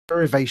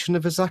derivation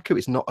of a Zaku.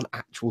 It's not an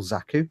actual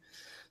Zaku.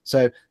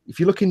 So if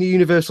you look in the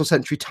Universal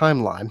Century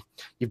timeline,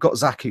 you've got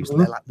Zakus, and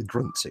they're like the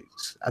grunt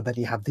suits. And then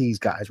you have these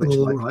guys, which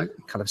are like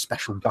kind of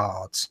special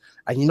guards.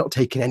 And you're not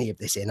taking any of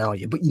this in, are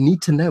you? But you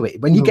need to know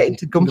it. When you get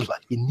into Gunpla,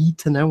 you need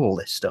to know all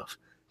this stuff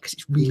because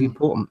it's really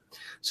important.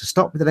 So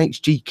start with an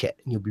HG kit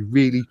and you'll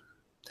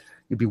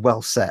be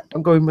well set.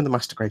 Don't go in with the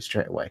master grade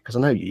straight away because I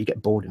know you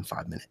get bored in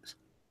 5 minutes.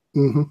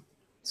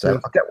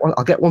 So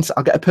I'll get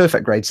a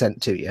perfect grade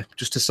sent to you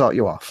just to start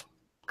you off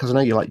because I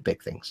know you like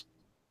big things.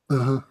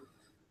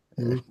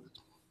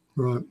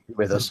 Right.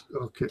 With us.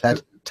 Okay.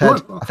 Ted,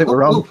 right. I think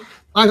we're on.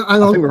 Hang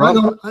on. We're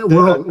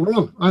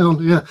on. Hang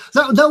on. Yeah.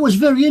 That was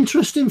very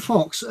interesting,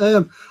 Fox.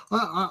 I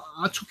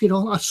took it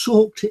all. I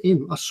soaked it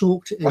in.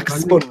 Like a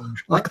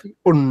sponge. Like a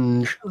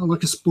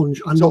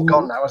sponge. I know, it's all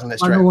gone now, isn't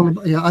it?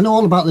 I know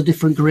all about the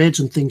different grades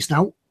and things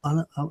now.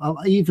 I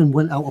even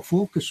went out of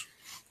focus.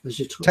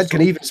 Ted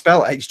can even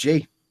spell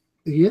HG.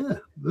 Yeah.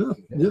 All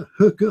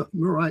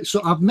right.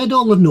 So I've made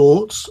all the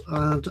notes,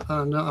 and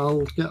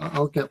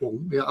I'll get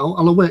one. Yeah,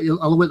 I'll await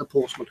the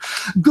postman.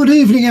 Good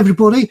evening,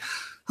 everybody.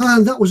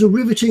 And that was a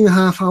riveting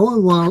half hour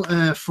while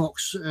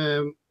Fox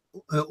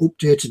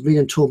updated me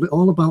and told me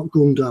all about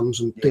Gundams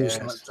and things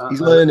like that. He's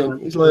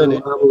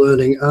learning. I'm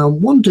learning.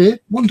 One day,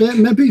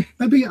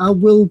 maybe I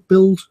will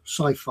build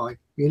sci-fi.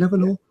 You never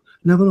know.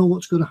 Never know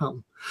what's going to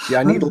happen.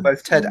 Yeah, I needle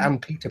both Ted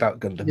and Pete about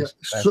Gundams. Yeah.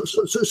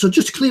 So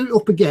just to clear it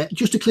up again,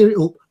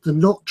 they're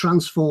not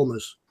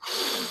Transformers.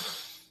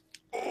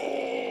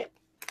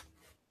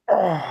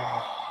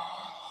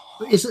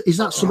 Is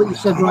that something you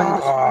said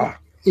right?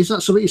 Is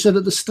that something you said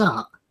at the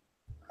start?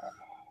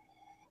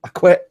 I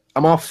quit.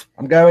 I'm off.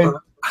 I'm going.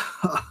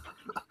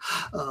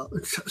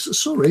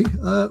 Sorry.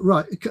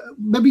 Right.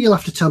 Maybe you'll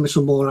have to tell me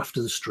some more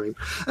after the stream.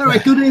 All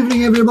right. Good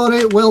evening,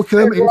 everybody.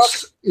 Welcome.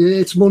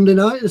 It's Monday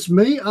night. It's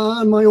me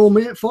and my old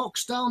mate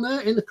Fox down there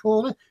in the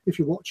corner. If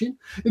you're watching,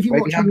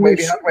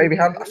 wavy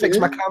hand. I fixed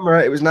my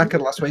camera. It was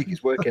knackered last week.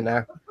 It's working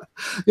now.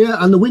 Yeah,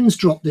 and the wind's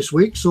dropped this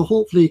week, so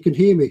hopefully you can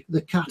hear me.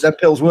 The cat. Did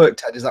pills work,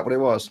 Ted? Is that what it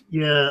was?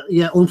 Yeah.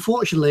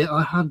 Unfortunately,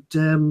 I had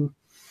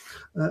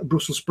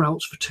Brussels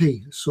sprouts for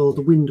tea, so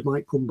the wind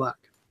might come back.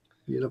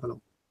 You never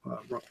know.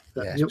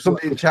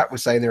 Somebody in chat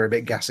was saying they were a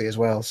bit gassy as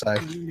well. So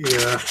right,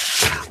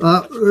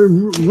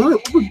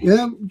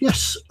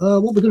 yes.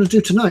 What we're going to do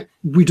tonight?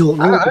 We don't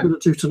know what we're going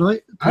to do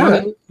tonight.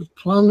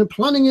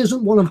 Planning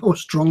isn't one of our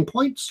strong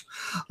points,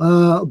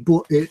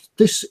 but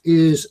this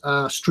is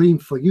a stream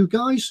for you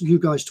guys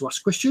to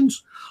ask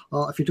questions.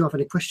 If you do have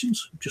any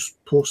questions, just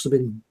post them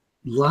in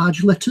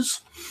large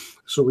letters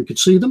so we could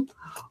see them.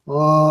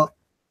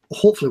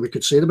 Hopefully we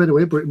could see them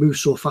anyway, but it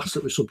moves so fast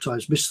that we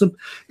sometimes miss them.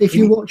 If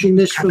you're watching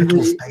this from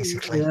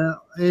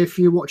if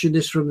you're watching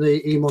this from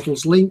the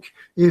eModels link,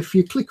 if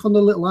you click on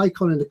the little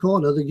icon in the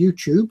corner, the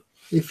YouTube,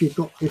 if you're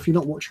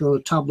not watching on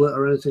a tablet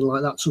or anything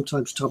like that,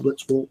 sometimes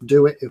tablets won't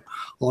do it,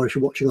 or if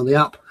you're watching on the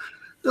app,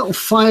 it'll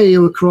fire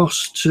you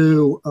across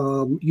to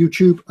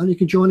YouTube, and you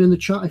can join in the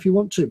chat if you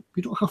want to.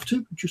 You don't have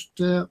to, just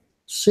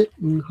sit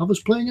and have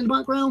us playing in the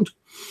background.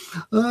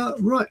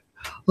 Right.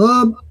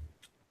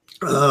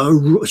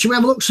 Shall we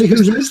have a look, see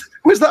who's in?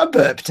 Was that a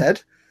burp,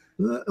 Ted?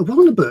 It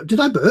wasn't a burp. Did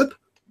I burp?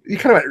 You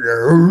kind of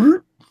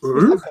went.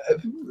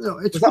 No,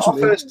 was that our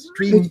first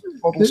stream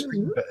model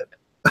stream burp?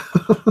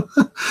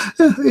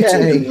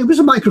 It was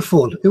a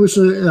microphone. It was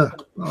a.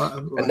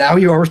 And now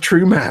you are a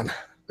true man.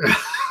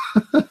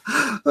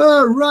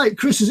 Right,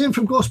 Chris is in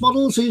from Ghost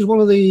Models. He's one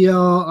of the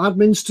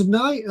admins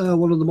tonight,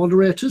 one of the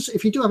moderators.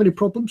 If you do have any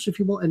problems, if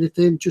you want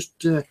anything, just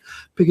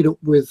pick it up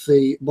with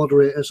the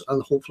moderators,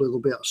 and hopefully they'll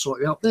be able to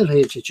sort you out. They're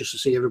here just to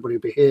see everybody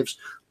behaves,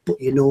 but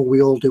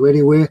we all do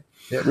anyway.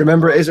 Yeah,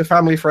 remember, it is a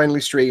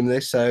family-friendly stream,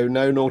 this, so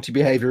no naughty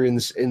behaviour in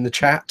the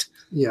chat.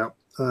 Yeah.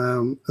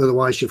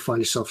 Otherwise, you'll find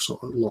yourself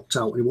sort of locked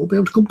out and you won't be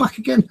able to come back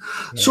again.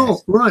 Yes.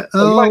 So, right.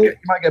 You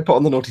might get put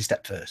on the naughty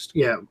step first.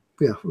 Yeah.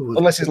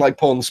 Unless it's like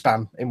porn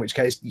spam, in which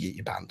case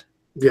you're banned.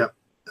 Yeah.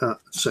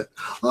 That's it.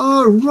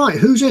 Right.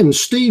 Who's in?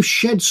 Steve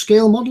Shed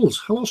Scale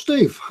Models. Hello,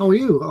 Steve. How are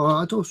you?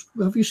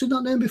 Have you seen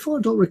that name before?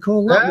 I don't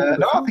recall that.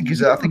 No, I think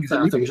he's a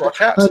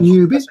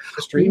newbie.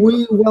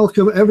 We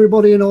welcome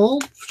everybody and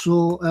all.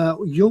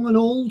 So, young and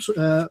old,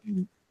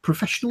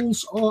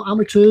 professionals or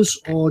amateurs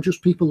or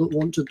just people that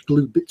want to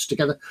glue bits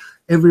together,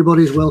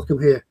 everybody's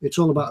welcome here. It's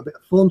all about a bit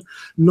of fun,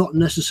 not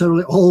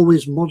necessarily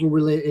always model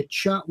related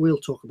chat. We'll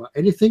talk about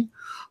anything.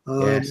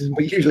 Yes,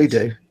 we usually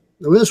do.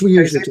 Yes, we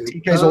usually do.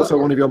 TK is also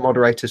one of your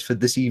moderators for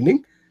this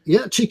evening.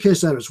 Yeah,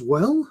 TK's there as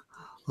well.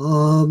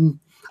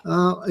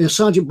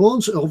 Sergeant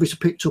Bones obviously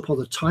picked up on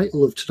the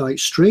title of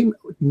tonight's stream.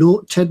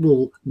 No, Ted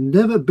will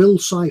never build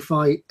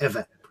sci-fi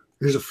ever.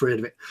 He's afraid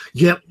of it.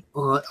 Yep,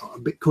 a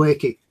bit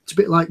quaky. It's a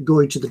bit like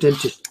going to the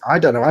dentist. I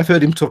don't know. I've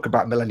heard him talk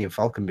about Millennium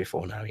Falcon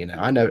before now.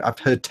 I know. I've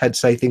heard Ted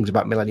say things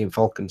about Millennium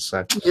Falcon.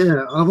 So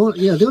yeah,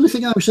 the only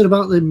thing I've said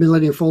about the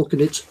Millennium Falcon,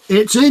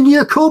 it's in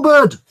your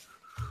cupboard.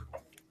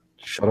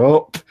 Shut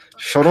up!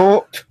 Shut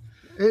up!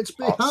 It's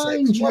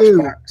behind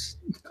you.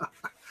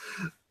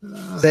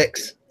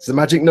 6. It's the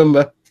magic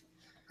number.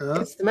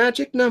 It's the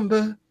magic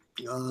number.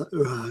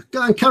 Go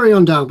and carry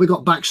on down. We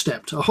got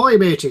backstepped. Ahoy,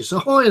 mateys.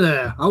 Ahoy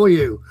there. How are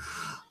you?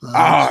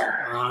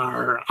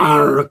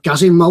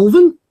 Gazin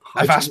Malvern.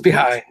 Avast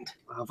behind.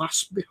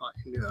 Avast behind.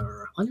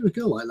 I knew a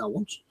girl like that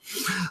once.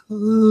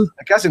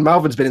 Gazin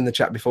Malvern's been in the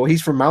chat before.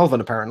 He's from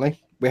Malvern,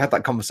 apparently. We had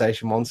that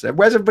conversation once.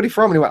 Where's everybody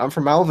from? And he went, I'm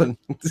from Malvern.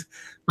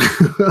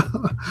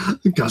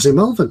 Gazin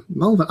Malvern.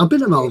 Malvern. I've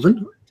been at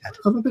Malvern.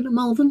 Have I been at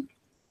Malvern?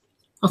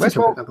 I think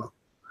I've been at Malvern.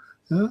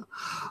 Yeah.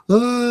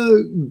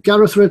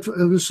 Gareth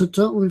Redford,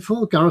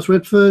 before. Gareth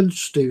Redford,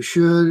 Steve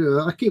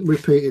Shed. I keep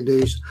repeating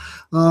these.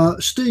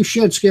 Steve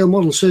Shed Scale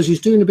Model says he's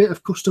doing a bit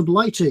of custom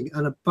lighting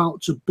and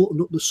about to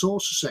button up the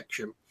saucer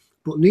section,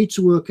 but needs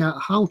to work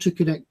out how to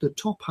connect the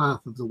top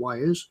half of the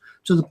wires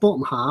to the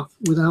bottom half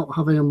without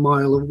having a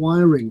mile of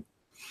wiring.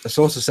 The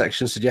saucer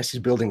section suggests he's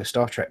building a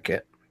Star Trek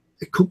kit.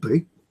 It could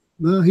be.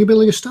 You're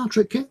building a Star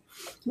Trek kit?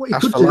 What you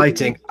As could for do,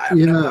 lighting, I have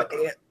no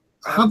idea.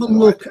 Have a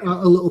look at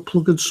a little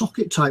plug and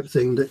socket type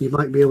thing that you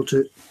might be able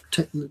to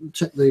take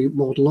the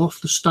model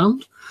off the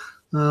stand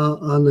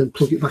and then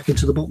plug it back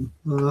into the bottom.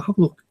 Have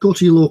a look. Go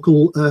to your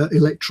local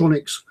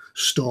electronics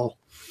store.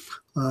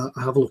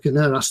 Have a look in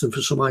there. Ask them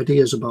for some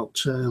ideas about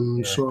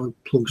sort of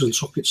plugs and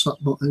sockets that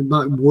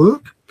might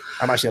work.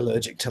 I'm actually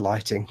allergic to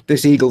lighting.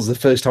 This Eagle's the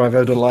first time I've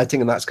ever done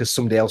lighting, and that's because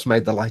somebody else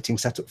made the lighting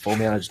setup for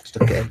me, and I just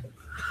stuck it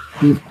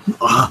in.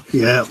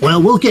 Yeah.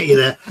 Well, we'll get you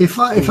there. If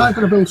I'm going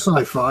to build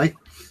sci-fi,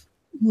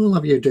 we'll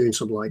have you doing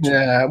some lighting.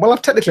 Yeah, well,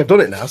 I've technically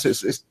done it now, so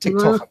it's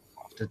ticked off.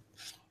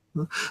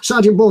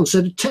 Sergeant Bourne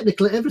said,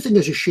 technically everything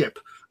is a ship.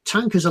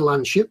 Tank is a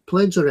land ship,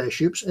 planes are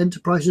airships,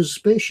 Enterprise is a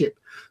spaceship.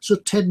 So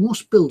Ted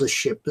must build a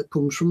ship that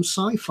comes from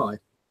sci-fi.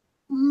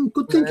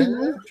 Good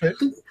thinking.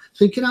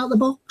 Thinking out the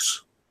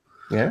box.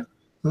 Yeah.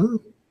 I've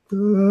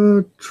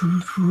got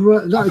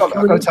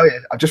to tell you,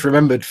 I've just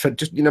remembered,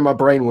 my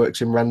brain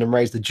works in random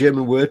ways. The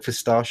German word for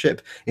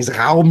starship is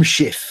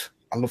Raumschiff.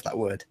 I love that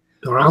word.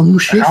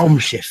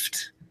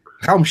 Raumschiff?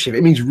 Raumschiff.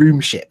 It means room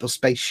ship or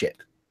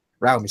spaceship.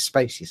 Raum is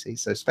space, you see,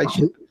 so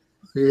spaceship.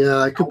 Yeah,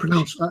 I could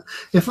pronounce that.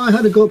 If I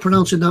had a go at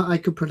pronouncing that, I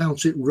could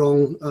pronounce it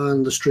wrong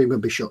and the stream would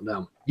be shut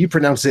down. You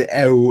pronounce it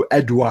Edward.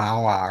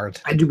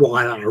 Edward.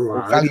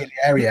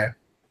 Italiario.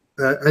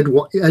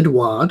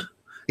 Edward.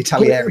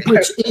 Italiario.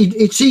 But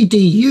it's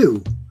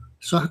EDU.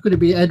 So how could it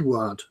be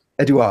Edward?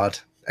 Edward.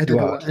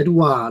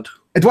 Eduardo.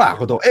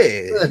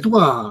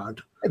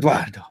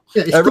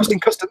 Yeah, Rusting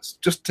Customs,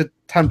 just to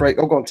handbrake.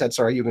 Oh, go on, Ted.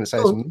 Sorry, you were going to say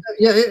something.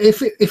 Yeah,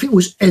 if it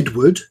was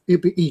Edward,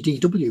 it'd be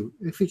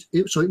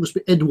EDW. So it must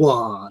be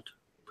Edward.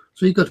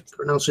 So you've got to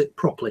pronounce it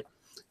properly.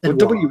 Well,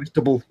 W is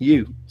double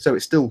U, so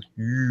it's still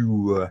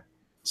U.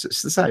 So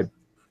it's the same.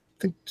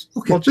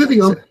 Okay,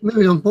 moving on.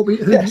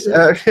 Yes,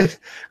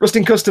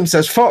 Rusting Customs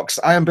says, Fox,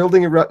 I am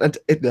building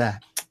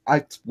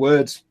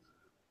words.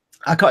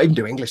 I can't even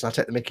do English, and I'll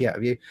take the mickey out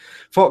of you.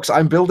 Fox,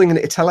 I'm building an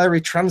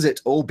Itelary Transit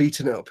all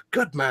beaten up.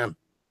 Good man.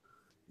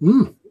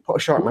 Put a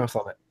shark mouth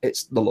on it.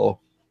 It's the law.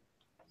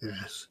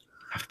 Yes.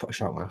 I have to put a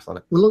shark mouth on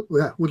it. Well, look,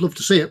 yeah, we'd love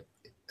to see it.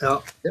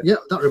 Yeah,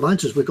 that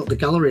reminds us, we've got the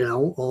gallery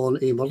now on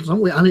eModels, haven't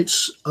we? And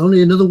it's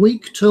only another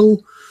week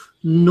till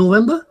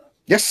November.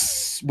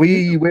 Yes,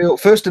 we will.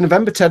 1st of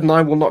November, Ted and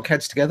I will knock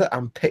heads together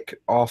and pick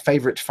our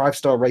favourite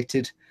 5-star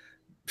rated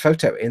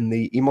photo in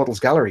the eModels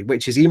gallery,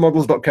 which is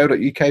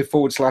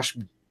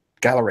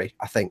emodels.co.uk/gallery,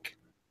 I think.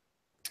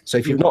 So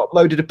if you've not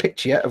uploaded a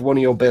picture yet of one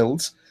of your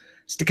builds,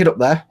 stick it up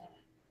there,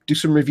 do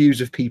some reviews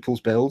of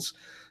people's builds,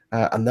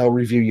 and they'll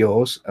review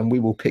yours, and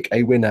we will pick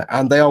a winner.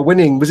 And they are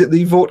winning. Was it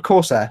the Vought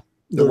Corsair?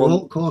 The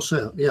Vought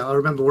Corsair. Yeah, I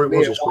remember where it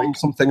was this week.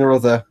 Something or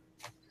other.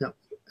 Yeah,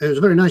 it was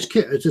a very nice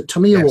kit. It's a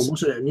Tamiya one,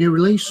 wasn't it? A new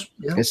release.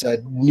 Yeah. It's a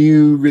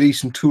new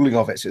release and tooling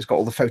of it, so it's got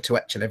all the photo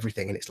etch and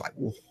everything, and it's like,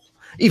 whoa.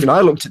 Even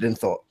I looked at it and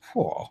thought,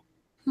 whoa,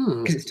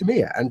 because it's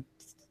Tamiya, and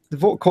the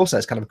Vought Corsair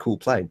is kind of a cool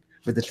plane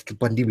with the little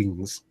bundy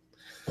wings.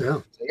 Yeah.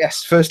 So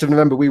yes, 1st of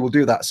November we will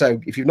do that. So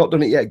if you've not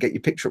done it yet, get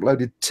your picture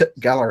uploaded to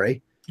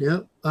gallery. Yeah.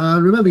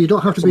 Remember, you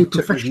don't have to be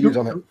professional. You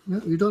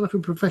don't have to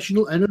be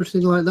professional and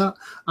everything like that.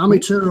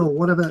 Amateur or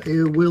whatever,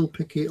 we'll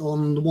pick it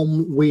on the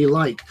one we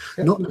like.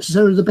 Yeah. Not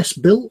necessarily the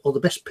best built or the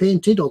best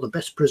painted or the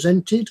best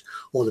presented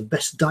or the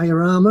best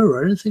diorama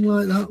or anything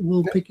like that.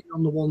 We'll pick it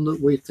on the one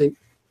that we think,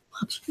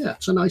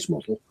 it's a nice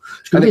model.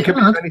 And it could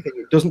be anything.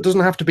 It doesn't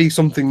have to be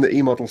something that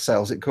eModel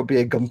sells. It could be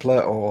a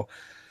gunpla or,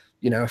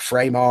 a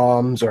frame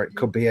arms, or it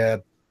could be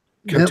a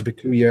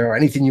Kotobukuya or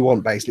anything you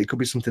want, basically. It could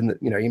be something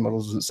that,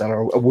 eModels doesn't sell,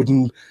 or a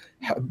wooden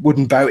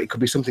boat. It could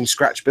be something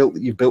scratch built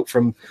that you've built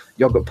from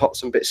yogurt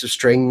pots and bits of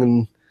string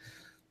and,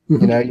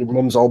 your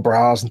mum's old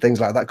bras and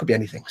things like that. It could be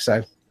anything.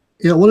 So,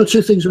 yeah, one or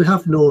two things we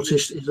have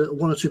noticed is that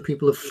one or two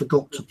people have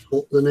forgot to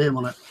put the name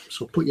on it.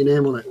 So put your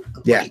name on it.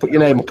 Yeah, put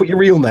your name on, put your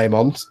real name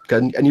on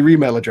and your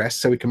email address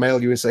so we can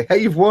mail you and say, hey,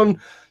 you've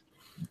won.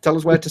 Tell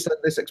us where to send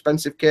this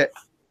expensive kit.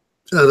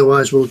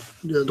 Otherwise I'll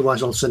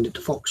send it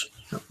to Fox.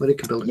 When he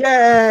can build it.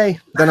 Yay!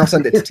 Then I'll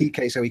send it to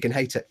TK so he can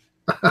hate it.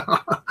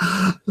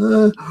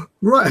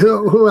 Right,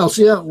 who else?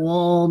 Yeah,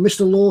 well,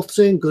 Mr.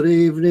 Lothson, good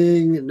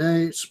evening.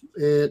 Nate,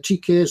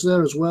 TK's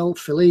there as well.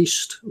 Phil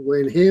East,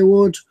 Wayne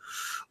Haywood,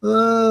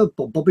 Bob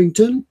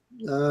Bobbington,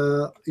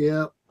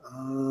 Yeah.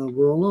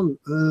 We're all on.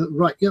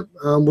 Right, yep.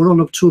 We're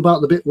on up to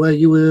about the bit where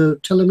you were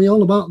telling me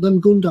all about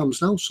them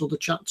Gundams now, so the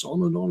chat's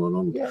on and on and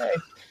on.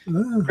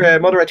 Yeah.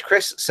 Moderator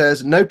Chris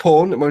says, no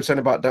porn. And we're saying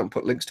about don't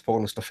put links to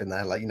porn and stuff in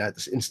there, like, you know,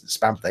 this instant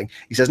spam thing.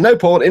 He says, no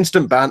porn,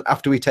 instant ban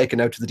after we take a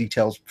note of the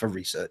details for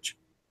research.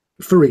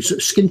 For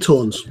research, skin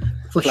tones.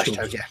 Flesh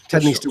tones, yeah.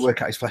 Ted needs to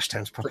work out his flesh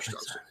tones properly.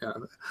 Yeah.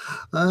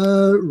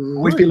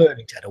 Always be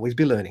learning, Ted. Always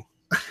be learning.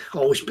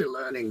 Always be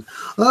learning.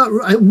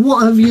 Right,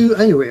 what have you,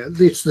 anyway,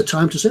 it's the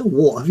time to say,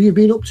 what have you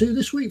been up to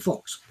this week,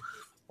 Fox?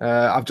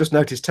 I've just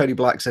noticed Tony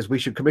Black says we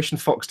should commission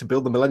Fox to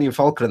build the Millennium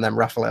Falcon and then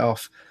raffle it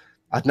off.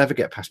 I'd never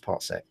get past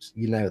part 6.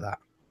 You know that.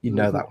 You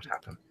know that would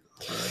happen.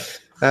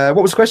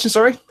 What was the question?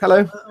 Sorry.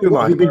 Hello. Who am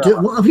I?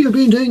 What have you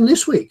been doing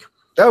this week?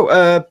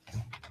 Oh,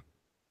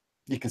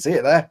 you can see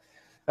it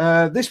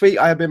there. This week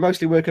I have been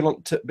mostly working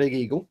on Big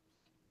Eagle.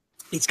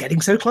 It's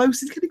getting so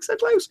close. It's getting so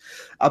close.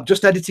 I'm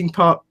just editing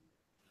part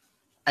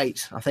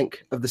 8, I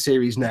think, of the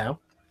series now,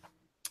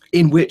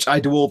 in which I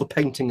do all the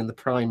painting and the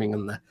priming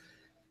and the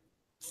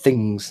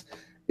things.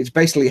 It's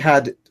basically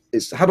had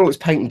all its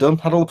paint done,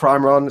 had all the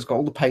primer on, it's got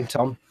all the paint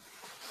on.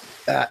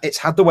 It's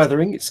had the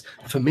weathering.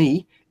 For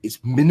me, it's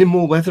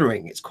minimal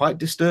weathering. It's quite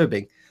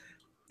disturbing.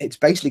 It's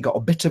basically got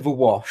a bit of a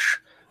wash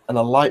and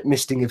a light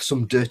misting of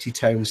some dirty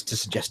tones to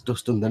suggest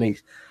dust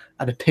underneath,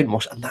 and a pin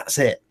wash, and that's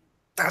it.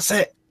 That's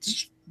it.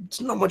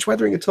 It's not much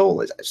weathering at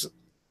all. It's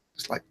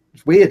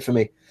weird for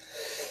me.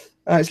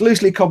 It's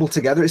loosely cobbled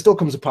together. It still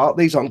comes apart.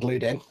 These aren't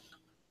glued in.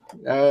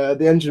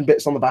 The engine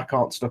bits on the back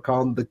aren't stuck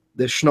on. The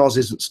schnoz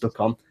isn't stuck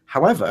on.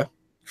 However,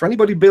 for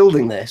anybody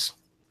building this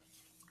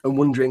and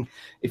wondering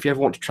if you ever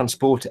want to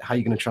transport it, how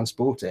you're going to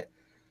transport it,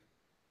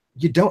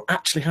 you don't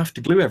actually have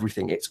to glue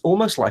everything. It's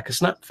almost like a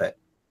snap fit.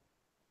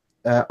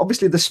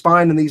 Obviously, the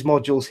spine and these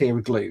modules here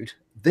are glued.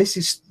 This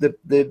is the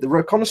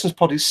reconnaissance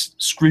pod is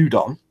screwed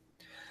on.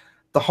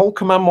 The whole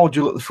command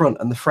module at the front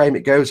and the frame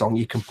it goes on,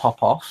 you can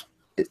pop off.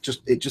 It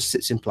just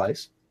sits in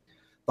place.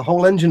 The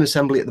whole engine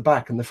assembly at the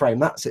back and the frame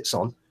that sits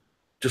on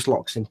just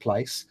locks in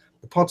place.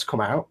 The pods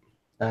come out.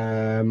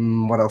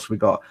 What else we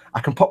got? I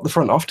can pop the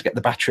front off to get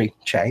the battery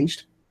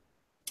changed.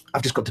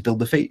 I've just got to build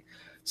the feet.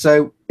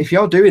 So if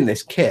you're doing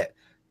this kit,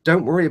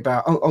 don't worry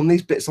about on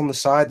these bits on the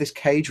side, this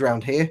cage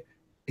around here,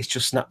 it's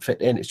just snap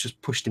fit in. It's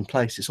just pushed in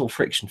place. It's all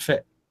friction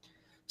fit.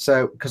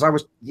 So, because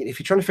if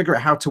you're trying to figure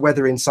out how to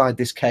weather inside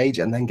this cage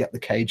and then get the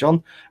cage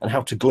on and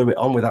how to glue it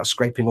on without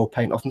scraping all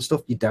paint off and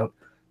stuff, you don't.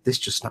 This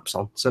just snaps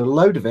on. So a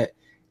load of it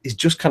is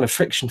just kind of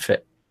friction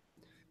fit.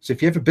 So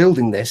if you're ever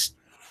building this,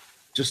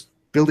 just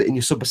build it in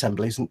your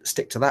sub-assemblies and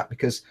stick to that,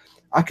 because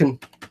I can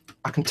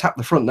tap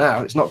the front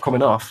now. It's not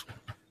coming off,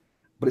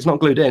 but it's not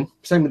glued in.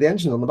 Same with the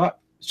engine on the back.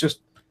 It's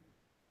just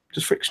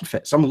friction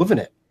fit. So I'm loving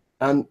it.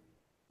 And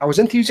I was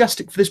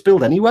enthusiastic for this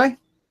build anyway,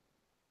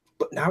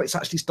 but now it's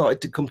actually started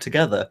to come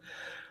together.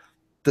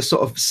 The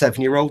sort of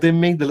 7-year-old in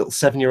me, the little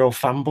 7-year-old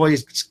fanboy,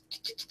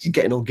 is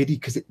getting all giddy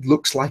because it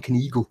looks like an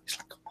eagle. It's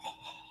like,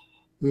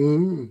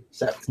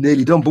 so it's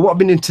nearly done. But what I've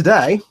been doing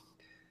today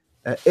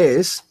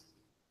is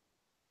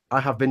I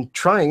have been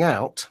trying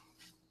out,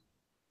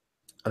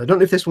 and I don't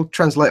know if this will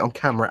translate on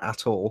camera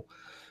at all,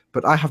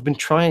 but I have been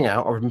trying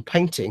out, or I've been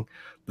painting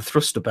the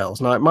thruster bells.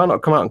 Now, it might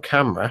not come out on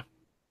camera,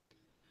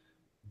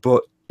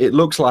 but it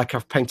looks like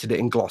I've painted it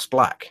in gloss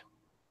black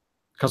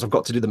because I've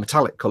got to do the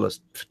metallic colours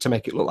to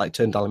make it look like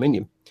turned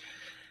aluminium.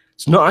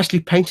 It's not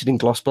actually painted in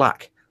gloss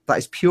black. That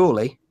is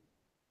purely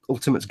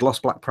Ultimate's gloss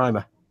black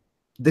primer.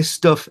 This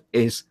stuff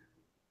is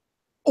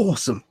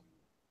awesome.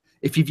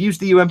 If you've used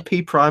the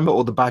UMP primer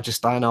or the Badger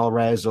Steinal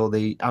Rares or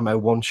the Ammo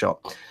One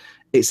Shot,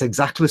 it's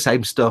exactly the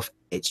same stuff.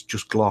 It's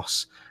just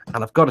gloss.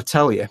 And I've got to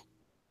tell you,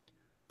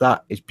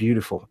 that is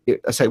beautiful.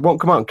 I say it won't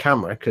come out on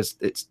camera because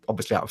it's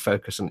obviously out of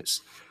focus and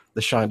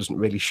the shine doesn't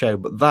really show.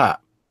 But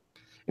that,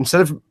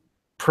 instead of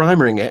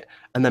primering it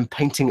and then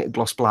painting it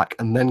gloss black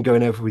and then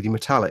going over with your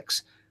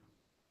metallics,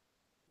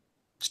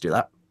 just do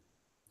that.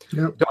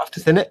 Yep. Don't have to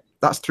thin it.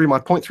 That's through my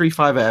 0.35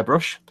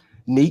 airbrush,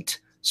 neat,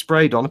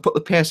 sprayed on. I put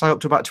the PSI up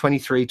to about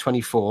 23,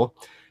 24.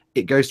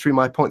 It goes through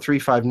my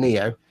 0.35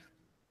 Neo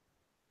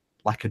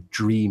like a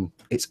dream.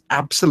 It's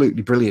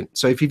absolutely brilliant.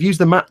 So if you've used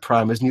the matte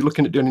primers and you're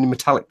looking at doing any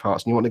metallic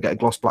parts and you want to get a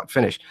gloss black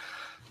finish,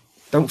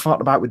 don't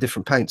fart about with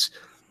different paints.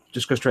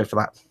 Just go straight for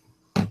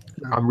that.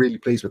 I'm really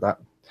pleased with that.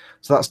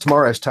 So that's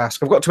tomorrow's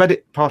task. I've got to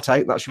edit part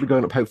 8. That should be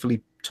going up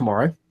hopefully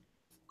tomorrow.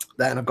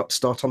 Then I've got to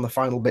start on the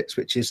final bits,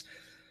 which is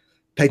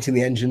painting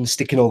the engine,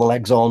 sticking all the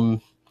legs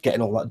on,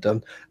 getting all that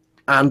done.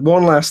 And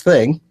one last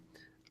thing,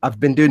 I've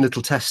been doing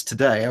little tests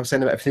today. I was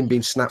saying about everything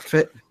being snap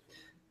fit.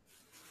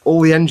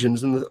 All the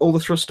engines and all the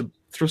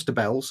thruster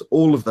bells,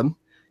 all of them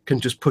can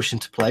just push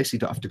into place. You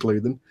don't have to glue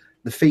them.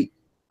 The feet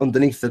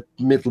underneath the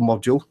middle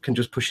module can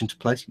just push into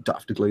place. You don't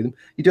have to glue them.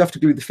 You do have to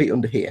glue the feet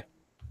under here.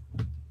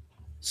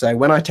 So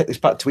when I take this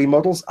back to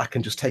eModels, I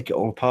can just take it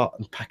all apart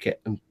and pack it.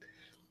 And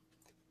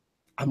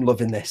I'm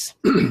loving this.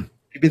 You've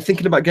been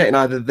thinking about getting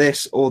either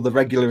this or the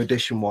regular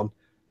edition one.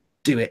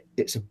 do it.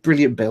 It's a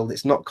brilliant build.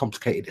 It's not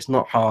complicated. It's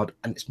not hard,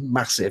 and it's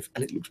massive,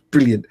 and it looks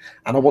brilliant.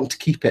 And I want to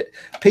keep it.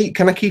 Pete,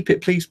 can I keep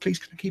it, please? Please,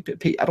 can I keep it,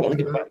 Pete? I don't want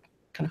to give it back.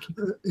 Can I keep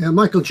it? Yeah,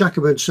 Michael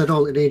Jacobin said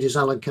all it needs is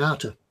Alan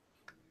Carter.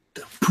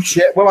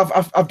 Yeah, well,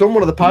 I've done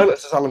one of the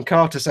pilots as Alan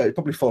Carter, so it'd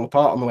probably fall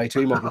apart on the way to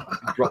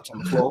eModels. Dropped on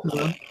the floor.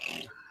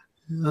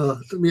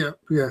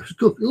 Yeah, it's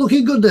good.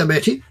 Looking good there,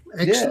 matey.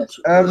 Excellent.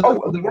 Yeah. There's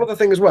one other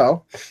thing as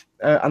well,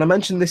 and I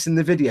mentioned this in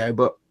the video,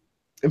 but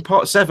in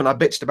part 7, I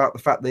bitched about the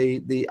fact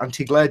the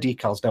anti-glare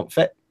decals don't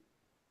fit.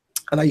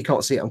 I know you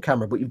can't see it on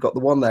camera, but you've got the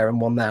one there and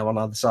one there on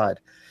either side.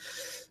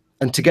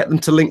 And to get them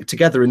to link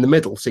together in the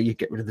middle, so you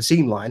get rid of the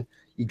seam line,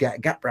 you get a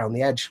gap around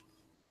the edge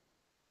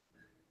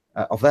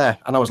of there.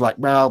 And I was like,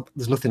 well,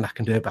 there's nothing I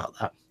can do about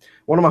that.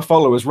 One of my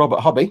followers, Robert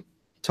Hobby,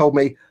 told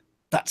me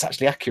that's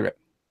actually accurate.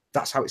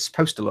 That's how it's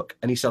supposed to look.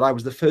 And he said I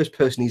was the first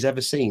person he's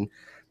ever seen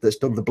that's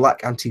done the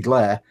black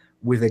anti-glare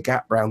with a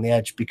gap around the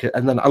edge.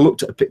 And then I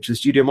looked at a picture of the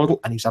studio model,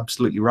 and he's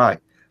absolutely right.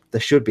 There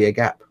should be a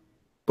gap,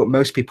 but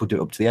most people do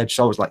it up to the edge.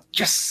 So I was like,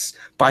 yes,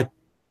 by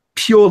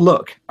pure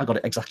luck, I got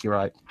it exactly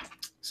right.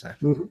 So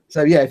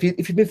yeah, if you've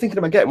been thinking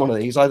about getting one of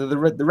these, either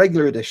the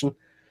regular edition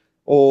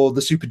or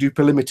the super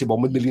duper limited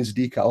one with millions of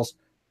decals,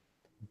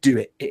 do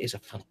it. It is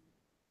a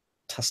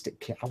fantastic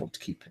kit. I want to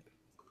keep it.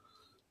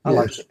 I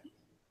like it.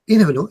 You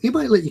never know. He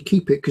might let you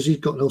keep it because he's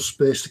got no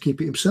space to keep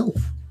it himself.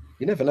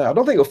 You never know. I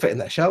don't think it'll fit in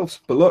their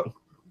shelves, but look,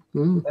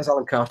 there's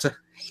Alan Carter.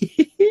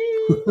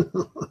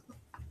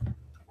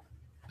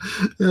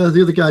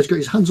 The other guy's got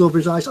his hands over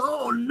his eyes.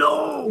 Oh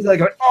no! He's like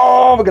going,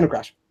 oh, we're going to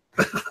crash.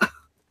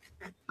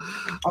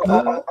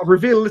 I'll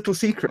reveal a little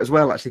secret as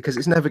well, actually, because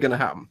it's never going to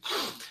happen.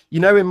 You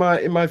know, in my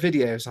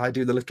videos, I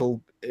do the little.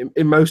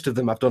 In most of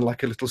them, I've done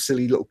like a little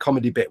silly little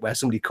comedy bit where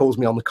somebody calls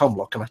me on the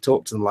comlock and I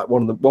talk to them. Like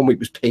one week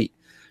was Pete.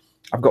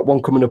 I've got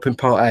one coming up in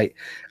part 8.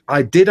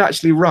 I did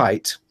actually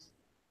write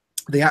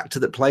the actor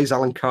that plays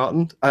Alan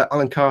Carter. I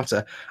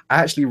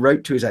actually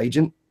wrote to his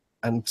agent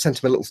and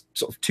sent him a little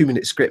sort of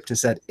 2-minute script and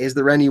said, is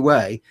there any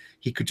way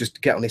he could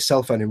just get on his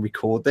cell phone and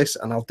record this,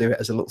 and I'll do it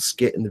as a little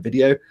skit in the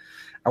video.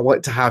 I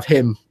wanted to have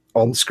him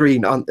on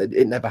screen.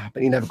 It never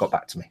happened. He never got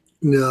back to me.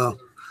 No.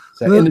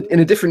 So in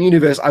a different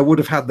universe, I would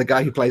have had the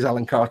guy who plays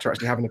Alan Carter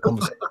actually having a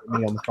conversation with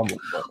me on the comlock.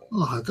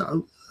 Oh,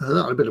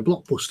 that would have been a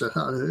blockbuster.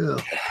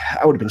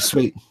 That would have been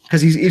sweet,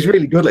 because he's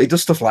really good. He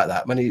does stuff like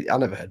that. I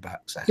never heard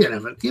back. So.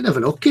 You never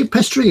know. Keep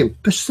pestering him.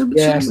 Send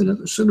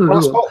him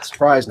I'm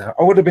surprised now.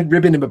 I would have been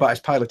ribbing him about his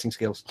piloting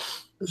skills.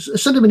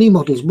 Send him an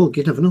eModels mug.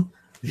 You never know.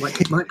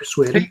 Might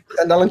persuade him.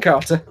 Send Alan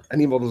Carter an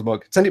eModels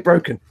mug. Send it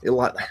broken. He'll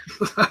like that.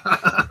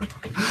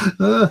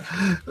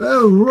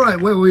 Right,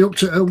 where are we up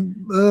to?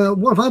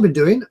 What have I been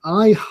doing?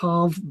 I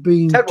have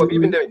been. Ted, what have you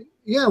been doing?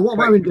 Yeah, what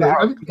have I been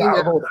doing?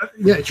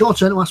 Yeah, it's your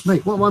turn to ask me.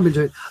 What have I been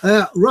doing?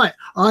 Right,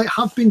 I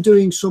have been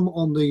doing some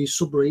on the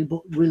submarine,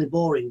 but really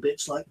boring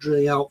bits like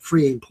drilling out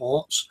freeing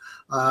ports.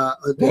 At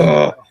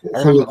the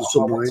hull of the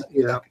submarine.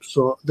 Yeah,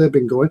 so they've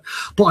been going.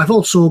 But I've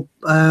also,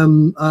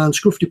 and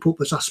Scruffy Pup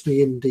has asked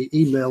me in the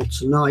email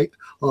tonight,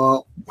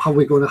 are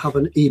we going to have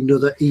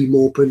another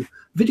eMopen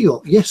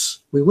video? Yes,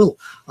 we will.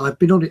 I've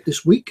been on it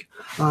this week.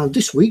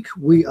 This week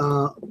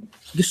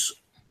this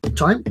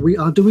time we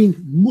are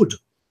doing mud.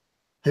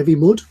 Heavy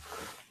mud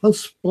and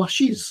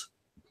splashes.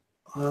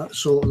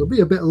 So there'll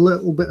be a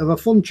little bit of a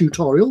fun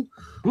tutorial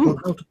on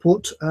how to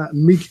put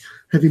MIG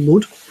heavy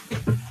mud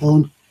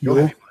on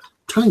your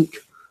tank.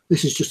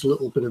 This is just a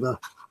little bit of an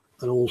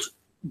old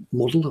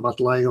model I've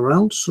had lying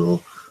around,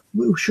 so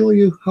we'll show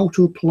you how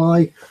to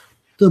apply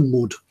the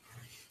mud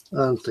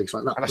and things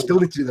like that. And I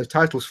still need to do those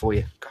titles for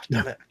you. God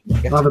damn it!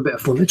 Have a bit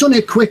of fun. It's only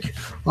a quick.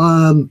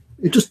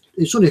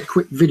 It's only a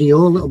quick video,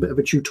 a little bit of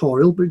a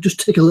tutorial, but it just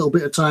take a little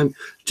bit of time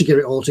to get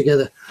it all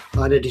together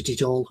and edit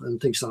it all and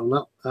things like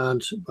that.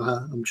 And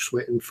I'm just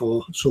waiting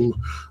for some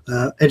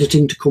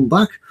editing to come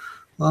back.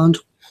 And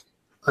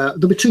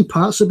there'll be 2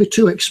 parts. There'll be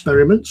 2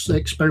 experiments: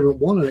 experiment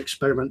 1 and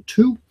experiment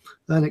 2.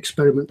 And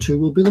experiment 2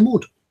 will be the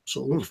mud.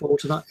 So look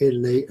forward to that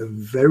in the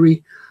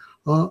very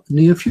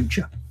near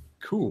future.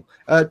 Cool.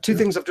 2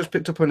 things I've just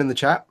picked up on in the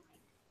chat.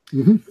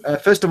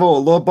 First of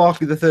all, Lord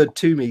Barkley III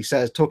to me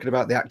says, talking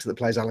about the actor that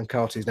plays Alan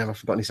Carter, who's never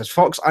forgotten, he says,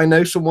 Fox, I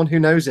know someone who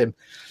knows him.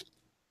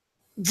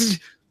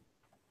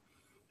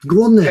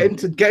 Go on then.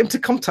 Get him to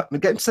contact me,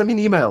 get him to send me an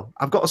email.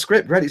 I've got a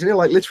script ready. It's only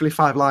like literally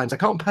 5 lines. I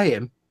can't pay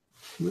him.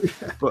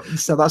 But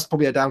so that's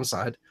probably a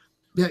downside.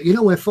 Yeah, you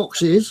know where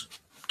Fox is.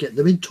 Get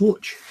them in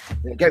touch.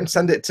 Yeah, get him to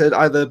send it to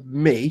either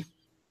me,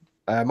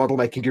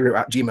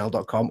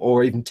 modelmakingguru@gmail.com,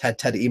 or even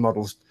Ted at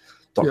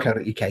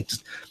eModels.co.uk.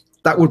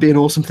 That would be an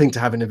awesome thing to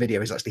have in a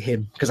video. Is actually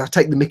him, because I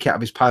take the mickey out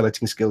of his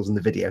piloting skills in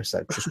the video.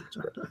 So,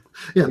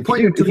 yeah, if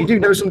you do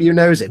know somebody who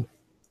knows him,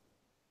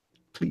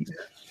 please.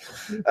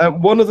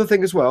 One other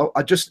thing as well,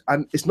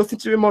 and it's nothing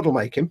to do with model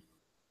making,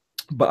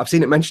 but I've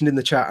seen it mentioned in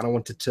the chat, and I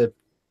wanted to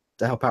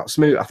help out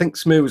Smoo. I think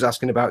Smoo was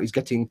asking about he's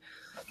getting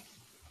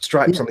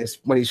stripes on his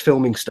when he's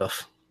filming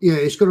stuff. Yeah,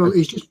 he's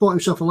just bought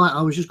himself a light.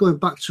 I was just going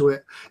back to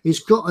it. He's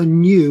got a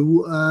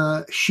new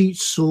sheet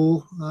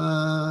saw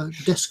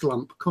desk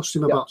lamp. Cost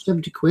him about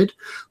 70 quid,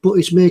 but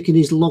he's making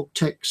his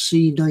Logitech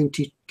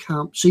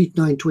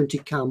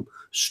C920 cam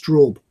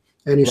strobe.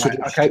 Any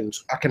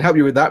suggestions? Okay, I can help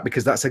you with that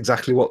because that's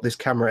exactly what this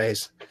camera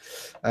is.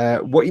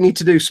 What you need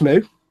to do,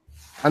 Smoo,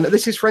 and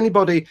this is for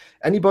anybody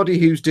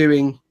who's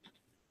doing,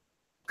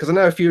 because I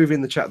know a few of you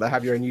in the chat that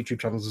have your own YouTube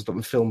channels and stuff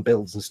and film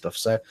builds and stuff.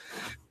 So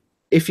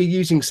if you're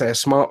using, say, a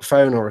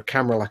smartphone or a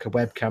camera like a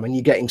webcam and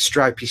you're getting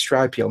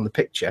stripy on the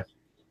picture,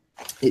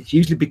 it's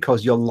usually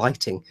because your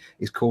lighting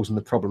is causing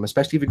the problem,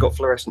 especially if you've got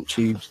fluorescent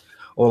tubes,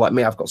 or like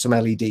me, I've got some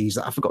LEDs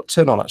that I forgot to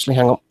turn on, actually.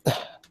 Hang on.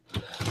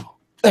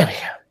 There we go.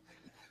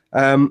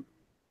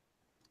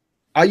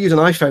 I use an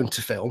iPhone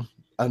to film,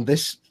 and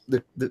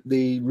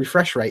the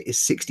refresh rate is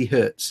 60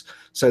 hertz.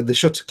 So the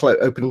shutter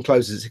open and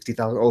closes at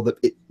 60,000, or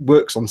it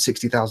works on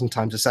 60,000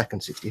 times a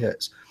second, 60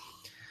 hertz.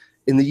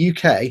 In the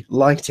UK,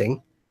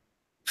 lighting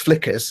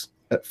flickers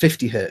at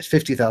 50 hertz,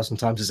 50,000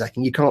 times a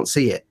second. You can't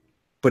see it,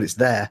 but it's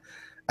there.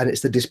 And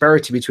it's the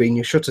disparity between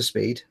your shutter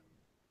speed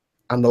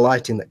and the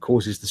lighting that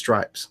causes the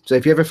stripes. So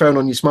if you have a phone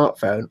on your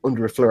smartphone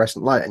under a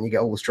fluorescent light and you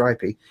get all the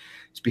stripy,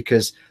 it's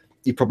because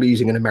you're probably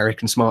using an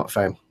American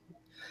smartphone.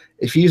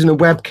 If you're using a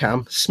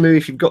webcam, Smoo,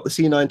 if you've got the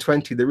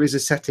C920, there is a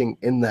setting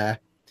in there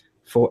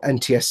for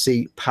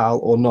NTSC, PAL,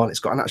 or none. It's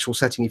got an actual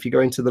setting. If you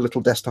go into the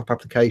little desktop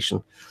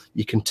application,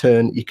 you can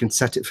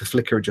set it for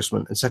flicker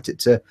adjustment and set it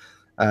to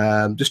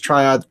just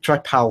try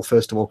PAL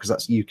first of all, because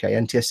that's UK.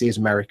 NTSC is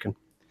American,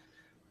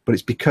 but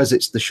it's because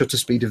it's the shutter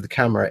speed of the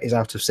camera is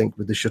out of sync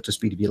with the shutter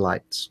speed of your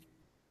lights.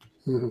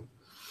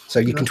 So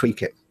you can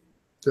tweak it.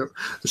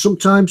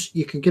 Sometimes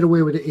you can get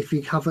away with it if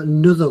you have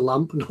another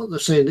lamp. Not the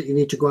saying that you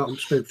need to go out and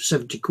spend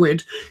 70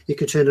 quid. You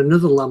can turn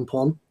another lamp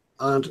on,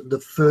 and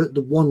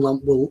the one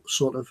lamp will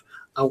sort of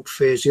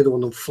outphase the other one.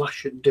 Will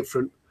flash at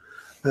different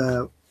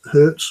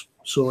hertz.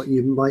 So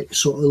you might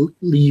sort of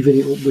leaving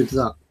it up with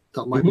that.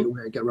 That might be the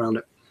way to get around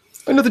it.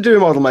 Another doing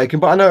model making,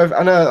 but I know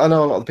a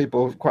lot of the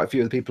people, quite a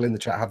few of the people in the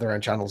chat have their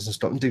own channels and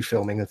stuff and do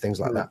filming and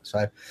things like that.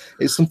 So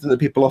it's something that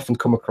people often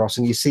come across,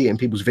 and you see it in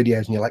people's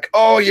videos, and you're like,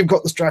 oh, you've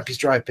got the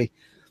stripy,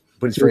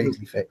 but it's very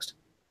easily fixed.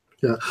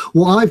 Yeah.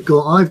 Well, I've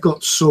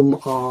got some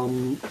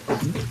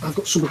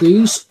of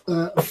these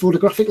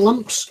photographic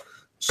lamps,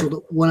 so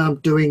that when I'm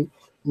doing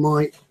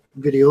my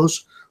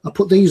videos, I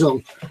put these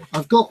on.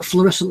 I've got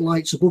fluorescent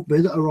lights above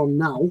me that are on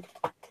now,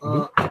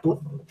 but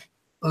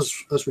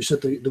as we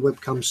said, the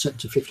webcam's set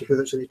to 50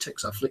 hertz and it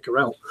takes that flicker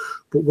out.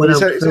 But when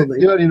I'm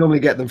filming, you only normally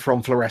get them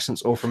from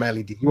fluorescence or from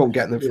LED. You won't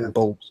get them from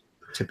bulbs,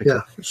 typically.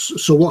 Yeah.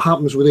 So what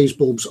happens with these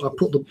bulbs? I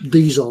put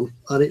these on,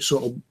 and it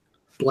sort of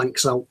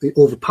blanks out. It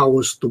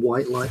overpowers the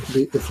white light,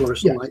 the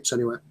fluorescent lights,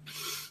 anyway.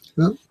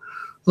 Yeah.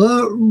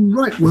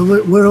 Right.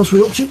 Well, where else are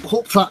we up to?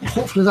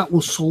 Hopefully that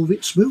will solve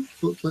it, Smoo.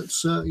 But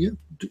let's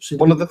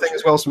One other thing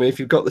as well, Smoo. If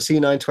you've got the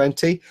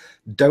C920,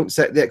 don't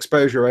set the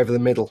exposure over the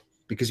middle.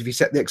 Because if you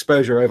set the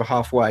exposure over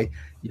halfway,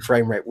 your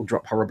frame rate will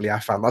drop horribly. I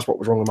found that's what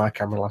was wrong with my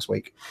camera last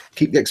week.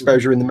 Keep the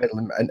exposure in the middle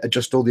and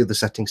adjust all the other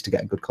settings to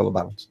get a good color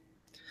balance.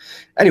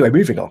 Anyway,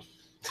 moving on.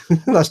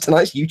 That's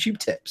tonight's YouTube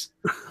tips.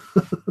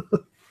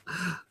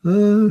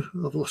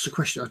 I've lost a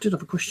question. I did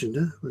have a question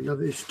there, but now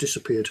it's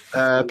disappeared.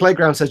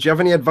 Playground says, do you have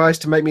any advice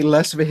to make me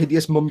less of a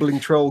hideous mumbling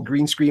troll,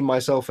 green screen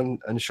myself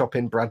and shop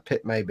in Brad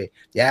Pitt maybe?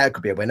 Yeah, it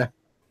could be a winner.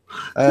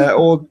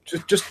 Or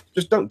just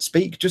don't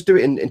speak. Just do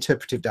it in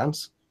interpretive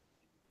dance.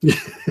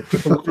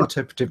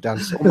 Interpretive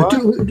dance. Do it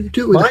with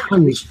the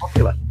hands.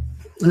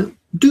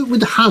 Do it with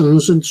the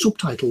hands and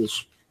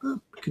subtitles.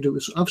 You can do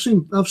it. I've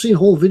seen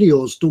whole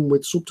videos done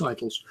with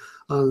subtitles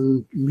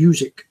and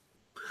music.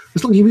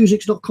 As long as your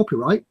music's not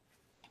copyright,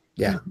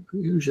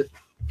 use it.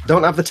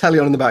 Don't have the telly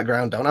on in the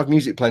background. Don't have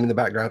music playing in the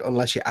background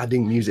unless you're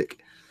adding music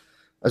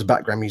as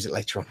background music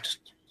later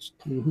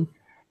on.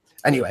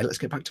 Anyway, let's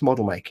get back to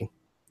model making.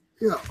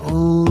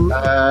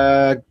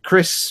 Yeah.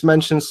 Chris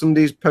mentioned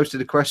somebody's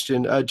posted a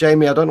question.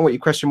 Jamie, I don't know what your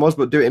question was,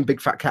 but do it in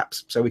big fat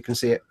caps so we can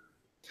see it.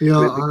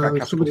 Yeah,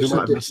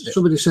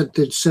 somebody said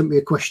they'd sent me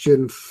a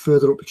question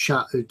further up the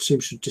chat. It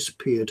seems to have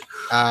disappeared.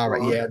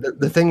 Right, yeah.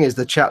 The thing is,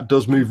 the chat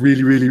does move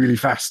really, really, really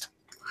fast.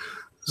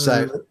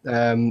 So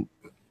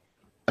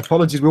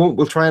apologies.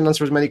 We'll try and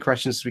answer as many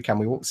questions as we can.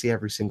 We won't see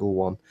every single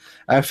one.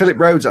 Philip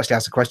Rhodes actually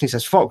asked a question. He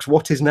says, Fox,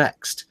 what is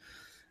next?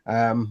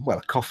 Well,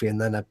 a coffee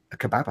and then a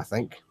kebab, I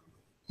think.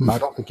 But I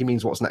don't think he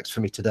means what's next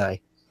for me today.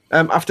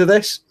 After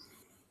this,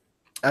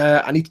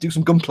 I need to do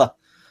some Gunpla.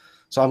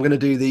 So I'm going to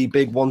do the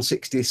big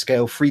 160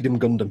 scale Freedom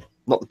Gundam.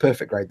 Not the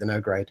perfect grade, the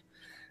no grade.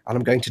 And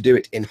I'm going to do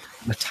it in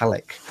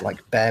metallic, like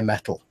bare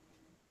metal.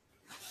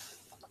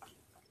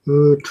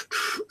 Michael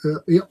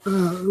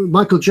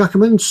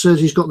Jackerman says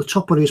he's got the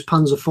top on his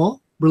Panzer IV.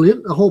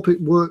 Brilliant. I hope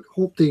it worked.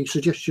 Hope the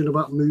suggestion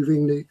about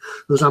moving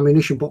those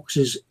ammunition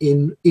boxes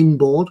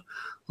inboard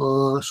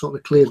sort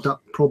of cleared that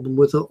problem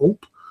with it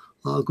up.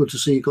 Good to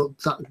see you got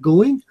that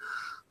going.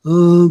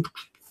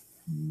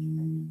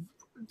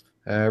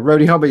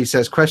 Rody Hobby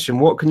says, question,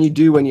 what can you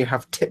do when you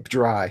have tip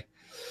dry?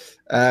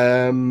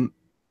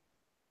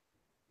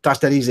 That's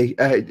dead easy.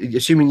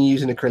 Assuming you're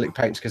using acrylic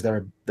paints, because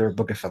they're a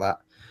bugger for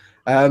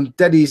that.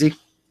 Dead easy.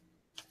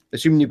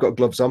 Assuming you've got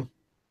gloves on.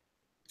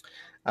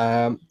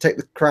 Take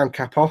the crown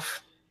cap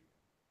off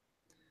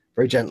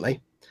very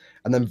gently,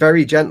 and then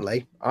very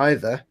gently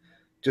either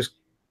just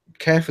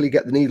carefully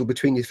get the needle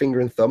between your finger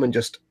and thumb and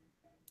just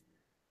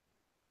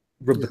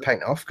rub the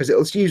paint off, because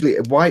it's usually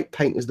white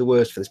paint is the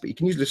worst for this, but you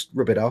can usually just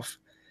rub it off.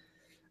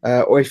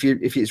 Or if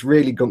it's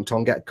really gunked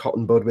on, get a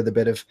cotton bud with a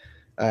bit of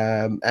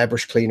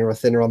airbrush cleaner or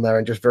thinner on there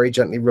and just very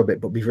gently rub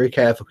it, but be very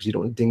careful because you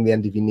don't want to ding the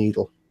end of your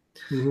needle.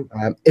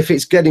 If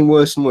it's getting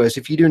worse and worse,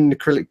 if you're doing an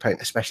acrylic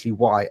paint, especially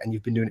white, and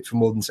you've been doing it for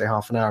more than say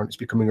half an hour and it's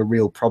becoming a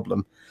real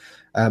problem,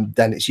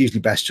 then it's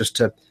usually best just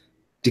to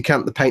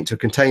decant the paint to a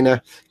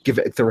container, give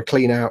it a thorough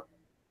clean out,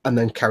 and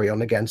then carry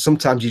on again.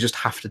 Sometimes you just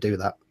have to do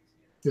that.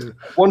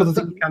 One other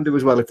thing you can do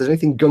as well, if there's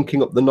anything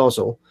gunking up the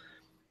nozzle,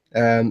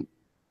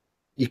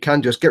 you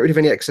can just get rid of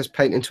any excess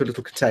paint into a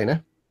little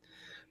container,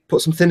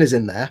 put some thinners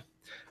in there,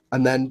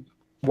 and then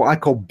what I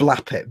call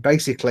blap it,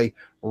 basically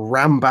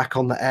ram back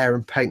on the air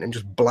and paint and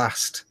just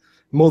blast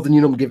more than you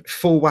normally, give it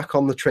full whack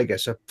on the trigger,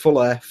 so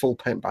full air, full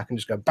paint back, and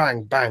just go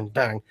bang, bang,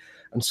 bang,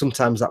 and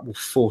sometimes that will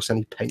force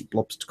any paint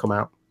blobs to come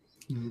out.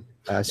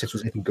 So if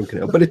there's anything gunking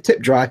it up, but a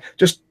tip dry,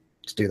 just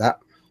do that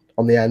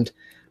on the end.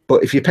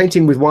 But if you're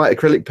painting with white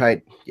acrylic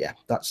paint, yeah,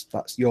 that's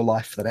your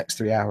life for the next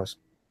 3 hours.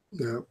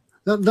 Yeah.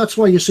 That's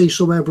why you see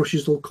some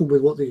airbrushes, they'll come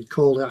with what they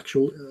call they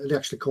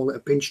actually call it a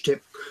pinch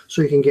tip,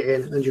 so you can get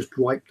in and just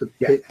wipe the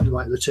tip.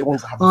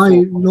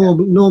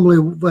 Normally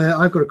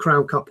I've got a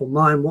crown cap on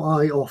mine. What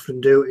I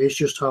often do is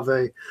just have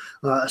a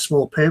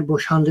small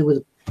paintbrush handy with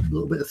a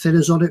little bit of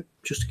thinners on it,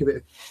 just to give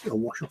it a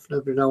wash off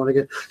every now and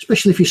again.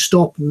 Especially if you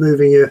stop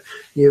moving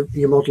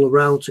your model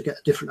around to get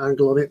a different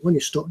angle on it. When you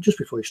stop, just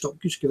before you stop,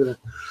 just give it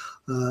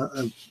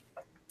a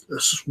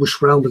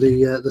swoosh around with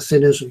the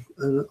thinners,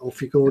 and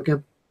off you go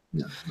again.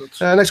 Yeah,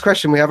 next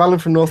question. We have Alan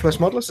from Northwest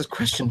Modelers. This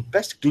question: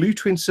 best glue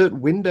to insert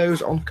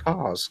windows on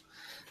cars.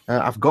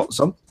 I've got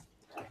some.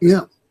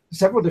 Yeah.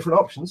 Several different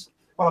options.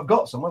 Well, I've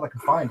got some. Whether I can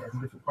find it is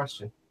a different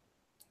question.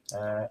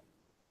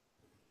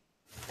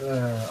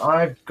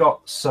 I've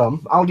got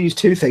some. I'll use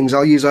two things.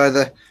 I'll use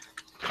either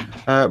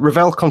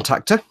Revell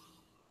Contactor,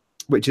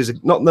 which is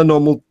not the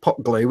normal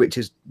pot glue, which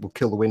will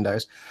kill the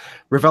windows.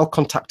 Revell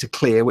Contactor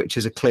Clear, which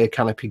is a clear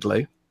canopy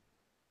glue,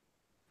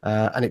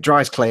 and it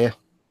dries clear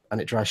and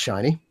it dries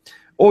shiny.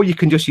 Or you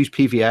can just use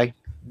PVA.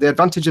 The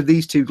advantage of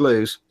these two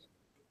glues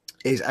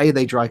is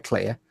they dry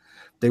clear.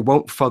 They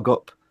won't fog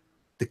up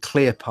the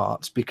clear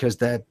parts because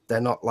they're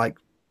not like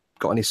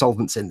got any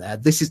solvents in there.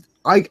 This is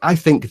I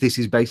think this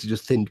is basically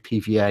just thinned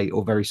PVA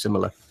or very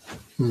similar.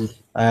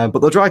 But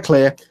they'll dry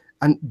clear,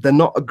 and they're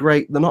not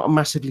a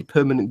massively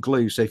permanent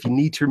glue. So if you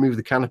need to remove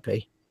the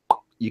canopy,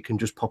 you can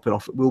just pop it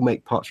off. It will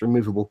make parts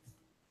removable.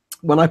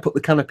 When I put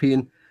the canopy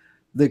in,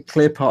 the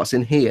clear parts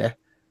in here,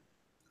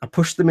 I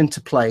push them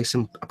into place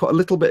and I put a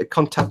little bit of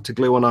contactor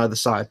glue on either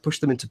side, push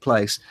them into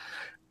place,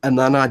 and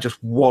then I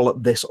just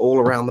walloped this all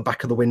around the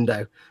back of the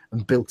window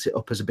and built it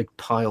up as a big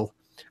pile.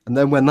 And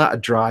then when that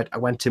had dried, I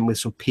went in with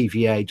some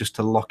PVA just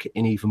to lock it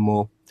in even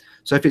more.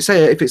 So but you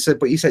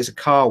say it's a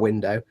car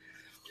window,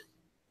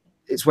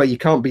 it's where you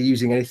can't be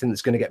using anything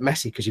that's going to get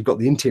messy because you've got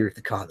the interior of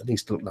the car that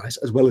needs to look nice,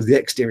 as well as the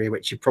exterior,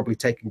 which you've probably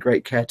taken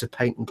great care to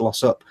paint and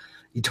gloss up.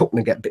 You don't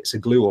want to get bits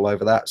of glue all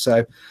over that.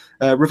 So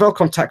Revell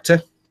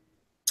Contactor.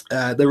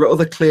 There are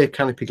other clear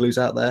canopy glues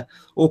out there,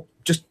 or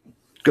just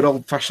good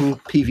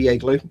old-fashioned PVA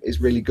glue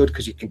is really good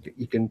because you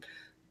can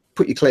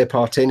put your clear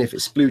part in. If it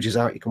splooges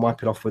out, you can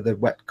wipe it off with a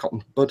wet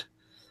cotton bud,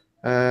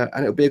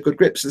 and it'll be a good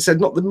grip. So I said,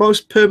 not the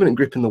most permanent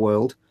grip in the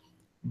world,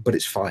 but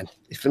it's fine.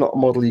 If you're not a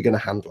model, you're going to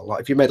handle a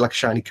lot. If you made like a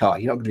shiny car,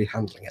 you're not going to be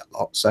handling it a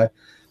lot. So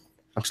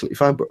absolutely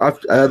fine. But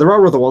there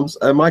are other ones.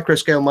 Micro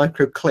Scale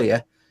Micro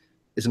Clear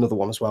is another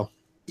one as well.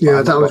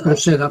 Yeah, I was going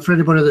to say that for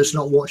anybody that's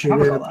not watching.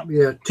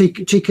 Yeah,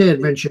 TK had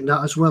mentioned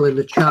that as well in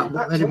the chat.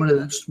 But anybody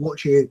that's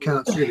watching and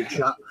can't see the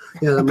chat,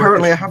 yeah.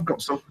 Apparently, I have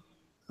got some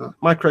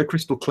Micro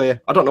Crystal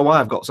Clear. I don't know why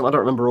I've got some. I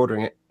don't remember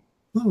ordering it.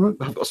 All right.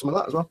 I've got some of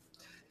that as well.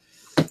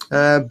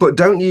 But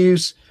don't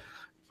use.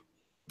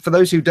 For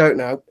those who don't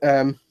know,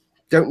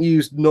 don't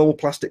use normal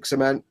plastic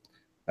cement,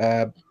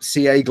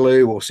 CA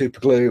glue or super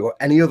glue or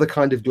any other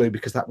kind of glue,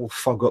 because that will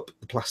fog up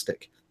the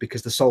plastic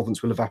because the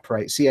solvents will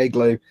evaporate. CA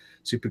glue,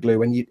 super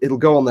glue, and it'll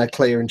go on there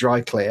clear and dry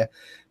clear,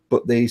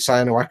 but the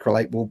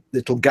cyanoacrylate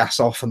it'll gas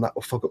off and that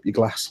will fog up your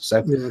glass.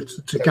 So yeah, it's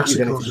a gas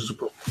causes a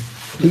problem.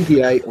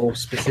 PVA or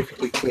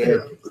specifically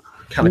clear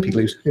canopy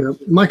glues. Yeah,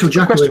 Michael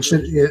Jacobin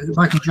said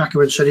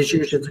he's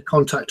using the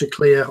Contactor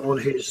Clear on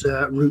his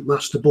Route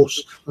Master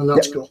bus, and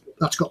that's got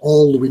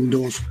all the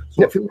windows.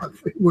 So if it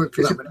worked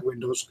for that many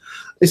windows.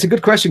 It's a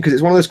good question because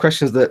it's one of those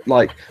questions that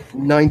like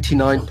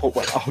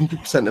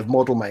 100% of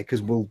model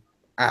makers will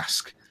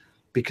ask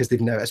because they've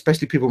known,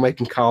 especially people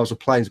making cars or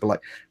planes, but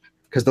like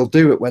because they'll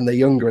do it when they're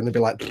younger and they'll be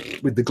like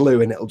with the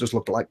glue and it'll just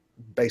look like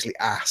basically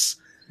ass.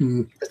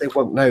 They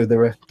won't know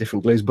there are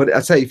different glues. But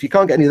I'd say if you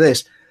can't get any of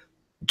this,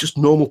 just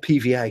normal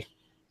PVA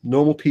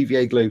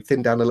glue,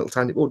 thinned down a little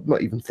tiny, or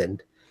not even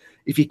thinned.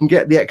 If you can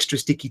get the extra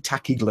sticky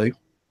tacky glue,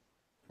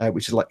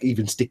 which is like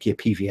even stickier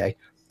PVA,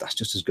 that's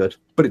just as good.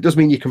 But it does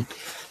mean you can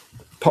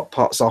pop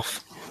parts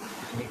off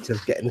if you need to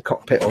get in the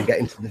cockpit or get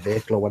into the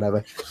vehicle or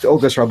whatever. It all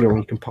goes rubber when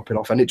you can pop it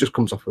off, and it just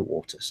comes off with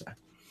water. So.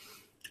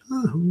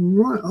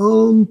 Right.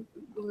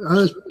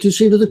 Do you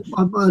see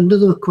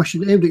another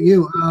question aimed at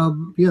you?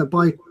 Yeah,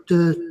 by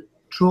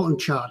Troughton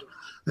Chad.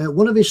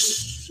 One of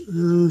his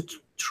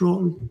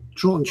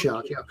Troughton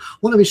Chad. Yeah,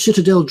 one of his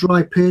Citadel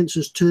dry paints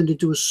has turned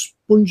into a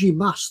spongy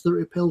mass that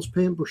repels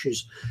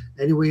paintbrushes.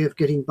 Any way of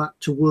getting back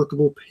to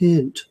workable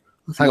paint?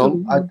 Hang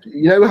on.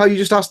 You know how you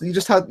just asked? You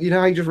know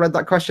how you just read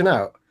that question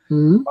out?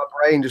 Mm-hmm. My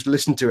brain just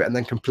listened to it and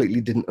then completely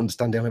didn't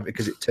understand it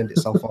because it turned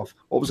itself off.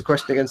 What was the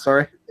question again?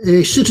 Sorry.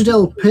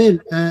 Citadel paint.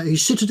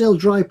 His Citadel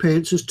dry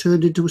paints has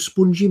turned into a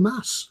spongy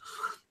mass.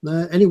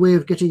 Any way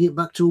of getting it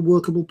back to a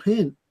workable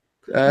paint?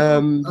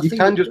 You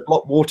can just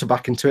block water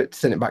back into it to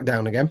thin it back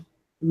down again.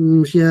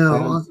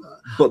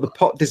 But the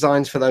pot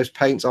designs for those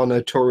paints are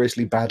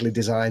notoriously badly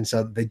designed,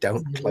 so they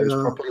don't close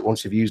properly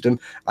once you've used them.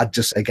 I'd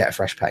just say get a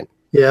fresh paint.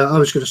 Yeah, I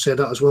was going to say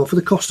that as well. For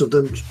the cost of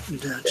them,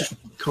 just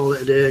call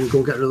it a day and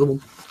go get another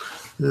one.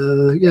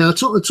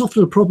 It's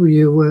often a problem.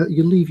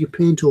 You leave your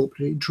paint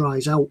open and it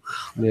dries out.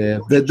 Yeah,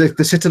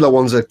 the Citadel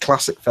ones are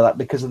classic for that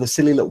because of the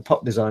silly little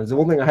pot designs. The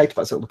one thing I hate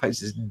about Citadel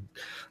paints is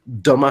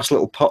dumbass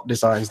little pot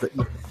designs that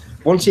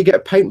once you get a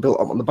paint built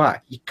up on the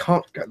back, you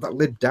can't get that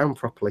lid down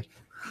properly.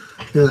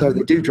 Yeah. So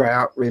they do dry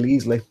out really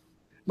easily.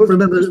 But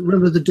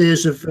remember the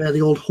days of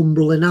the old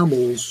Humbrol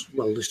enamels?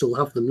 Well, they still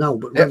have them now,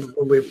 but remember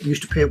when we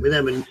used to paint with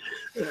them, and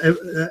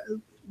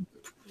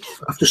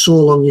after so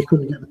long you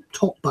couldn't get the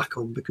top back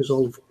on because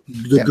all of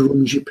the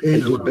grungy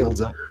paint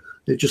builds up.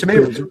 It just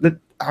builds up.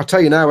 I'll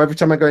tell you now, every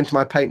time I go into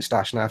my paint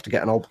stash and I have to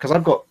get an old, because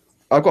I've got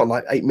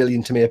like 8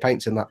 million Tamiya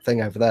paints in that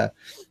thing over there,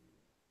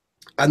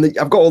 and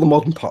I've got all the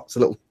modern pots,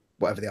 the little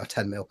whatever they are,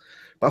 10 mil,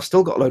 but I've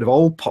still got a load of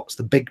old pots,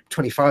 the big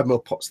 25 mil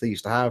pots they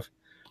used to have.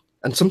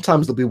 And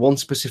sometimes there'll be one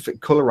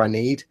specific color I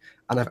need,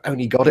 and I've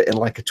only got it in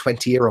like a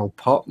 20-year-old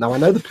pot. Now I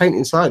know the paint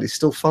inside is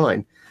still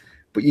fine,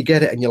 but you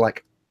get it and you're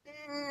like,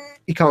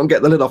 you can't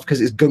get the lid off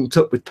because it's gunked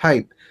up with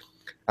paint.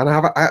 And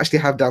I actually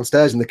have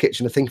downstairs in the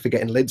kitchen a thing for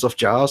getting lids off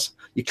jars.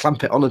 You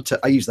clamp it on, and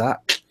I use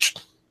that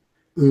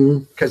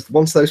because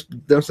once those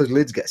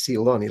lids get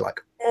sealed on, you're like,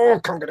 oh, I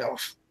can't get it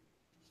off.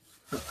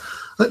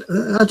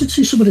 I did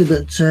see somebody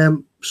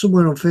that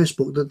somewhere on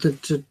Facebook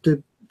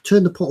that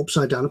turned the pot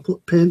upside down and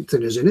put paint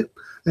thinners in it,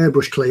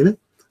 airbrush cleaner.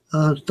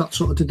 That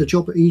sort of did the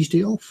job. It eased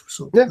it off.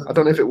 So yeah, I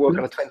don't know if it worked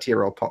on a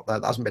 20-year-old pot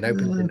that hasn't been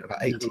opened in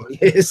about 18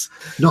 years.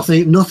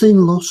 Nothing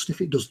lost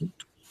if it doesn't.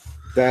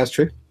 That's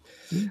true.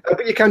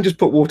 But you can just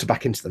put water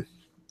back into them.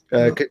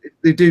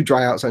 They do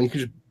dry out, so you can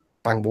just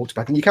bang water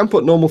back, and you can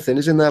put normal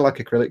thinners in there, like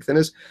acrylic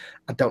thinners.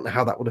 I don't know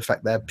how that would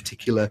affect their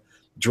particular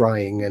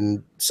drying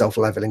and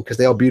self-leveling, because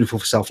they are beautiful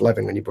for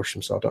self-leveling when you brush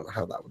them. So I don't know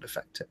how that would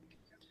affect it.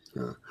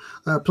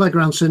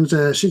 Playground since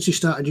he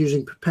started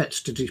using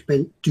pipettes to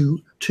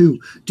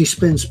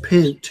dispense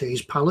paint to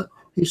his palette,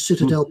 his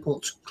Citadel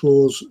pots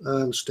close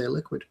and stay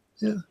liquid.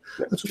 Yeah.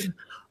 That's okay.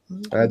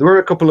 There were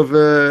a couple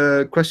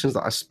of questions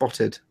that I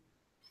spotted.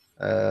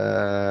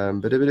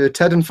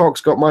 Ted and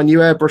Fox got my new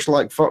airbrush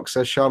like Fox,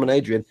 says Charmin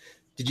Adrian.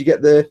 Did you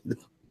get the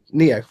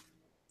Neo?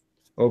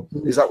 Or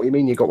is that what you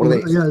mean? You got one of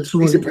these? Yeah,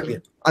 these are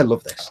brilliant. I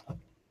love this.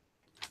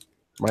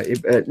 My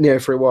Neo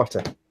for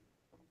Iwata.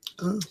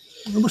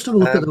 I must have a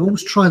look at them. I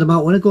must try them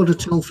out when I go to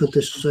Telford.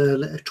 This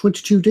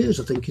 22 days,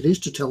 I think it is,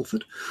 to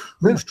Telford.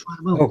 I must try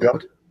them out. Oh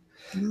God.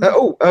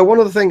 One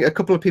other thing. A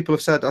couple of people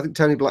have said. I think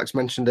Tony Black's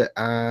mentioned it,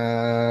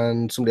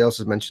 and somebody else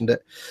has mentioned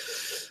it.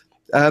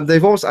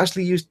 They've also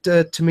actually used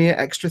Tamiya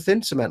extra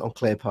thin cement on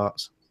clear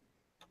parts,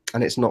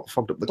 and it's not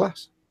fogged up the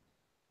glass.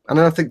 And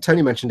I think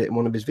Tony mentioned it in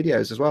one of his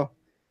videos as well.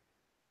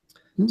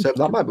 So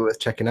that might be worth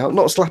checking out.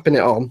 Not slapping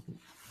it on.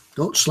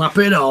 Don't slap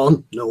it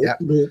on. No, yeah.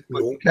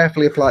 No.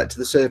 Carefully apply it to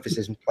the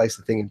surfaces and place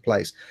the thing in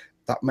place.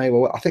 That may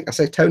well. I think I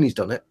say Tony's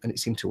done it, and it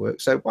seemed to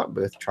work. So it might be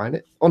worth trying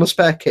it on a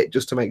spare kit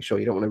just to make sure.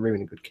 You don't want to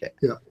ruin a good kit.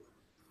 Yeah.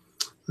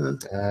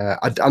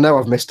 I know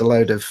I've missed a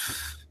load of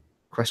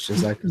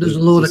questions there. There's a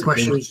load of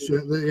questions. Yeah,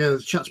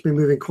 the chat's been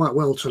moving quite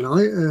well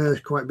tonight.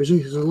 Quite busy.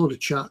 There's a lot of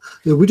chat.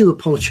 We do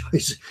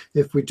apologise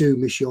if we do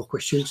miss your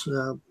questions,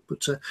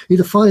 but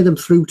either fire them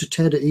through to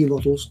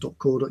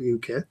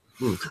ted@emodels.co.uk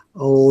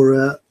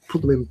or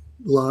put them in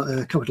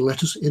capital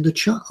letters in the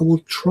chat, and we'll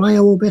try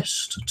our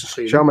best to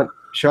see them.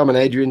 Shaman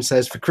Adrian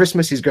says for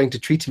Christmas he's going to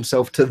treat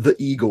himself to the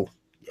Eagle.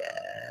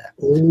 Yeah.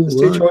 There's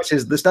two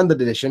choices: the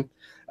standard edition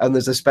and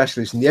there's a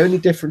specialist. And the only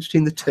difference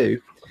between the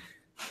two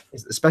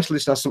is the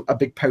specialist has a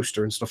big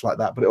poster and stuff like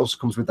that, but it also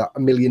comes with that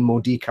 1 million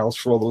more decals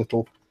for all the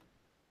little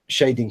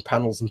shading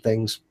panels and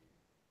things,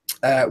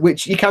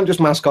 which you can just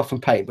mask off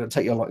and paint, but it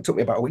took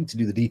me about a week to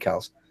do the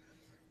decals.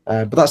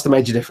 But that's the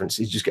major difference.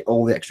 You just get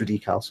all the extra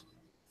decals.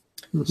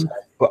 So,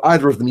 but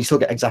either of them, you still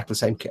get exactly the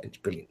same kit. It's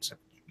brilliant. So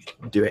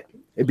do it.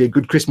 It'd be a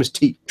good Christmas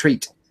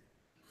treat.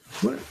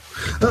 Well,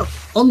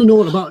 on the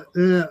note about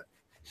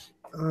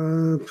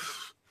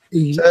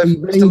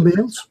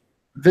emails,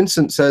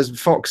 Vincent says,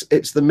 Fox,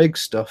 it's the MIG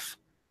stuff.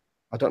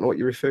 I don't know what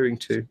you're referring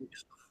to.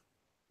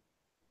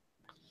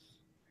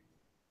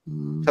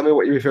 Tell me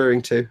what you're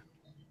referring to.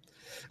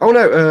 Oh,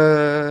 no.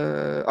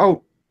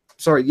 Oh,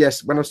 sorry.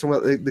 Yes, when I was talking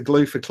about the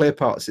glue for clear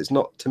parts, it's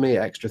not, to me,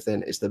 extra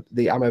thin. It's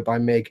the Ammo by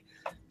MiG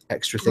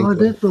extra thin glue.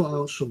 They brought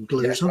out some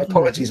glue. Yeah,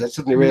 apologies. I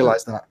suddenly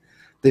realised that.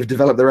 They've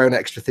developed their own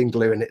extra thin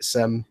glue, and it's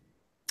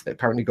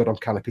apparently good on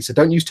canopy. So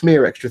don't use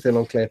Tamiya extra thin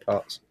on clear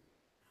parts.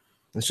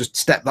 Let's just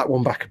step that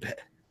one back a bit.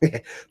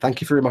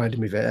 Thank you for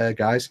reminding me of it,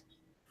 guys.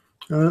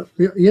 Yeah,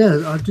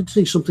 I did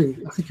see something.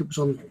 I think it was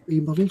on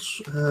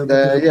eModels.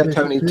 Yeah,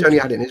 Tony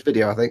had it in his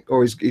video, I think,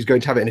 or he's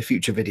going to have it in a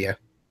future video.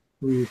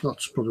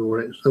 That's probably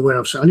where it is. Where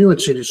I've seen. I knew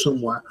I'd seen it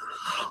somewhere.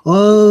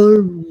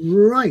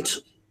 Right.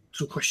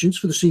 Some questions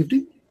for this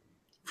evening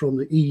from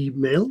the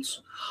emails.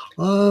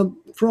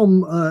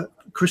 From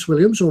Chris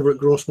Williams over at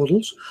Gross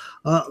Models.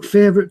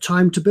 Favorite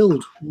time to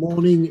build?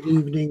 Morning,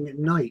 evening,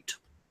 night?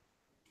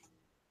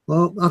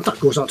 Well, that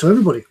goes out to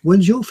everybody.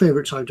 When's your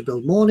favorite time to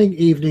build? Morning,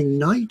 evening,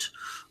 night?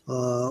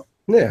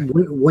 Yeah.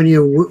 When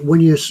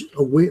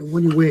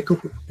you wake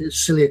up at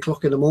silly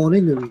o'clock in the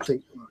morning and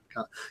think,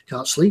 oh,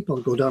 can't sleep,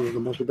 I'll go down to the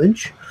model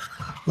bench.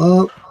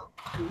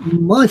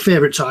 My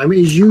favorite time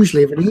is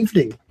usually of an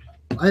evening.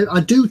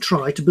 I do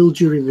try to build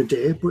during the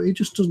day, but it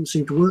just doesn't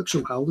seem to work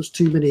somehow. There's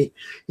too many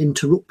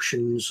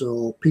interruptions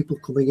or people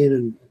coming in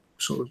and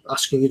sort of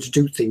asking you to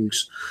do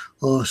things.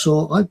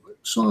 So I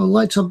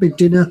like to have my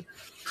dinner,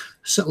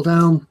 settle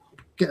down,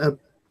 get a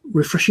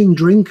refreshing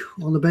drink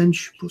on the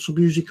bench, put some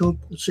music on,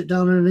 and sit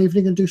down in an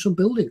evening and do some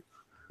building.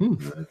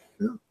 For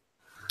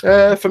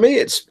me,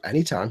 it's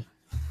anytime.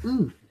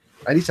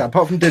 Anytime,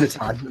 apart from dinner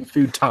time and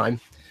food time.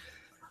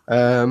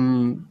 I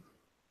mean,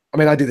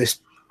 I do this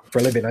for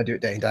a living. I do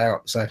it day in, day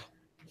out, so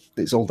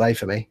it's all day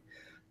for me.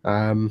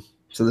 So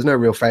there's no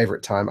real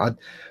favourite time. I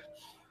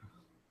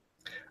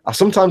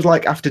sometimes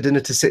like after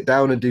dinner to sit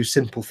down and do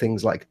simple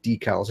things like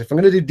decals. If I'm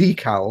going to do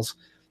decals,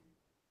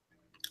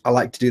 I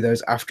like to do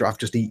those after I've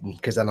just eaten,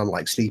 because then I'm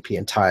like sleepy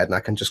and tired and I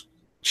can just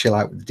chill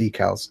out with the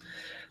decals.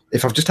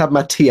 If I've just had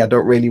my tea, I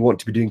don't really want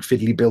to be doing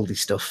fiddly buildy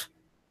stuff.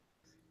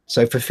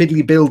 So for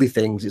fiddly buildy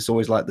things, it's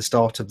always like the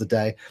start of the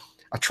day.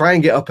 I try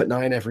and get up at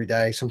 9 every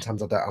day.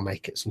 Sometimes I don't, I'll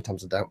make it,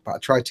 sometimes I don't. But I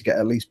try to get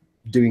at least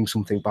doing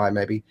something by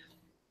maybe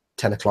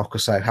 10 o'clock or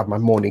so, have my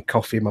morning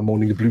coffee, my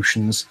morning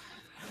ablutions,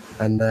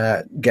 and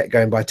get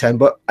going by 10.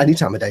 But any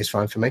time of day is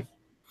fine for me.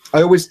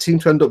 I always seem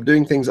to end up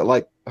doing things at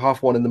like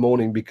 1:30 in the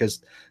morning,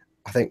 because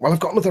I think, well,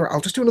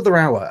 I'll just do another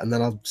hour, and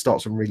then I'll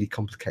start some really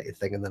complicated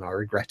thing, and then I'll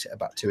regret it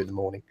about 2 in the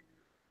morning.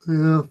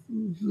 Yeah,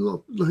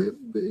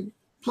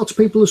 lots of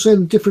people are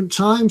saying different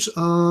times.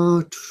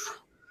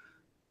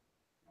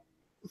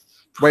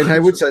 Wayne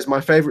Hayward says, my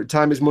favourite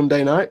time is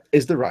Monday night,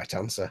 is the right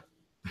answer.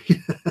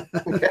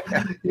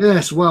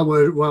 Yes, while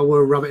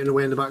we're rabbiting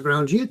away in the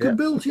background, you can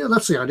build. Yeah,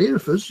 that's the idea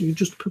of us. You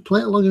just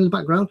play along in the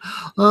background.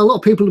 A lot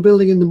of people are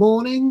building in the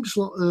mornings.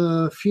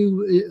 A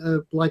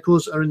few like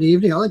us are in the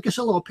evening. I guess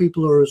a lot of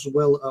people are as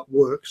well at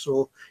work,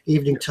 so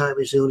evening time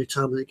is the only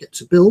time they get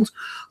to build.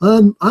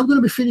 I'm going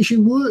to be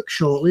finishing work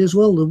shortly as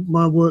well.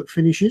 My work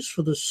finishes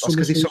for the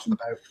summer season.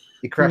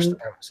 He crashed the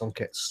boat some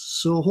kits.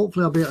 So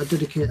hopefully I'll be able to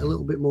dedicate a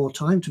little bit more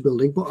time to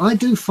building. But I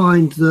do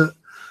find that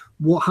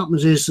what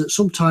happens is that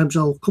sometimes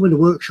I'll come in the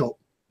workshop,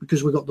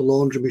 because we've got the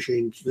laundry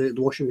machines, the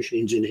washing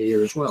machines in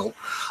here as well.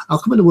 I'll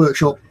come in the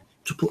workshop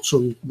to put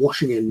some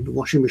washing in the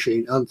washing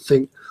machine and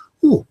think,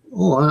 oh,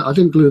 I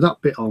didn't glue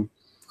that bit on.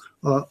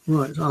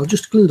 Right, I'll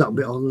just glue that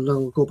bit on and then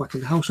I'll go back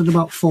in the house. And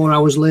about 4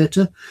 hours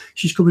later,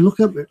 she's coming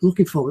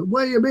looking for me.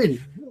 Where you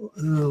been?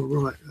 Oh,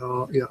 right.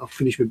 Yeah, I've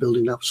finished my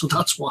building now. So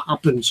that's what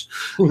happens.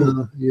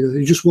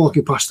 You're just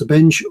walking past the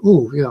bench.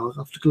 Oh, yeah, I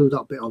have to glue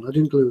that bit on. I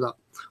didn't glue that.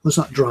 Was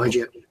that dried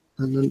yet?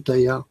 And then there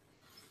you are.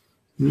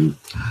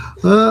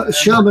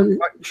 Shaman.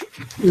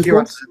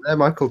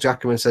 Michael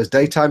Jackman says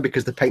daytime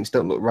because the paints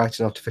don't look right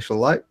in artificial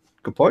light.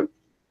 Good point.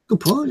 Good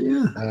point,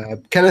 yeah.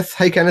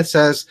 Kenneth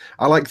says,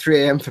 I like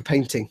 3 a.m. for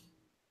painting.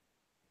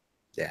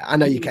 Yeah, I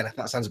know you, Kenneth.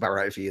 That sounds about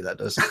right for you, that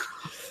does.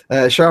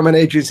 Shaman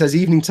Adrian says,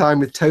 evening time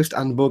with toast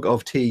and mug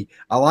of tea.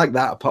 I like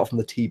that, apart from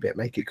the tea bit.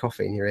 Make it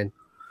coffee and you're in.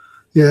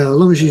 Yeah, as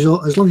long as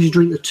you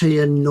drink the tea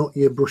and not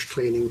your brush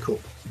cleaning cup.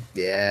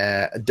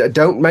 Yeah,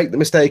 don't make the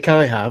mistake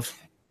I have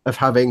of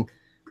having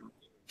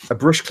a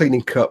brush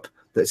cleaning cup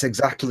that's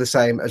exactly the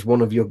same as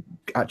one of your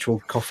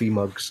actual coffee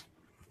mugs.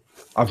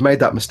 I've made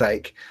that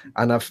mistake,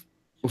 and I've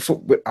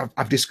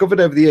discovered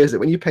over the years that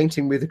when you're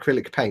painting with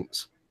acrylic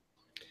paints,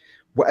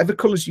 whatever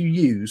colours you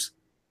use,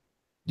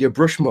 your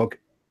brush mug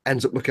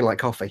ends up looking like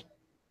coffee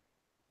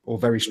or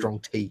very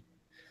strong tea.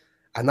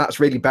 And that's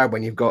really bad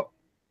when you've got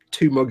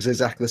 2 mugs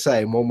exactly the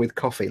same, one with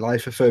coffee,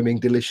 life-affirming,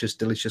 delicious,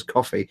 delicious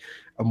coffee,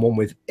 and one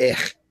with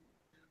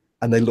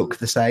and they look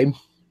the same.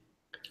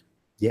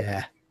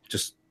 Yeah,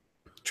 just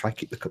try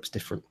keep the cups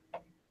different.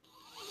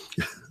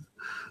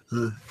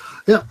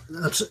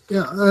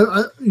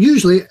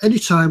 Usually any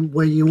time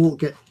where you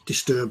won't get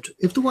disturbed.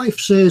 If the wife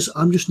says,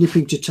 I'm just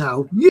nipping to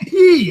town,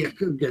 you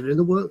can get in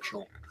the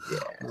workshop.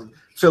 Yeah.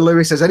 Phil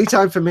Lewis says,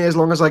 anytime for me, as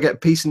long as I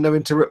get peace and no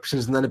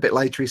interruptions. And then a bit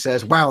later he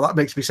says, wow, that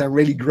makes me sound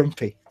really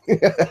grumpy.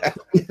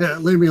 Yeah,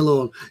 leave me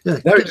alone. Yeah,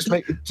 no, it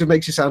just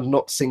makes you sound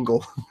not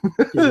single.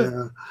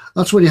 Yeah,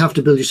 that's when you have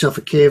to build yourself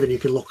a cave and you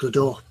can lock the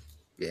door.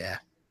 Yeah.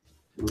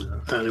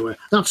 Anyway,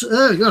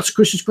 that's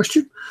Chris's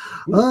question.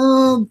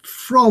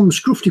 From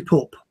Scruffy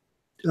Pup.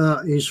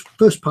 His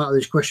first part of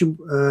this question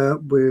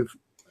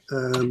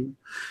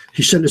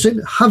he sent us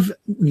in. Have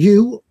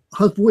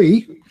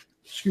we,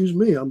 excuse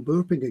me, I'm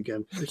burping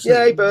again.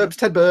 Yeah, he burps.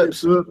 Ted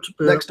burps. Burped.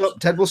 Next up,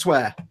 Ted will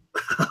swear.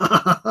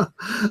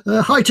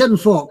 Hi, Ted and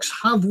Fox.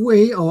 Have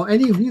we or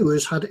any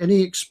viewers had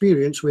any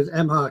experience with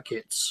MHAR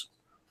kits?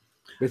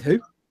 With who?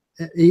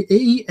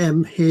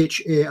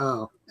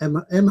 EMHAR.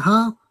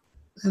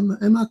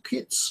 MHAR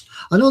kits.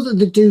 I know that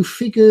they do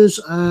figures.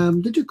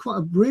 They do quite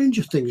a range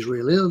of things,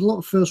 really. A lot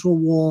of First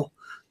World War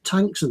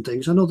tanks and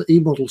things. I know that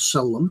eModels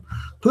sell them.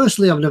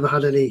 Personally, I've never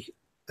had any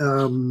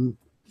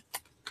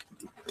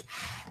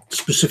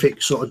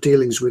specific sort of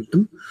dealings with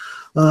them.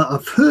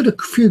 I've heard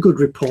a few good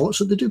reports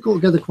that they do go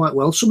together quite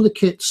well. Some of the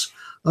kits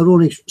are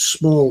only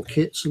small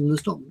kits and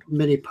there's not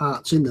many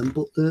parts in them,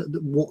 but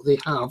what they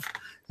have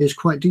is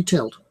quite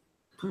detailed.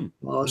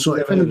 So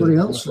if anybody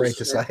else,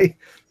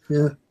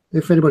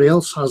 if anybody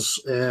else has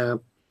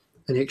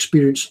any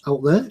experience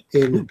out there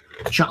in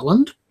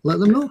Chatland, let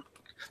them know.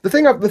 The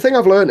thing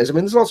I've learned is, I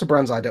mean, there's lots of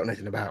brands I don't know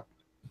anything about.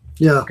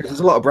 Yeah, because there's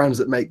a lot of brands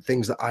that make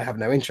things that I have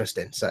no interest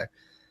in. So,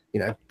 you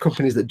know,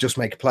 companies that just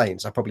make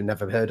planes, I probably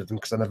never heard of them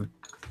because I never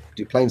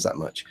do planes that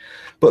much.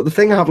 But the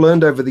thing I've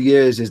learned over the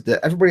years is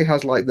that everybody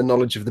has like the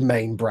knowledge of the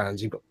main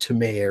brands. You've got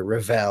Tamir,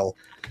 Revell,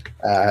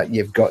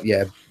 you've got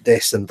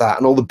this and that,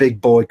 and all the big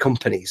boy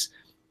companies.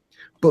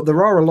 But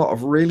there are a lot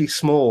of really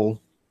small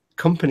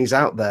companies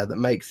out there that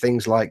make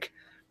things like,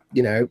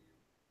 you know,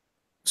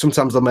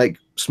 sometimes they'll make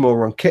small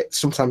run kits,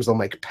 sometimes they'll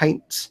make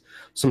paints,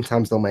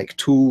 sometimes they'll make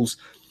tools.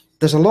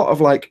 There's a lot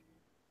of like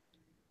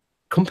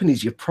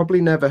companies you've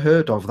probably never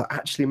heard of that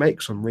actually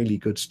make some really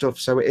good stuff.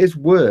 So it is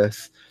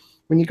worth,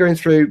 when you're going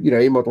through, you know,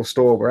 eModel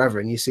store, wherever,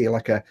 and you see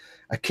like a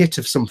kit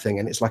of something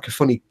and it's like a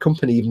funny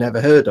company you've never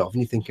heard of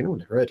and you're thinking, oh, I've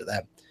never heard of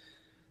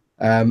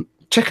them.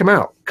 Check them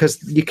out,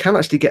 because you can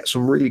actually get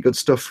some really good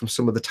stuff from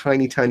some of the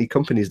tiny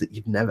companies that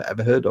you've never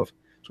ever heard of.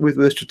 It's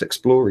worth just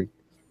exploring.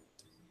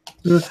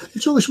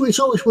 It's always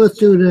worth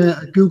doing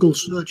a Google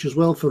search as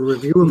well for a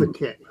review of a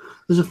kit.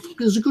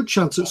 There's a good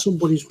chance that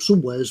somebody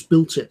somewhere has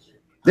built it.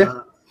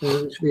 Yeah.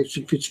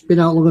 If it's been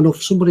out long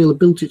enough, somebody will have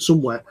built it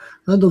somewhere,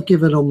 and they'll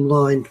give an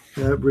online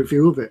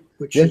review of it.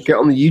 Get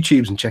on the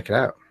YouTubes and check it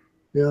out.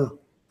 Yeah.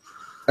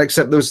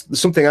 Except there's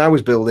something I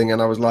was building,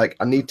 and I was like,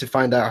 I need to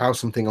find out how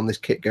something on this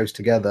kit goes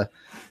together,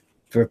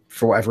 for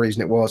whatever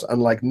reason it was,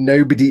 and like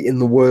nobody in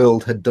the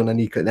world had done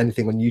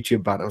anything on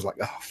YouTube about it. I was like,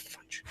 oh,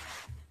 fudge.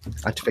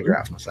 I had to figure it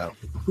out for myself.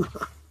 We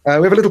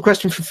have a little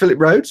question from Philip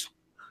Rhodes.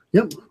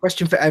 Yep.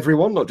 Question for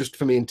everyone, not just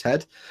for me and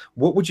Ted.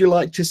 What would you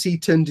like to see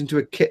turned into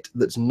a kit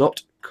that's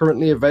not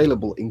currently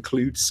available?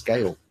 Include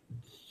scale.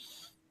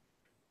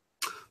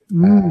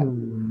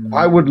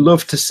 I would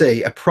love to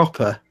see a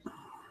proper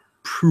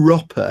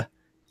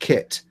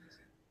kit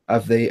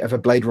of a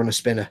Blade Runner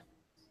spinner,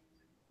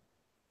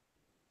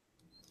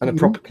 and a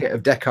proper kit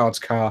of Deckard's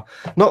car.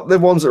 Not the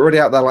ones that are already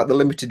out there, like the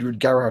limited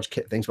garage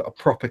kit things, but a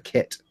proper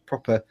kit,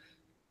 proper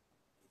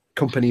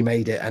company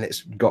made it, and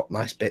it's got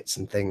nice bits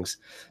and things.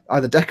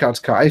 Either Deckard's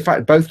car, in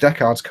fact, both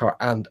Deckard's car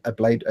and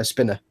a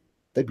spinner.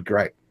 They'd be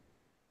great.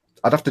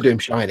 I'd have to do them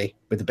shiny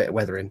with a bit of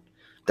weathering.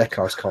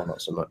 Deckard's car,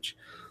 not so much.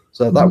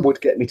 So that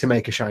would get me to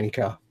make a shiny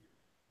car.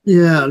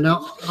 Yeah,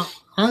 now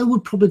I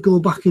would probably go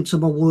back into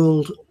my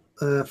world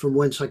from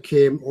whence I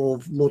came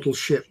of model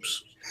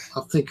ships.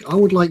 I think I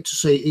would like to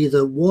see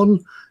either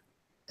one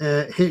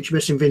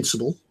HMS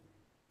Invincible,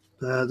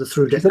 the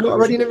through deck. Is there not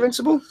already an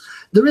Invincible?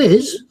 There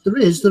is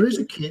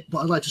a kit, but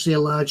I'd like to see a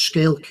large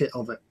scale kit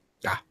of it.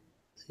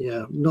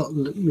 Yeah, not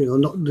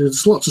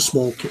there's lots of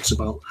small kits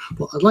about,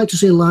 but I'd like to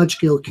see a large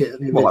scale kit.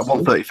 Well, like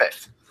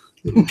 1/35.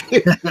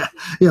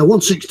 Yeah,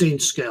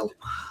 1/16 scale.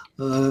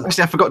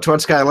 Actually, I forgot to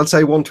add scale. I'd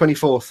say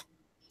 1/24.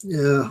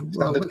 Yeah,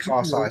 standard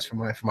car size for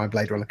my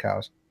Blade Runner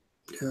cars.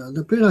 Yeah,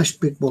 they'd be a nice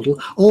big model.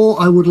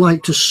 Or I would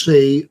like to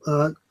see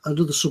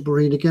another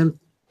submarine again.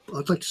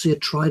 I'd like to see a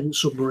Trident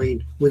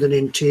submarine with an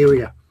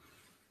interior.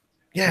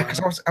 Yeah,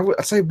 because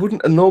I'd say,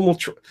 wouldn't a normal...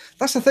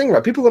 That's the thing,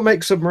 right? People that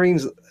make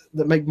submarines,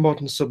 that make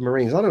modern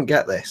submarines, I don't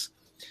get this.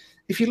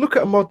 If you look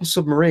at a modern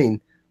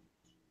submarine,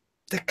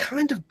 they're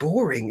kind of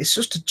boring. It's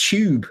just a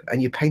tube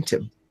and you paint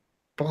it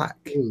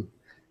black.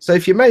 So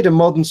if you made a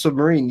modern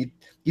submarine,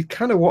 you'd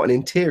kind of want an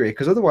interior,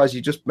 because otherwise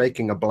you're just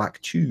making a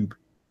black tube.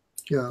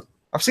 Yeah.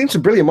 I've seen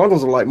some brilliant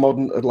models of like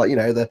modern,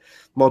 the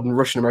modern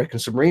Russian American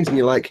submarines, and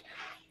you're like,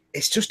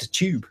 it's just a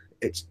tube.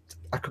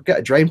 I could get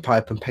a drain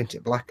pipe and paint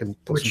it black and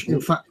put which,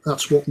 in fact,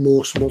 that's what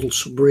most model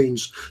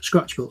submarines,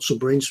 scratch-built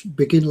submarines,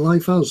 begin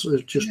life as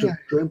just a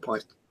drain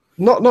pipe.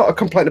 Not a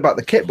complaint about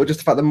the kit, but just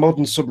the fact that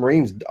modern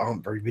submarines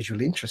aren't very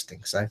visually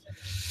interesting. So,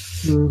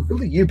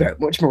 build a U-boat,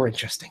 much more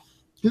interesting.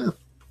 Yeah,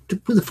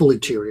 with a full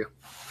interior.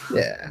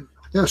 Yeah.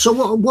 Yeah. So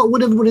what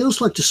would everybody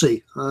else like to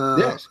see?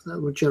 Yes.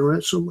 That would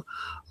generate some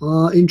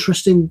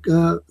interesting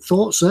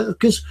thoughts there,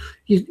 because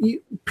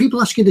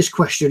people ask you this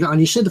question, and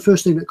you say the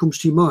first thing that comes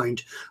to your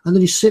mind, and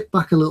then you sit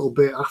back a little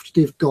bit after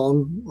they've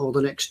gone or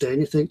the next day,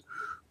 and you think,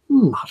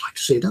 I'd like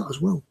to see that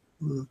as well.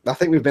 I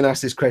think we've been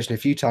asked this question a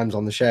few times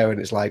on the show, and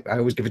it's like I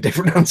always give a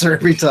different answer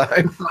every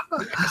time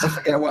because I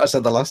forget what I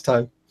said the last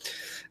time.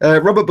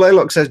 Robert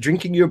Blaylock says,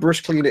 drinking your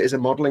brush cleaner is a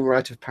modelling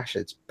rite of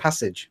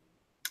passage.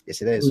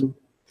 Yes, it is.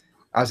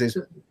 As is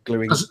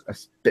gluing a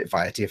bit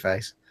fire to your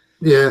face.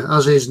 Yeah,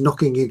 as is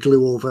knocking your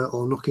glue over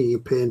or knocking your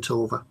paint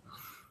over.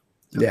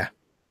 Yeah.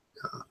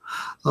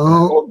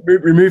 Or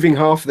removing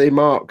half the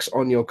marks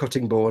on your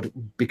cutting board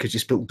because you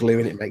spilt glue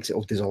and it makes it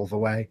all dissolve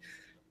away.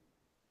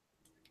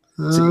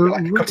 So you've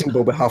got like a cutting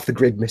board with half the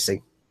grid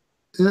missing.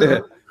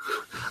 Yeah.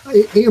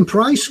 Ian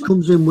Price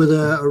comes in with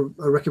a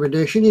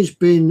recommendation. He's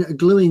been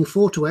gluing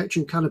photo etch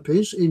and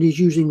canopies, and he's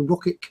using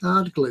rocket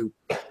card glue.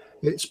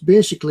 It's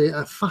basically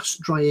a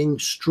fast-drying,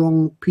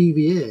 strong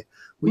PVA,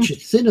 which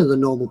is thinner than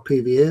normal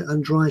PVA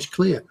and dries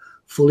clear.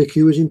 Fully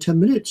cures in 10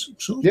 minutes.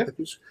 So if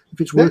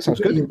it's working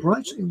for Ian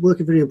Price, it's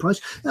working for Ian Price.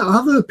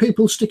 I've heard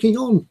people sticking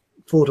on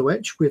photo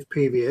etch with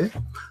PVA.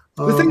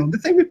 The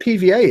thing with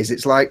PVA is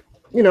it's like,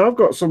 you know, I've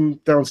got some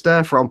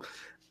downstairs from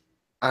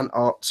an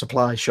art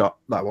supply shop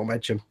that I won't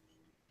mention,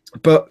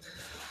 but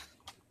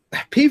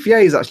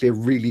PVA is actually a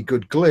really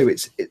good glue.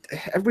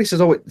 Everybody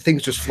says, oh,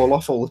 things just fall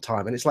off all the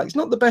time, and it's like, it's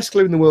not the best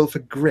glue in the world for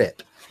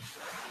grip,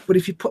 but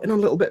if you're putting on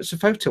little bits of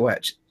photo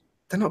etch,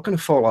 they're not going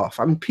to fall off.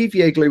 I mean,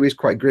 PVA glue is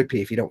quite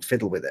grippy if you don't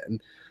fiddle with it,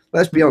 and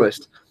let's be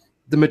honest,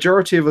 the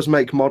majority of us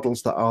make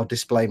models that are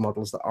display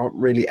models that aren't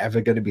really ever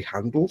going to be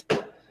handled.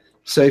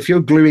 So if you're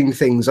gluing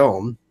things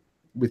on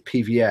with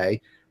PVA,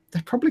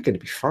 they're probably going to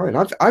be fine.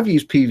 I've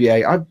used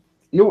PVA.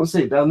 You don't want to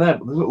see it down there,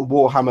 but there's a little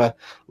Warhammer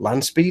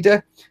land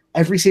speeder.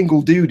 Every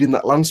single dude in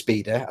that land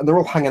speeder, and they're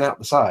all hanging out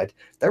the side,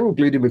 they're all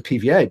glued in with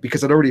PVA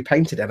because I'd already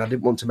painted it and I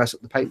didn't want to mess up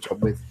the paint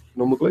job with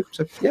normal glue.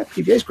 So yeah,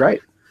 PVA is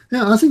great.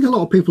 Yeah, I think a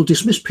lot of people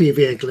dismiss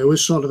PVA glue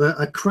as sort of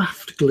a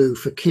craft glue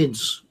for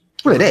kids.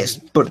 Well, it is,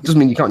 but it doesn't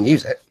mean you can't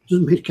use it.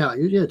 Doesn't mean you can't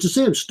use it. Yeah, it's the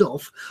same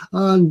stuff,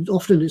 and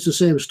often it's the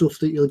same stuff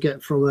that you'll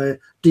get from a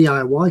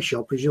DIY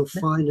shop as you'll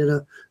find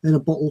in a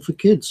bottle for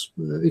kids.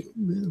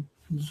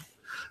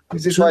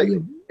 It's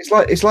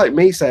like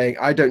me saying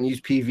I don't use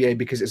PVA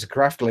because it's a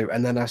craft glue,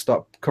 and then I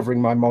start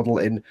covering my model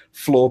in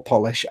floor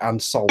polish and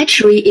salt.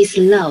 Battery is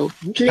low.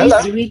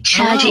 Please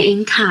recharge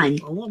in time.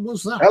 What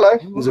was that? Hello,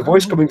 there's a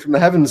voice coming from the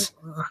heavens.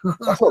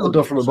 That's not the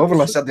door from above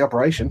unless I said the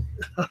operation.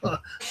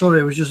 Sorry,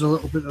 it was just a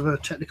little bit of a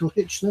technical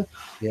hitch there.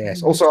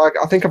 Yes. Also, I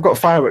think I've got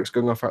fireworks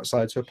going off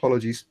outside, so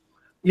apologies.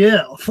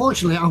 Yeah,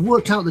 fortunately, I've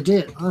worked out the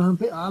date. I'm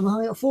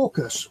out of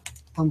focus.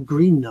 I'm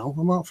green now.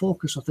 I'm out of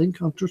focus, I think.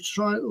 I'm just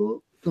trying.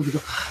 Oh, there we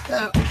go.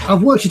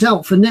 I've worked it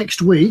out for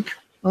next week.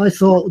 I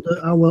thought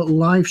that our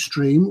live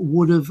stream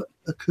would have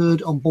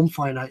occurred on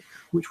Bonfire Night,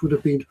 which would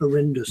have been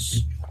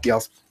horrendous.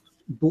 Yes.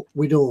 But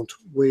we don't.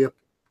 We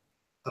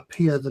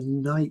appear the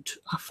night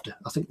after.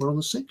 I think we're on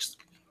the 6th.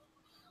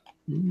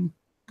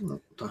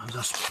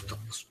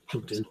 That's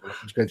plugged in. I'm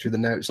just going through the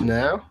notes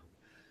now.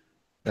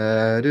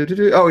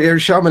 Oh, yeah,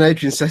 Shaman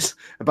Adrian says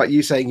about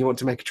you saying you want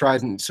to make a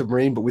Trident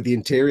submarine, but with the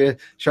interior.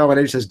 Shaman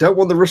Adrian says, don't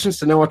want the Russians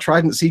to know our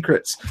Trident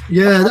secrets.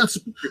 Yeah,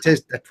 it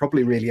is. They're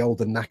probably really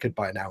old and knackered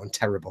by now and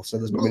terrible. So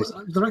there's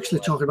they're actually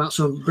talking about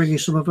bringing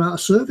some of them out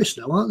of service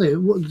now, aren't they?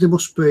 They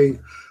must be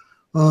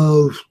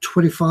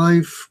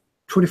 25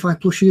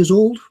 plus years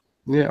old.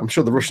 Yeah, I'm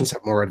sure the Russians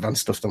have more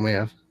advanced stuff than we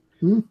have.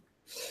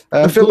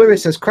 Phil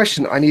Lewis says,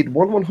 question, I need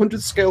 1/100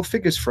 scale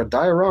figures for a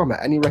diorama.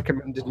 Any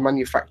recommended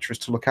manufacturers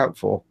to look out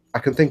for? I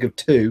can think of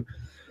 2.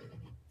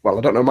 Well,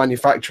 I don't know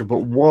manufacturer, but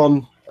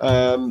one,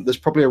 there's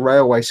probably a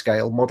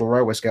model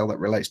railway scale that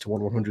relates to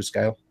 1/100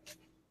 scale.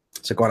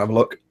 So go and have a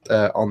look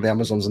on the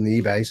Amazons and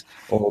the eBays,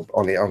 or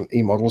on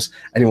eModels,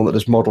 anyone that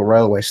does model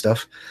railway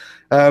stuff.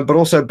 But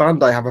also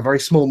Bandai have a very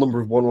small number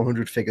of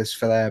 1/100 figures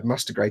for their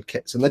master grade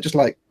kits, and they're just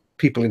like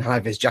people in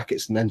high-vis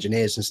jackets and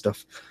engineers and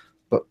stuff.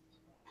 But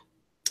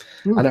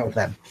I know of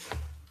them.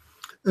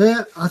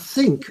 I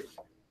think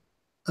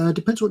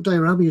depends what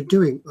diorama you're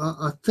doing.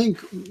 I think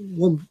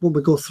when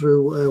we go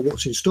through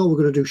what's in store, we're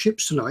going to do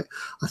ships tonight.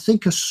 I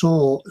think I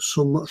saw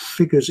some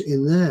figures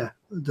in there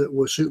that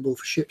were suitable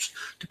for ships.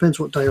 Depends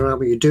what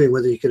diorama you're doing,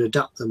 whether you can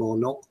adapt them or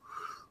not.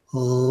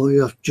 Or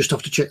you just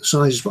have to check the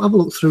sizes. But have a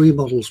look through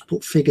eModels,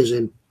 put figures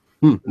in.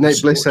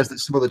 Nate Bliss says that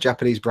some other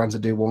Japanese brands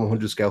that do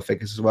 1/100 scale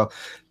figures as well.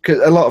 Because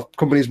a lot of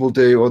companies will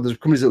do, or there's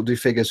companies that will do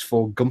figures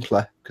for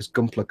Gunpla, because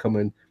Gunpla come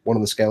in, one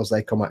of the scales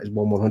they come at is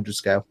 1/100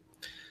 scale.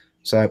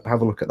 So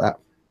have a look at that.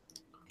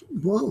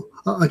 Well,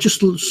 I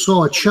just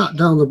saw a chat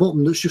down the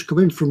bottom that's just come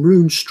in from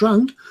Rune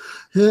Strand.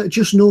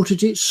 Just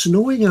noted it's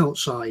snowing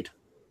outside.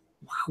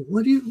 Wow,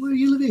 where are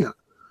you living at?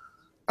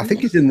 I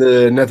think it's in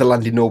the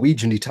Netherlandy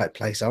Norwegian-y type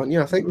place, aren't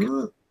you? I think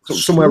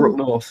somewhere up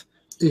north.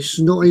 It's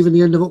not even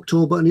the end of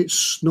October and it's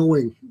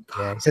snowing.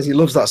 Yeah, he says he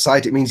loves that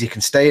site. It means he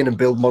can stay in and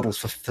build models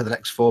for the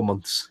next 4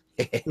 months.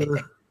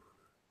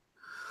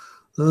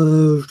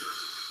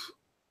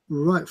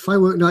 Right,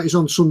 firework night is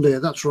on Sunday.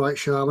 That's right,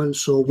 Sharman.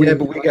 So yeah,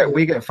 but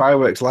we get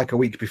fireworks like a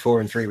week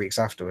before and 3 weeks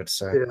afterwards.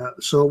 So yeah,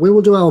 so we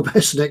will do our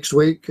best next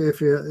week.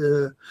 If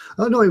you,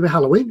 oh no, it'll be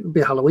Halloween. It'll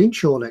be a Halloween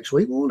show next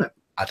week, won't it?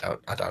 I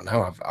don't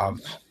know.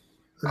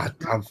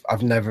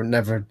 I've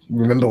never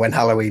remember when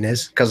Halloween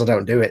is because I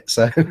don't do it.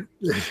 So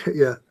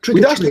yeah,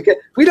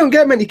 we don't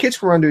get many kids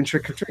from around doing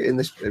trick or treating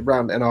this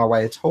round in our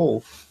way at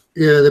all.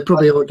 Yeah, they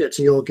probably all get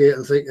to your gate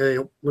and think, hey,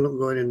 we're not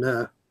going in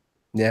there.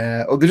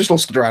 Yeah, or they're just all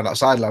stood around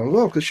outside like,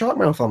 oh, there's shark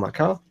mouth on that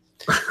car.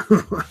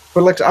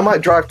 But like, I might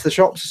drive to the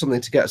shops or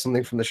something to get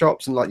something from the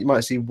shops, and like you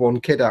might see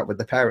one kid out with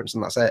the parents,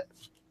 and that's it.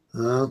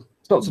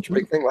 It's not such a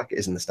big thing like it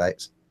is in the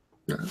States.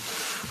 Yeah.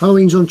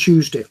 Halloween's on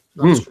Tuesday.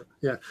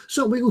 Yeah,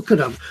 so we could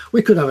have a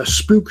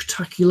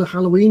spooktacular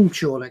Halloween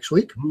show next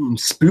week.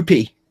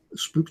 Spoopy.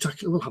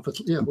 Spooktacular.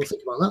 We'll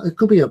think about that. It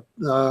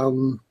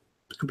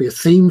could be a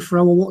theme for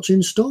our what's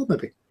in store,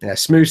 maybe. Yeah,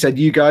 Smooth said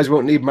you guys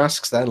won't need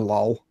masks then.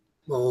 Lol.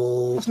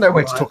 Oh, there's no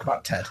way to talk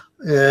about Ted.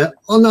 Yeah.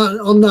 On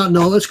that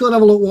note, let's go and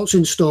have a look what's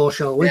in store,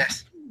 shall we?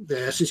 Yes.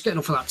 Yes, it's getting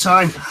up for that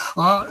time.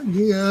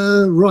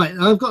 Yeah, right.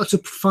 I've got to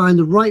find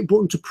the right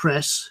button to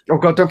press. Oh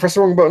God! Don't press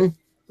the wrong button.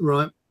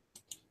 Right.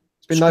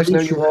 It's been nice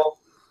knowing you all.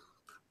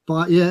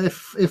 But yeah,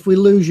 if we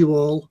lose you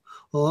all,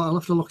 I'll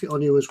have to look it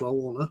on you as well,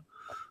 won't I?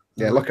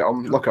 Yeah, look it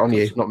on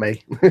you, not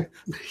me.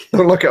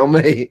 Don't look it on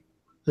me.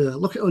 Yeah,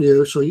 look it on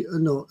you. So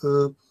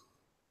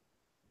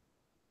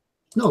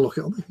no, look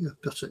it on me. Yeah,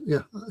 that's it.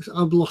 Yeah,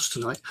 I'm lost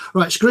tonight.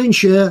 Right, screen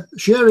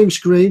sharing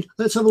screen.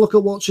 Let's have a look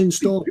at what's in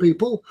store,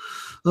 people.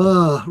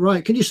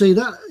 Right, can you see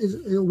that?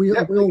 Are we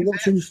all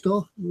what's in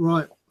store?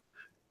 Right,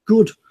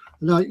 good.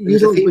 Now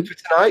there's a theme for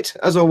tonight.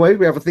 As always,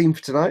 we have a theme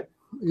for tonight.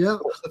 Yeah.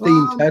 What's the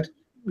theme, Ted?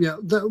 Yeah,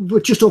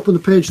 we'll just open the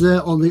page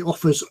there on the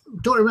offers.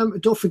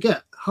 Don't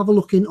forget, have a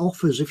look in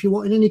offers. If you're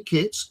wanting any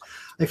kits,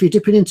 if you're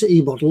dipping into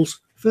eModels,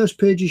 first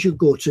page you should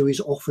go to is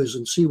offers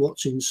and see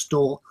what's in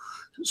store,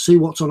 see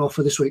what's on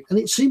offer this week. And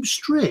it seems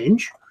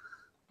strange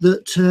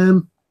that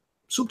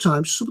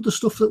sometimes some of the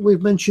stuff that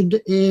we've mentioned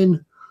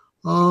in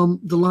the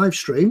live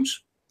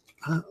streams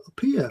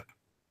appear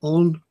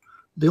on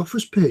the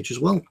offers page as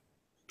well.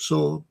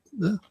 So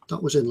yeah,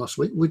 that was in last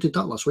week. We did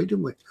that last week,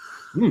 didn't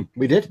we?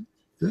 We did.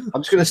 Yeah.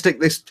 I'm just going to stick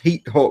this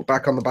heat hawk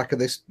back on the back of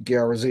this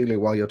Giara Zulu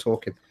while you're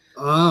talking.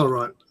 Ah,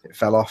 right. It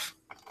fell off.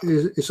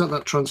 Is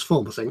that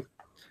transformer thing?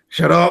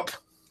 Shut up.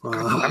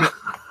 Right.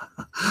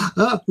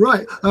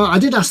 I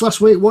did ask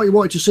last week what you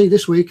wanted to see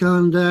this week,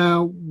 and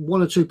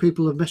one or two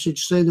people have messaged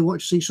saying they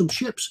want to see some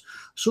ships.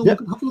 So we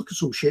can have a look at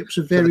some ships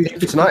of various. So the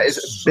theme for tonight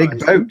is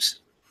big boats.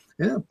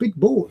 Yeah, big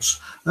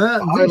boats. I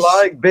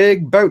like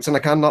big boats, and I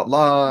cannot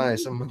lie.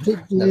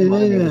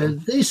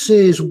 This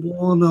is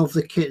one of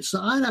the kits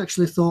that I'd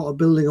actually thought of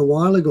building a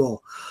while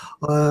ago.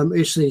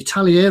 It's the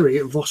Talieri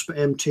Vosper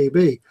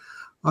MTB,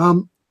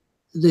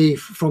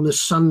 from the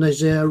San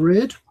Nazaire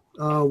raid,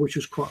 which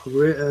was quite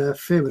a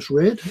famous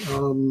raid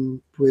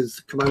with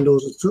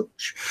commandos and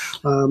such,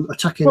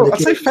 attacking. Well, I'd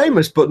say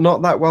famous, but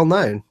not that well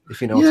known.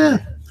 If you know. Yeah,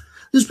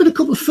 there's been a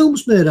couple of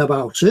films made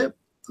about it.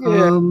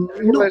 Yeah,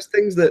 one of those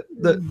things that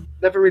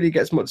never really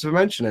gets much of a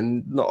mention,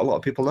 and not a lot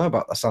of people know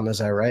about the San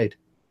Nazaire raid.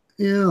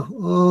 Yeah,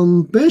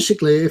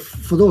 basically,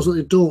 for those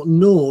that don't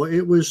know,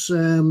 it was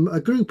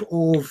a group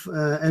of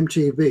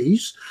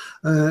MTVs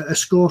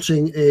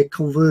escorting a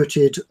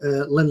converted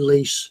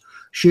Lend-Lease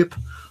ship,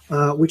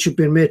 which had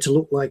been made to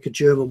look like a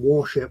German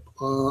warship,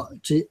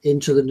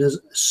 into the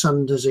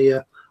San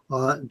Nazaire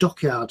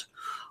dockyard.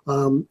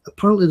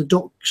 Apparently, the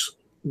docks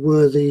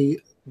were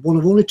one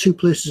of only two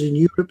places in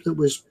Europe that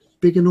was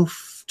big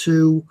enough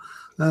to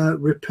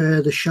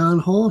repair the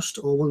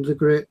Scharnhorst, or one of the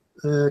great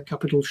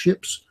capital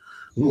ships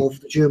of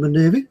the German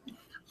Navy.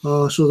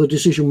 So the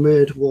decision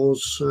made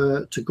was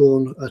to go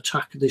and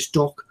attack this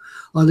dock,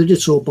 and they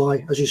did so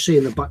by, as you see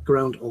in the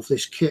background of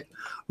this kit,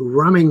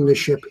 ramming the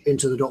ship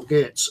into the dock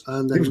gates.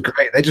 And then, it was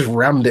great. They just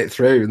rammed it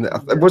through.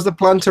 Was the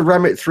plan to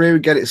ram it through,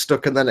 get it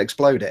stuck, and then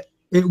explode it?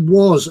 It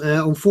was.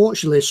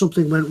 Unfortunately,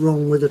 something went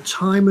wrong with the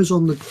timers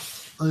on the.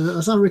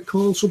 As I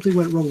recall, something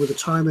went wrong with the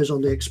timers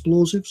on the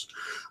explosives,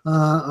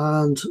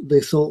 and they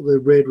thought the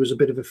raid was a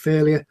bit of a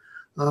failure.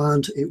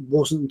 And it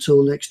wasn't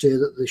until next day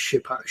that the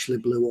ship actually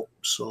blew up.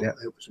 So it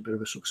was a bit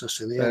of a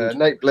success in the end.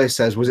 Nate Bliss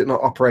says, was it not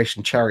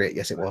Operation Chariot?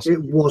 Yes, it was.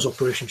 It was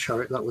Operation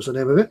Chariot. That was the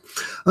name of it.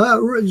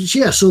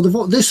 So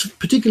this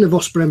particular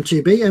Vosper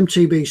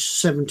MTB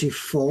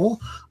 74,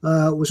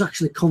 was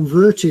actually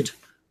converted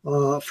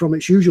from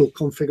its usual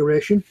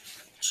configuration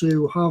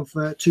to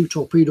have two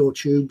torpedo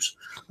tubes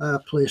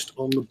placed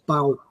on the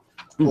bow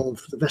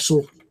of the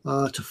vessel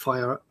to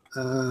fire,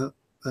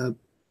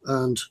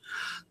 and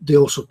they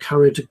also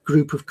carried a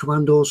group of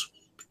commandos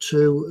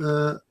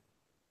to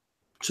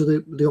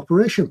the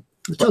operation.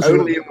 But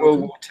only in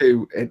World War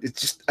II,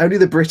 it's just only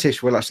the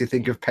British will actually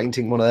think of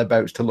painting one of their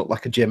boats to look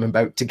like a German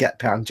boat to get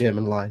behind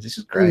German lines. This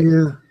is great.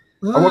 Yeah.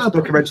 I watched a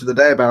documentary the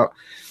day about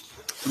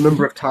the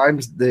number of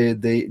times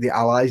the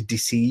Allies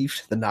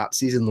deceived the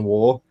Nazis in the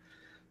war.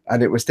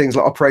 And it was things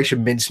like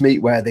Operation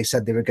Mincemeat, where they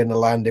said they were going to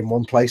land in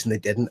one place and they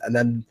didn't. And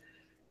then,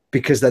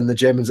 because then the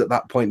Germans at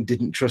that point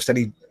didn't trust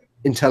any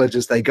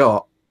intelligence they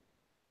got,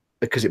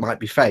 because it might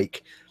be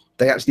fake,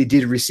 they actually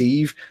did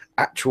receive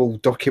actual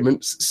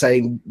documents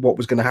saying what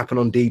was going to happen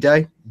on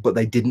D-Day, but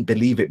they didn't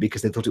believe it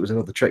because they thought it was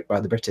another trick by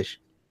the British.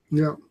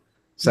 Yeah.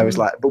 So it's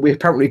like, but we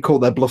apparently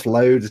called their bluff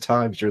loads of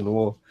times during the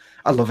war.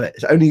 I love it.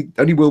 It's only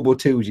World War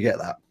II would you get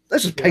that.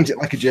 Let's just paint it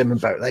like a German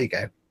boat. There you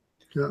go.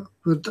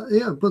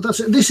 But that's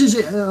it. This is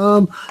it.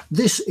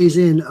 This is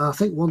in, I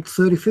think,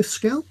 1/35th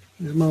scale.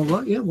 Is my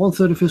right? Yeah,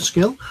 1/35th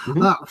scale.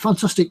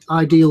 Fantastic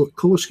ideal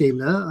colour scheme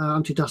there,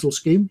 anti-dazzle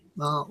scheme.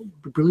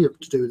 Brilliant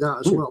to do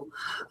that as well.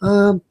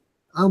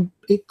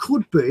 It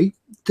could be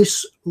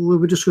this. We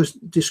were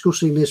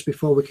discussing this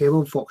before we came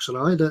on, Fox and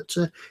I,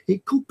 that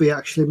it could be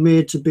actually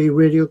made to be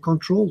radio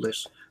controlled.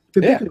 This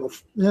be big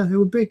enough. Yeah, it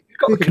would be. You've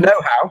got the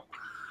know-how.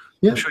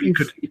 Yeah, I'm sure you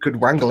could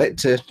wangle it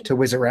to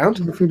whiz around.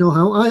 If you know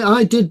how.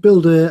 I did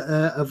build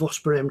a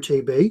Vosper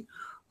MTB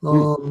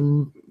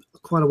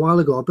quite a while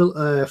ago. I built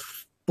a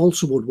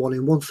balsa wood one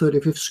in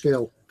 1/35th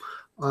scale,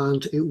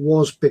 and it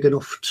was big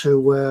enough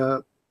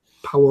to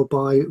power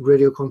by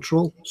radio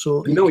control.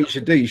 So you know what you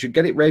should do? You should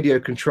get it radio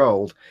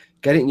controlled,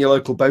 get it in your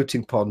local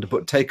boating pond,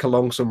 but take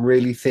along some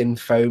really thin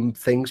foam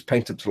things,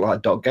 paint up to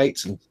like dock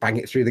gates, and bang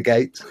it through the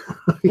gates.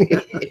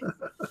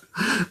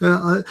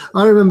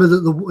 I remember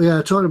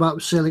that talking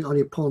about sailing on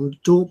your pond,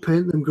 don't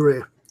paint them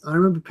grey. I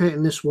remember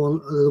painting this one,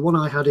 the one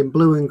I had in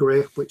blue and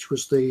grey, which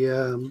was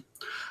the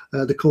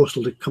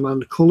coastal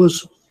command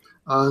colours,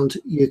 and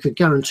you could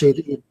guarantee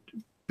that you'd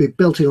be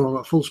belting on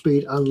at full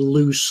speed and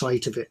lose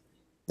sight of it.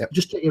 Yep.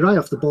 Just take your eye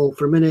off the ball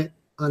for a minute,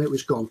 and it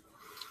was gone.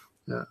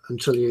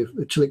 Until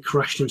it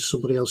crashed into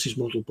somebody else's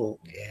model boat.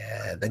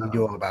 Yeah, then you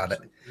knew all about it.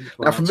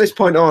 Now, from this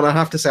point on, I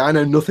have to say I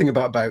know nothing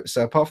about boats.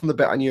 So apart from the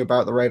bit I knew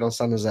about the raid on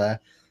San Jose,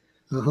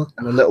 and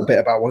a little bit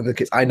about one of the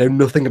kids, I know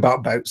nothing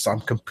about boats. So I'm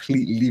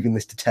completely leaving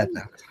this to Ted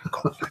now.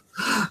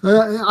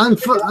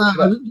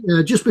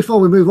 Just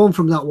before we move on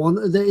from that one,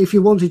 if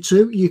you wanted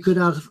to, you could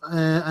add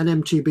an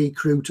MTB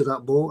crew to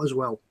that boat as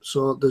well.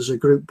 So there's a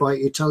group by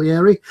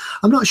Italieri.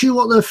 I'm not sure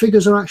what their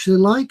figures are actually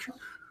like.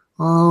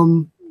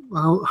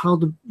 How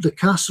the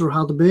cast or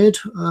how they're made.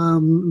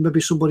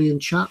 Maybe somebody in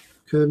chat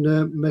can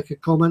make a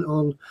comment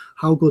on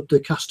how good the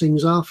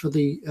castings are for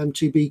the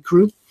MTB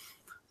crew.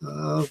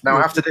 Now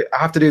I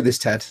have to do this,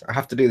 Ted. I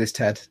have to do this,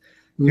 Ted.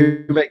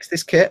 Who makes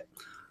this kit?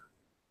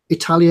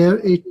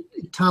 Italieri.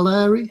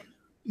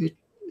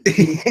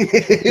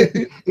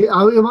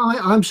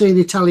 I'm saying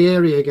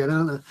Italieri again,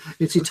 aren't I?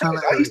 It's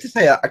Italieri. I used to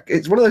say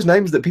it's one of those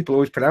names that people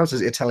always pronounce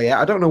as Italieri.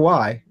 I don't know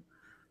why.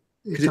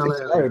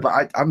 Italieri,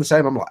 but I'm the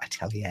same. I'm like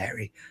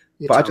Italieri.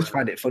 But I just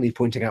find it funny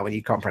pointing out when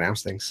you can't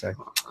pronounce things. So,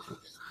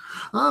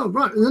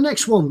 right. The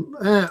next one,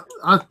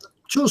 I've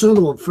chosen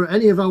another one for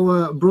any of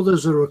our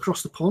brothers that are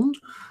across the pond.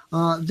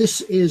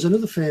 This is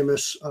another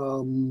famous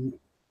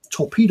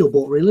torpedo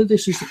boat. Really,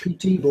 this is the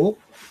PT boat.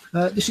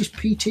 This is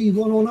PT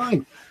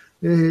 109.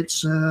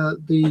 It's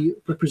the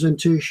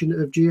representation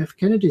of JF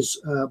Kennedy's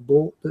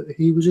boat that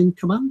he was in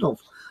command of.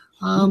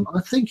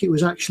 I think it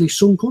was actually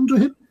sunk under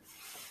him.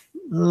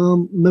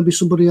 Maybe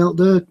somebody out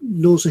there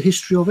knows the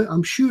history of it.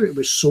 I'm sure it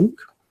was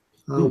sunk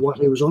while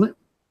he was on it.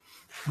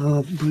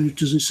 But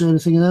does it say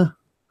anything in there?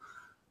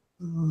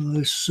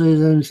 It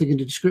says anything in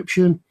the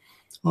description.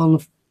 On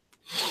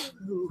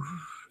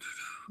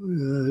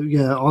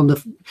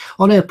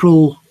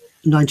April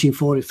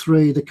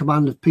 1943, the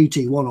command of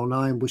PT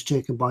 109 was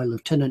taken by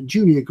Lieutenant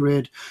Junior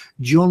Grade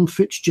John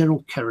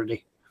Fitzgerald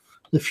Kennedy,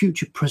 the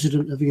future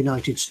President of the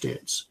United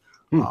States.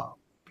 But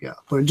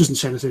it doesn't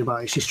say anything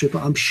about its history,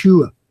 but I'm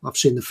sure I've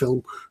seen the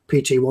film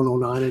PT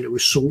 109 and it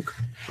was sunk.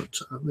 But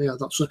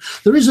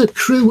there is a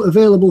crew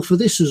available for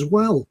this as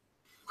well.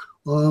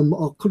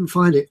 I couldn't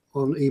find it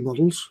on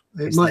eModels.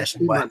 It might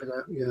be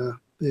there. Yeah,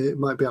 it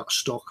might be out of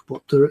stock,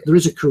 but there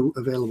is a crew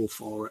available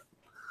for it.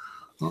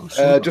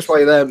 Just while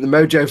you're there, the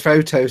Mojo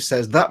Photo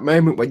says that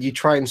moment when you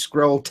try and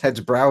scroll Ted's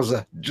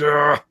browser.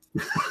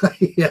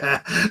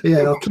 yeah.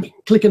 I'll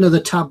click another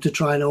tab to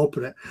try and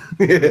open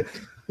it.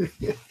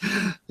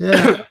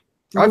 Yeah,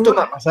 I've done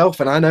that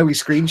myself, and I know he's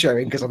screen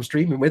sharing because I'm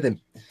streaming with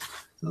him.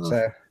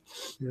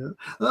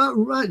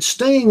 Right,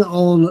 staying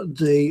on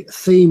the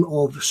theme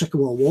of Second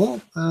World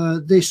War,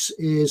 this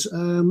is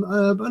an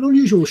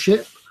unusual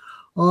ship,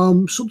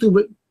 something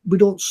we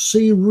don't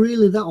see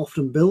really that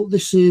often built.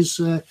 This is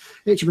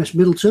HMS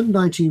Middleton,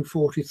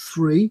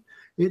 1943.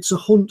 It's a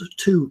Hunt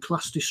II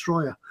class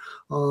destroyer,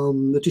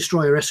 the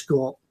destroyer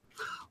escort.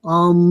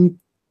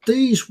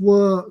 These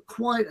were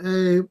quite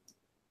a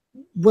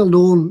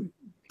well-known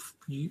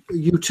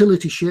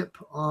utility ship,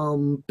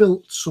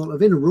 built sort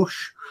of in a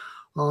rush,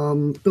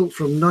 built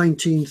from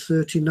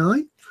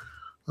 1939.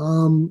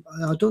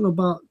 I don't know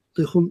about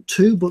the Hunt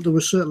II, but there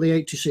were certainly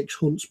 86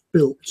 Hunts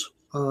built.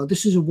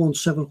 This is a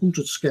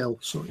 1/700 scale,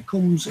 so it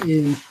comes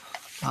in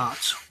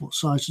at, what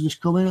size does this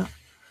come in at?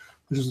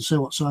 It doesn't say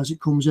what size it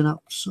comes in at.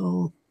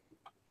 So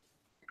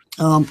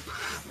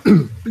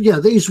yeah,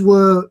 these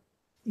were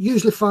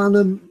usually found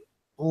them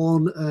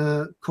on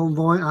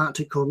convoy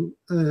Arctic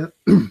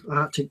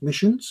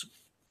missions.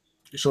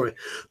 Sorry,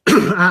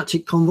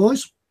 Arctic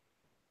convoys.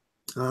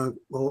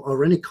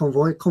 or any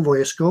convoy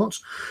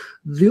escorts.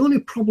 The only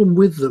problem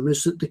with them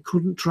is that they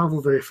couldn't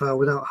travel very far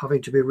without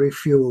having to be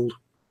refueled.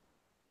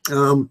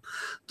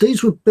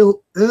 These were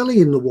built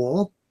early in the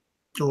war,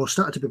 or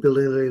started to be built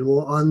early in the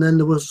war, and then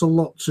there was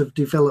lots of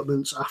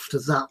developments after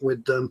that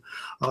with them.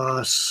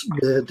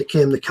 There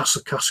came the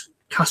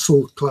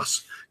Castle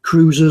class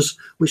cruisers,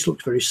 which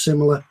looked very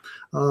similar,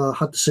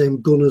 had the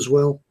same gun as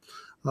well,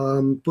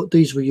 but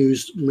these were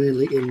used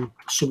mainly in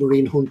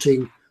submarine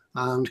hunting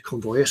and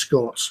convoy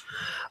escorts.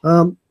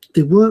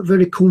 They weren't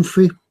very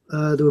comfy.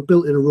 They were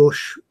built in a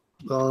rush,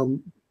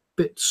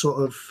 bit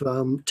sort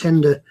of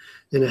tender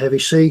in a heavy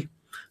sea,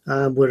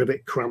 were a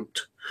bit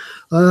cramped.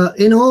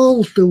 In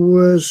all, there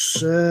was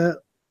the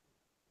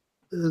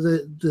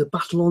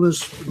battle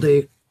honours.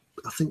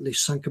 I think they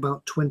sank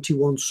about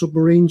 21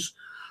 submarines,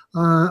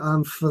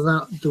 and for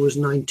that there was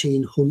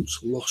 19 hunts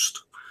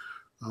lost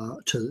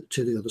to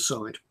the other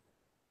side.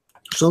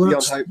 So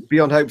that's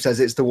Beyond Hope says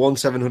it's the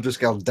 1/700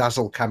 scale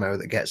Dazzle camo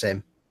that gets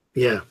him.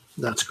 Yeah,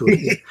 that's good.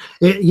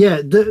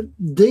 Yeah,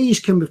 these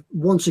can be,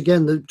 once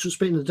again,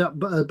 speaking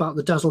about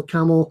the Dazzle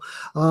camo,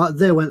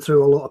 they went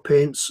through a lot of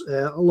paints,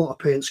 a lot of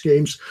paint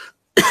schemes.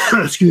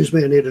 Excuse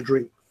me, I need a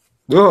drink.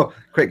 Oh,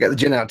 quick, get the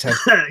gin out, Ted.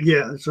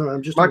 Yeah, sorry,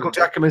 I'm just. Michael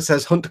Jackerman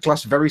says Hunter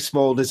class very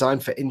small,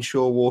 designed for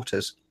inshore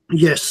waters.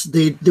 Yes,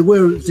 they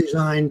were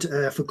designed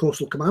for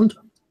coastal command,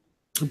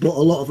 but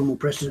a lot of them were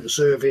pressed into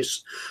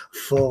service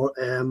for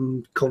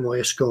convoy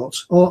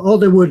escorts, or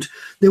they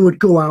would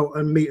go out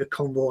and meet a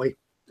convoy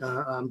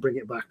and bring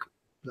it back.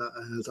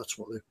 That's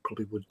what they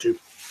probably would do.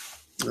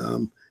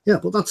 Yeah,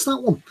 but that's that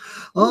one.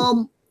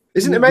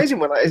 Isn't it amazing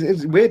when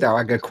it's weird how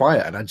I go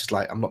quiet and I just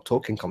I'm not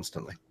talking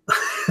constantly.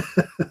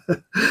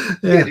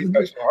 Yeah,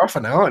 more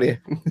often now, aren't you?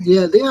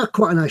 Yeah, they are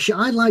quite a nice ship.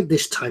 I like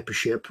this type of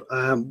ship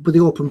with the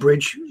open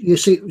bridge. You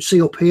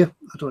see up here.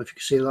 I don't know if you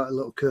can see that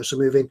little cursor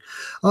moving.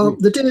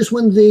 The days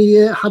when they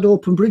had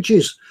open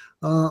bridges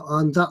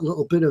and that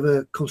little bit of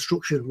a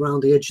construction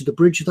around the edge of the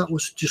bridge, that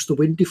was just the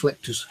wind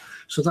deflectors.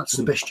 So that's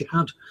the best you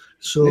had.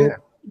 So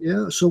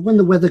yeah. So when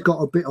the weather got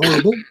a bit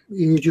horrible,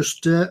 you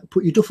just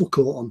put your duffel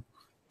coat on.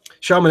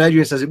 Shaman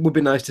Adrian says it would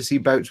be nice to see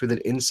boats with an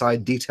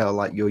inside detail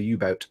like your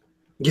U-boat.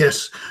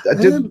 Yes.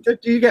 Do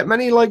you get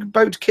many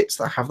boat kits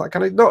that have that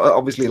kind of, not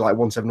obviously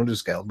 1/700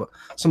 scale, but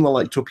some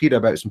like torpedo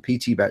boats and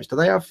PT boats? Do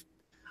they have?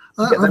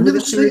 I've never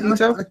seen. I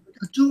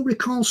don't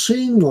recall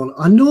seeing one.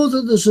 I know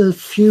that there's a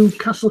few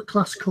Castle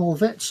class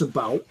corvettes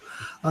about,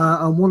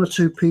 and one or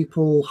two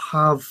people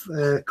have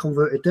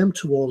converted them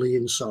to all the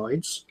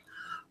insides,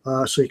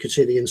 so you can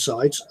see the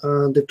insides,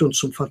 and they've done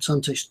some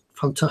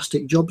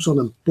fantastic jobs on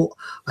them. But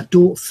I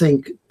don't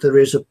think there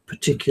is a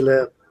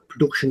particular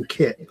production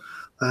kit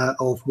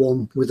of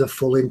one with a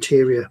full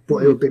interior,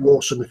 but it would be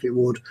awesome if it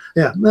would.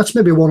 Yeah, that's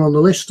maybe one on the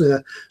list.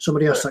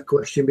 Somebody asked that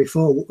question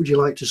before. What would you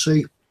like to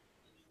see?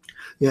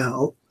 Yeah,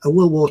 a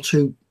World War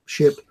II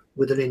ship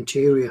with an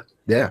interior.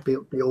 Yeah, be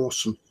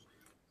awesome.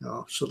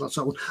 So that's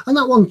that one, and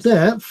that one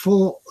there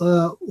for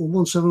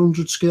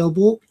 1/700 scale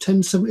boat,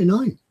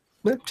 10.79.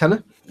 Yeah,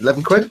 tenner,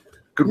 11 quid.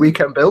 Good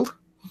weekend build.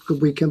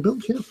 Good weekend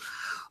build. Yeah.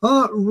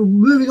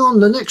 Moving on,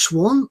 the next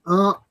one.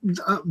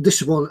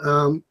 This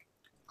one.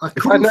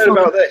 If I'd known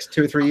about this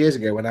 2 or 3 years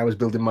ago when I was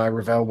building my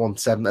Revell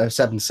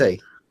 7C.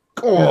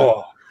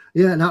 Oh.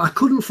 Yeah, now I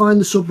couldn't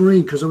find the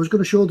submarine because I was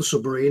going to show the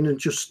submarine and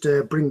just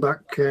bring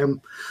back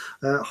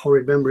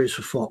horrid memories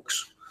for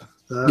Fox.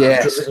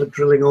 Yes.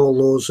 Drilling all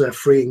those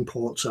freeing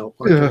ports out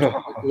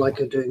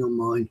like I'm doing on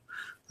mine.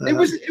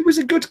 It was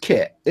a good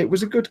kit. It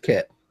was a good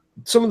kit.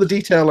 Some of the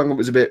detail on it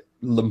was a bit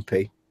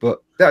lumpy,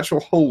 but the actual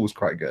hull was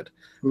quite good.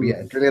 But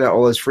yeah, drilling out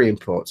all those freeing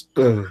ports.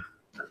 Ugh.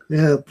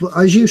 Yeah, but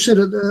as you said,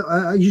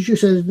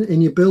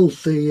 in your build,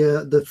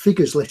 the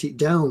figures let it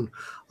down.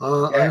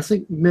 I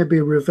think maybe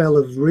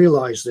Revell have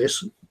realised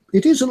this.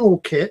 It is an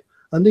old kit,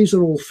 and these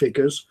are all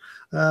figures,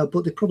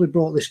 but they probably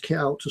brought this kit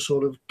out to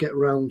sort of get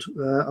around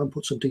and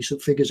put some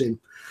decent figures in.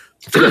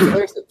 For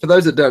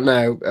those that don't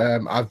know,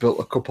 I've built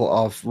a couple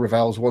of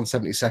Revell's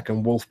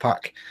 172nd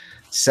Wolfpack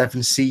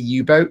 7C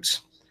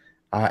U-boats.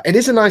 It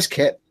is a nice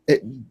kit.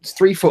 It's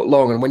 3 foot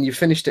long, and when you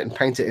finished it and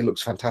painted it, it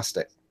looks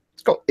fantastic.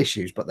 It's got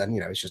issues, but then,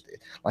 it's just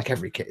like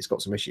every kit, it's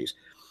got some issues.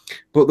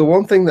 But the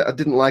one thing that I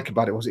didn't like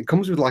about it was it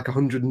comes with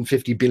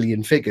 150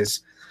 billion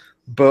figures.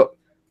 But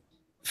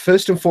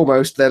first and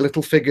foremost, they're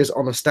little figures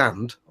on a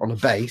stand, on a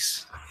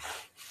base.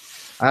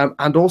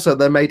 And also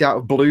they're made out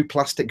of blue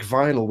plastic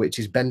vinyl, which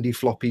is bendy,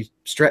 floppy,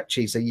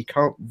 stretchy, so you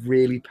can't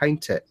really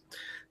paint it.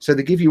 So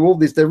they give you all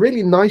these, they're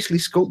really nicely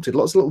sculpted,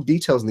 lots of little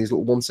details in these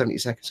little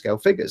 1/72 scale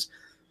figures.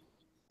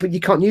 But you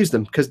can't use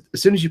them because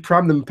as soon as you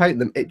prime them and paint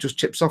them, it just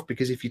chips off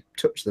because if you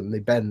touch them, they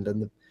bend.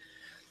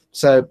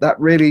 So that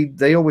really,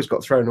 they always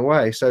got thrown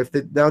away. So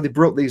now they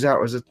brought these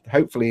out as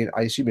hopefully,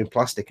 I assume in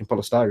plastic and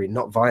polystyrene,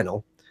 not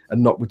vinyl,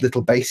 and not with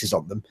little bases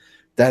on them,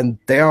 then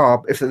they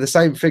are, if they're the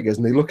same figures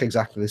and they look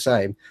exactly the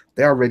same,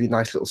 they are really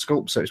nice little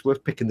sculpts. So it's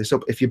worth picking this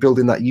up if you're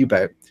building that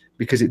U-boat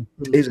because it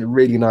is a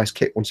really nice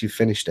kit once you've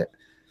finished it.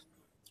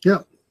 Yeah.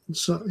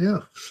 So yeah,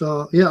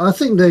 I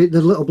think the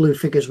little blue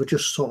figures were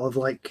just sort of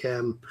like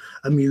a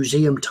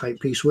museum type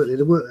piece, weren't they?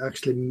 They weren't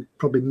actually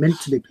probably meant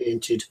to be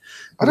painted.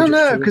 I don't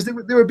know, because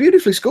they were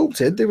beautifully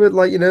sculpted. They were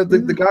like, you know,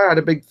 the guy had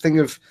a big thing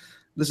of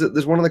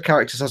there's one of the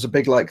characters has a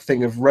big like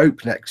thing of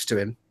rope next to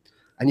him,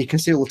 and you can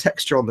see all the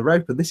texture on the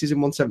rope, and this is in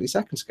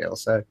 1/72 scale.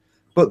 So,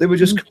 but they were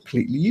just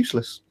completely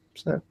useless.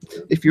 So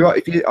if you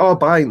are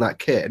buying that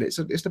kit, and it's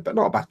not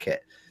a bad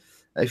kit,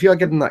 if you are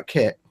getting that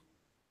kit,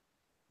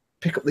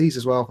 pick up these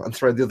as well and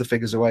throw the other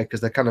figures away,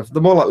 because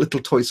they're more like little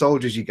toy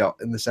soldiers you got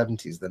in the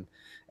 70s than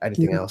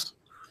anything else.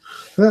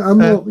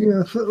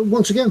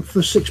 Once again,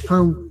 for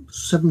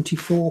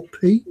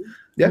 £6.74p.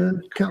 Yeah,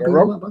 can't be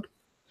all that bad.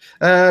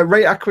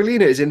 Ray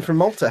Aquilina is in from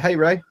Malta. Hey,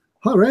 Ray.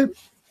 Hi, Ray.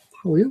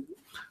 How are you?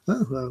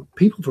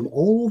 People from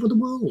all over the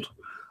world.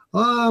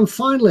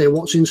 Finally,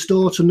 what's in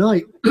store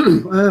tonight?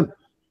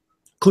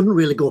 Couldn't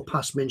really go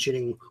past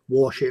mentioning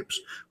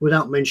warships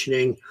without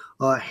mentioning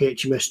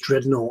HMS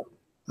Dreadnought.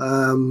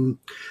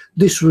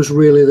 This was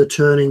really the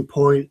turning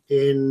point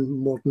in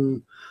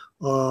modern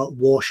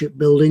warship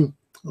building.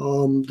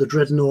 The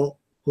Dreadnought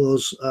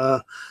was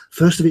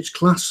first of its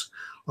class.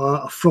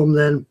 From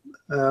then,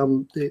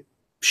 the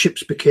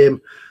ships became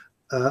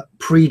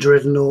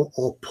pre-Dreadnought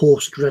or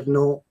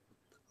post-Dreadnought.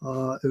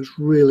 It was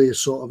really a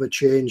sort of a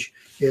change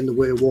in the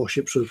way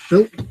warships were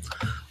built.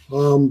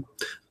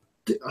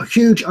 A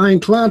huge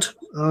ironclad,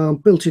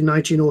 built in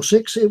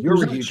 1906.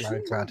 You're a huge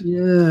ironclad.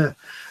 Yeah,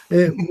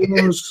 it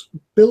was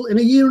built in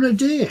a year and a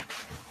day.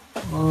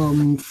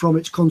 From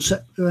its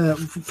concept,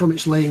 from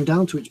its laying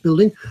down to its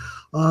building.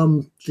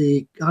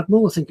 The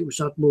Admiral, I think it was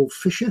Admiral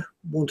Fisher,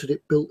 wanted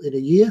it built in a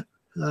year.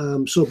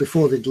 So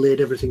before they'd laid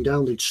everything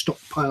down, they'd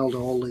stockpiled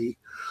all the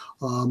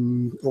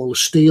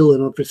steel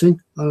and everything.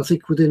 And I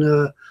think within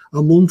a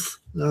month,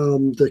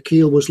 the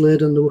keel was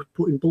laid and they were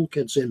putting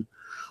bulkheads in.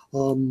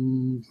 I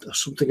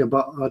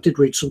did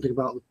read something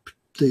about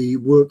the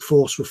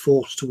workforce were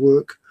forced to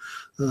work.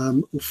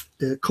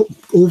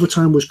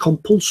 Overtime was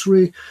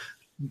compulsory.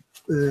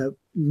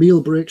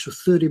 Meal breaks were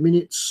 30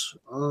 minutes,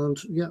 and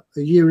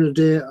a year and a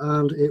day,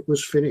 and it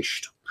was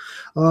finished.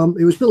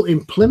 It was built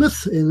in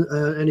Plymouth.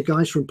 Any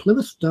guys from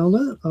Plymouth down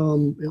there?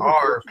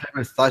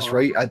 Plymouth. That's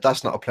right.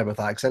 That's not a Plymouth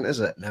accent, is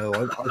it? No,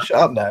 I'll shut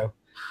up now.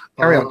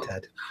 Carry on,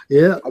 Ted.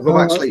 Yeah, I'll go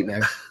back to sleep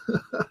now.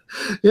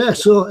 Yeah.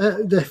 So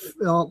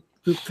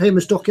the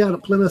famous dockyard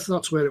at Plymouth.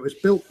 That's where it was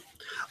built.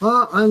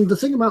 And the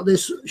thing about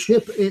this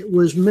ship, it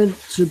was meant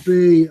to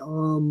be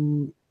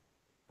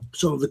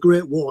sort of the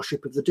great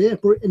warship of the day,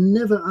 but it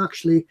never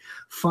actually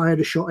fired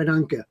a shot in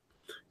anchor.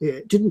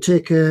 It didn't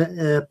take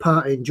a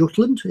part in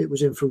Jutland. It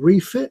was in for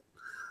refit.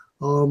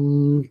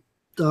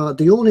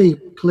 The only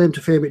claim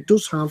to fame it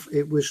does have,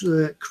 it was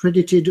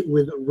credited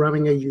with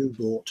ramming a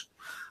U-boat,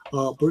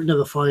 but it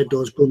never fired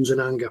those guns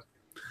in anger.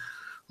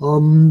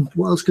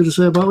 What else could I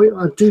say about it?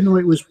 I do know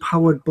it was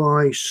powered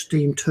by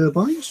steam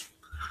turbines.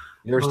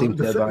 You're a steam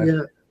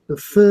turbine. The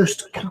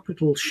first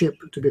capital ship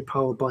to be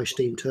powered by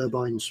steam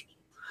turbines.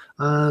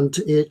 And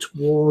it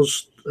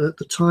was, at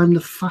the time,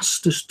 the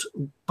fastest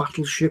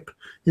battleship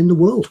in the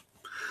world.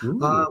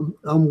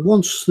 And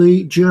once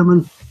the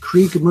German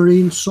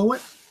Kriegsmarine saw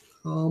it,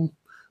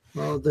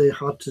 they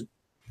had to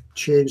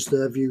change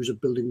their views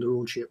of building their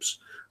own ships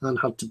and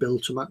had to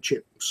build to match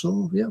it.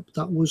 So, yeah,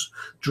 that was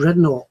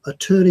Dreadnought, a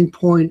turning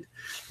point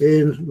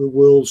in the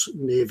world's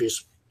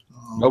navies.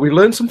 Well, we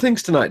learned some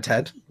things tonight,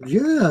 Ted.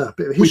 Yeah, a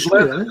bit of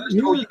history.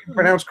 You can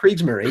pronounce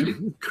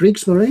Kriegsmarine.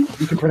 Kriegsmarine.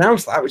 You can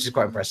pronounce that, which is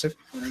quite impressive.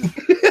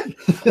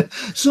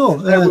 So,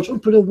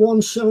 jumping to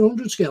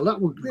 1/700 scale, that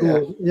would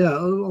go,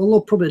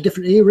 although probably a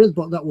different era,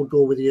 but that would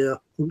go with the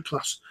Hunt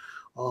class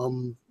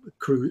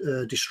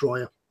crew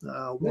destroyer,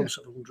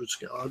 1/700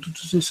 scale.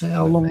 Does it say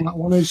how long that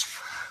one is?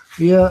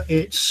 Yeah,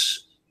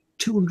 it's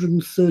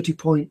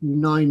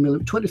 230.9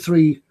 millimeters,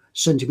 23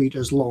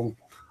 centimeters long.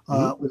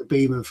 With a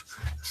beam of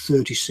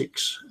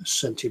 36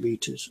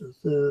 centimeters.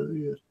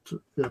 When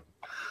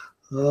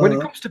it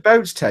comes to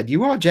boats, Ted,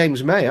 you are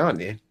James May, aren't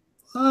you?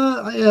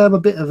 I am a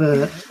bit of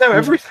a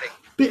everything.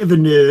 Bit of a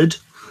nerd.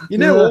 You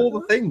know all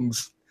the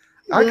things.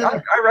 I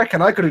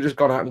reckon I could have just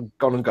gone out and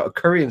got a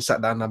curry and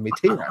sat down and had my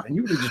tea around, and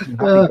you would have just been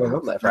happy going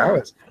on there for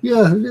hours.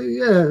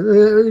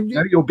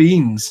 Know your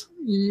beans.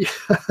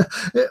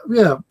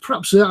 Yeah,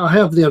 perhaps I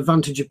have the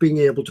advantage of being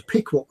able to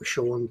pick what we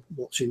show and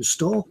what's in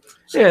store.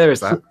 Yeah, there is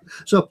that.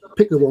 So I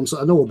pick the ones that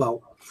I know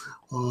about.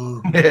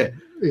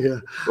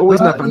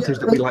 Always an advantage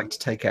that we like to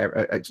take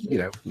care,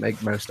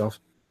 make most of.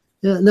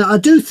 Yeah. Now I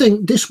do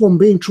think this one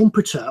being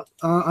trumpeter,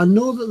 I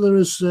know that there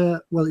is.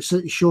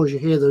 It shows you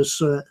here.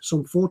 There's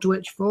some photo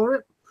etch for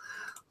it.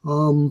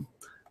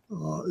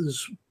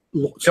 There's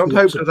lots. John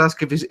Hope does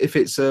ask if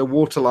it's a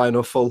waterline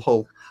or full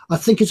hull. I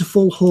think it's a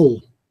full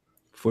hull.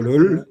 Full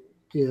hull.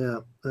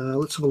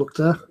 Let's have a look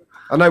there.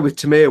 I know with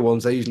Tamir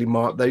ones, they're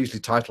usually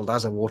titled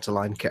as a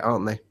waterline kit,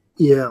 aren't they?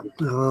 Yeah. Is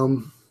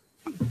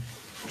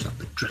that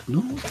the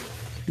Dreadnought?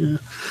 Yeah.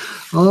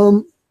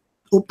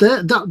 Up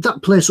there, that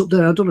place up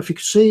there, I don't know if you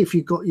can see, if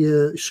you've got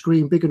your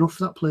screen big enough,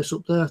 that place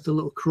up there, the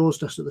little crow's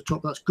nest at the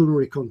top, that's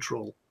gunnery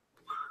control.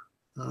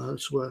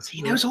 It's worth.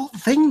 He knows all the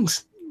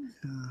things.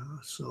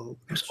 So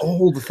it's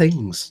all the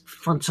things.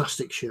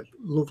 Fantastic ship,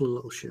 lovely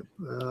little ship.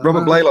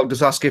 Robert Blaylock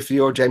does ask if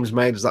you're James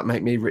May. Does that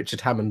make me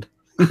Richard Hammond?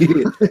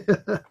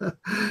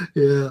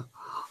 Yeah.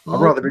 I'd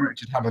rather be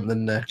Richard Hammond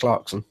than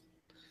Clarkson.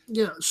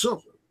 Yeah.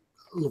 So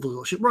lovely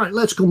little ship. Right.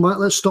 Let's come back.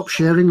 Let's stop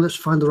sharing. Let's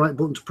find the right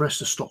button to press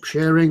to stop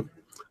sharing.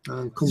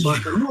 And come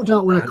back. No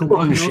doubt when I come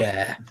back,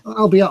 share.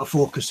 I'll be out of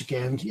focus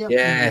again. Yep.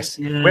 Yes.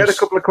 We had a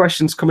couple of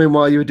questions come in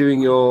while you were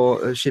doing your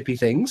shippy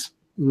things.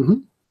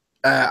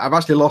 I've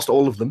actually lost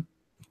all of them,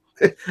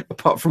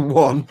 apart from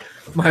one.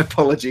 My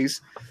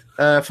apologies.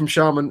 From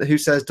Sharman, who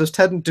says, do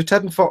Ted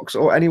and Fox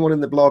or anyone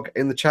in the blog,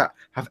 in the chat,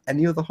 have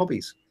any other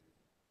hobbies?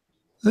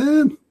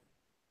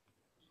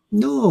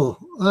 No,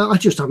 I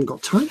just haven't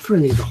got time for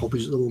any of the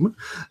hobbies at the moment.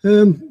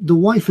 The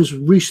wife has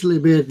recently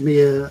made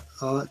me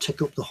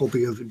take up the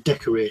hobby of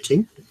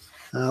decorating.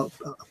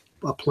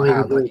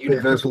 Applying that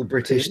universal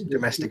British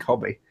domestic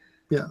hobby.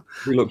 Yeah.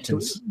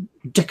 Reluctance.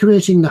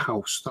 Decorating the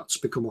house, that's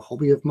become a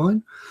hobby of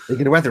mine. Are you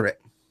going to weather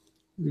it?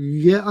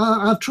 Yeah,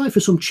 I've tried for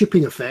some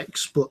chipping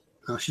effects, but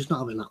she's not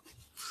having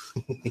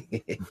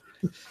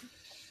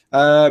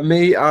that.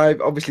 Me, I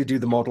obviously do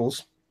the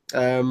models.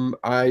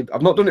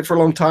 I've not done it for a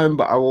long time,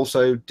 but I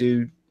also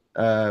do.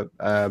 I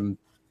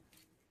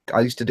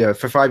used to do it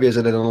for 5 years.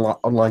 I did an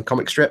online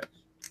comic strip,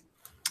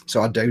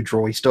 so I do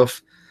drawy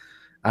stuff.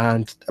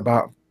 And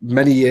about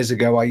many years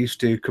ago, I used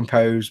to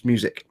compose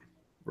music,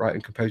 write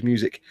and compose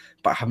music,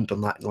 but I haven't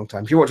done that in a long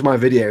time. If you watch my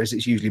videos,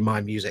 it's usually my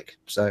music,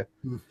 so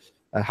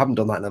I haven't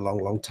done that in a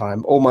long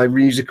time. All my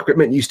music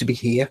equipment used to be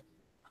here.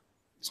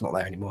 It's not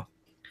there anymore.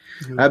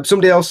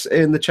 Somebody else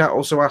in the chat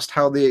also asked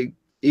how the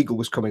Eagle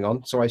was coming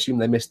on, so I assume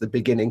they missed the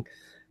beginning.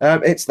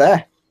 It's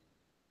there.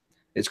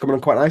 It's coming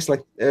on quite nicely.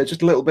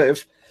 Just a little bit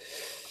of,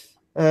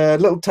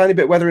 little tiny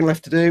bit of weathering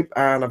left to do,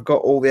 and I've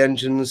got all the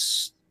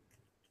engines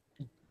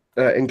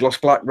in gloss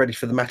black ready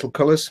for the metal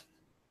colours,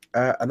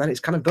 and then it's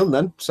kind of done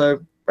then. So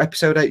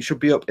episode 8 should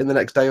be up in the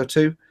next day or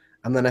two,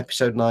 and then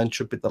episode 9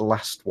 should be the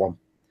last one.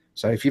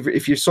 So if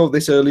you saw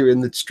this earlier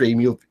in the stream,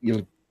 you'll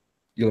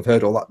have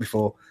heard all that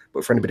before.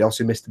 But for anybody else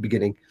who missed the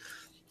beginning,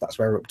 that's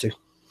where we're up to.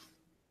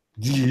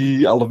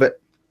 I love it.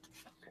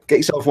 Get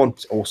yourself one.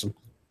 It's awesome.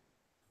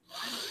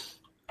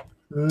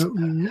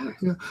 Yeah,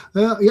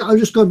 I'm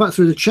just going back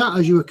through the chat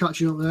as you were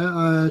catching up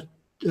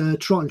there.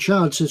 Trot and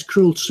Chard says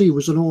Cruel Sea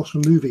was an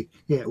awesome movie.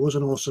 Yeah, it was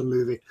an awesome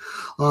movie.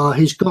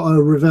 He's got a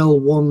Revell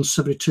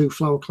 172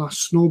 Flower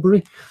Class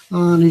Snowberry,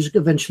 and he's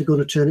eventually going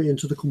to turn it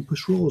into the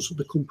Compass Rose.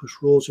 The Compass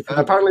Rose.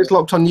 Apparently, it's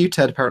locked on you,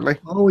 Ted. Apparently.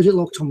 Oh, is it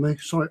locked on me?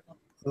 Sorry.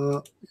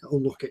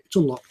 Unlock it. It's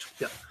unlocked.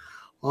 Yeah.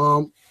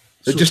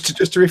 So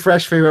just to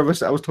refresh for whoever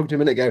I was talking to a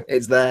minute ago,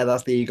 it's there.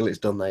 That's the Eagle. It's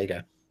done. There you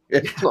go.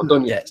 It's not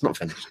done yet. It's not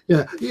finished.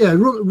 Yeah.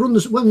 Run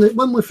this when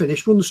we're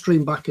finished. Run the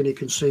stream back, and you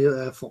can see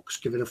Fox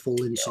giving a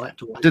full insight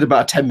to what. I did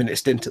about a 10-minute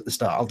stint at the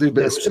start. I'll do a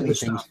bit of silly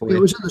things for you. It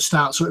was at the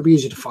start, so it'll be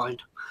easy to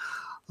find.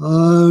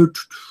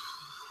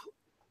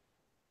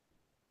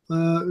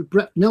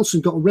 Brett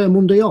Nelson got a rare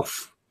Monday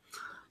off.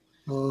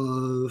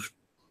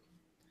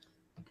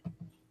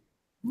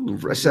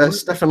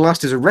 Stefan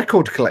Last is a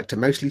record collector,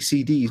 mostly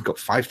CDs. Got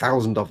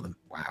 5,000 of them.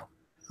 Wow.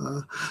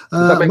 Does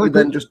that make me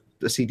then just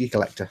a CD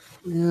collector?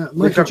 Yeah,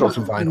 Michael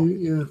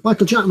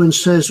Jackman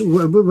says,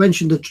 we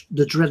mentioned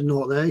the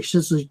Dreadnought there. He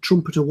says the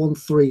Trumpeter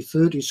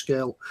 1/330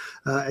 scale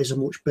is a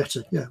much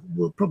better. Yeah,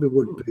 well, probably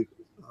would be.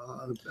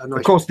 Nice.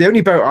 Of course, the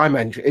only boat I'm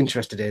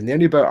interested in, the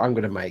only boat I'm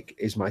going to make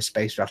is my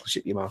Space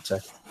Battleship Yamato,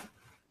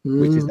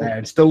 which is there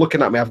and still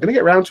looking at me. I'm going to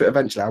get around to it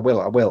eventually. I will.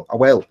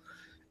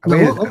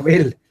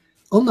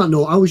 On that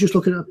note, I was just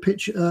looking at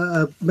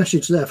a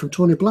message there from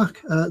Tony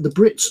Black. The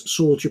Brits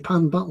sold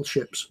Japan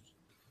battleships.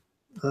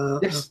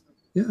 Yes.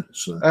 Yeah.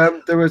 So.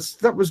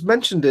 That was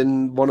mentioned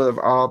in one of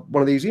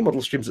these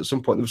eModel streams at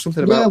some point. There was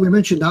something about. Yeah, we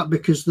mentioned that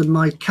because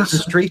my Casa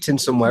street in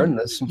somewhere, and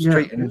there's some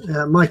street in.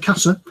 My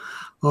Casa,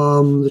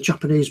 the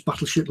Japanese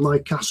battleship My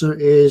Casa,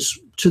 is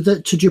to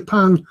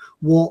Japan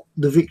what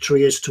the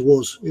Victory is to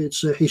us.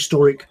 It's a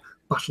historic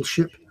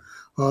battleship.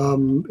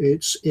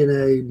 It's in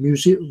a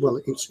museum.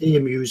 Well, it's a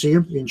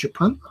museum in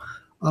Japan,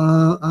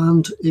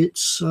 and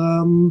it's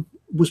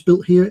was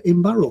built here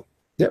in Barrow.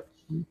 Yep,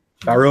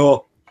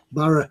 Barrow.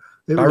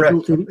 It was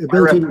built in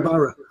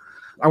Barrow.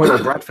 I went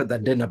to Bradford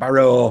then, didn't I?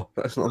 Barrow.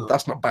 That's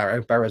not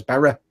Barrow. Barrow's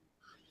Barrow.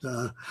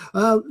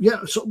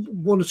 Yeah. So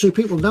one or two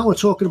people now are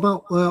talking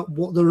about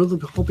what their other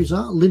hobbies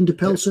are. Linda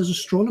Pell says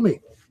astronomy.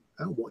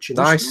 Watching.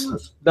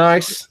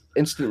 Nice.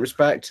 Instant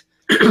respect.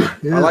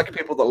 Yeah. I like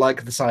people that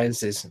like the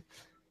sciences.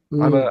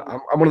 I'm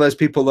one of those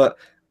people that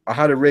I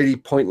had a really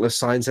pointless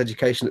science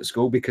education at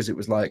school because it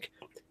was like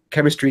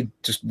chemistry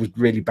just was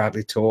really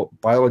badly taught.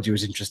 Biology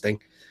was interesting,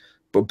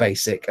 but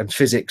basic. And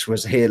physics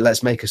was here,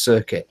 let's make a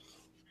circuit.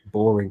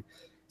 Boring.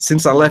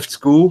 Since I left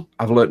school,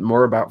 I've learned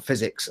more about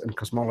physics and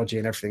cosmology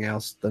and everything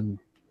else than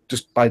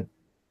just by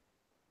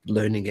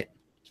learning it.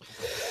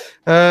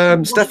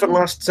 Stefan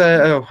Last,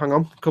 hang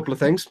on, a couple of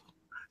things.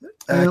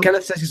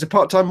 Kenneth says he's a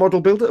part-time model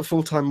builder, a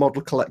full-time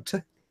model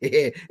collector.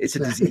 It's a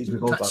disease.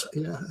 We've all got it.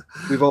 Yeah.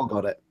 We've all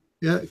got it.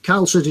 Yeah,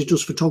 Carl says he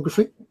does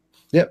photography.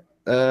 Yep.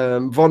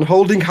 Von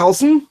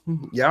Holdinghausen.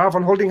 Yeah,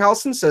 Von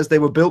Holdinghausen says they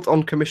were built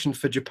on commission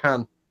for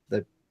Japan,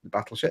 the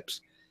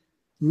battleships.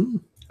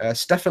 Mm.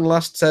 Stefan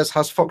Last says,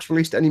 has Fox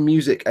released any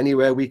music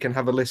anywhere we can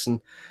have a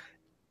listen?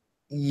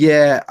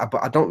 Yeah,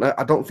 but I don't know.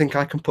 I don't think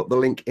I can put the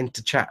link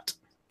into chat.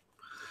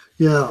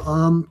 Yeah,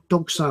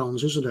 Dog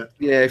Sounds, isn't it?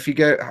 Yeah, if you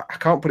go, I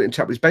can't put it in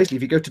chat, but it's basically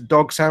if you go to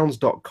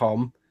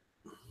dogsounds.com,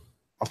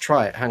 I'll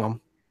try it. Hang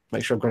on.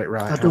 Make sure I've got it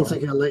right. I don't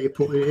think I'll let you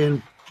put it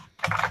in.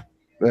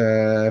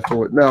 No,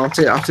 I'll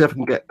see if I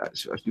can get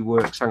that. Actually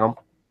works. Hang on.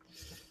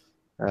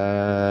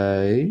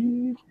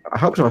 I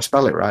hope I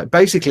spell it right.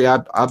 Basically, I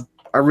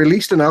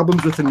released an album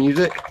with the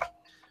music,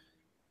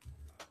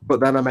 but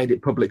then I made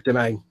it public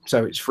domain,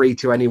 so it's free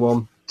to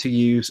anyone to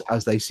use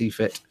as they see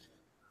fit.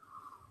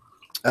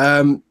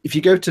 If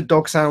you go to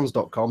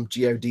dogsounds.com,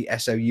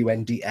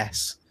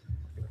 GODSOUNDS,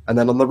 and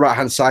then on the right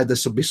hand side there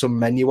should be some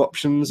menu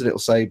options, and it'll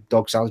say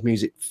Dog Sounds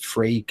music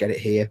free. Get it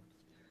here.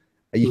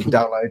 You can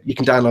download. You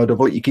can download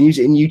it. You can use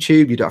it in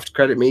YouTube. You don't have to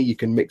credit me. You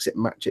can mix it,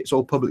 and match it. It's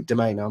all public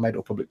domain now. I made it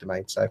all public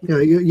domain. So yeah,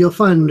 you'll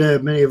find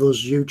many of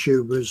us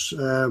YouTubers,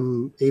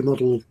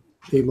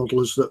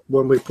 eModelers, that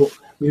when we put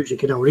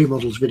music in our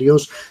eModels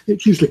videos,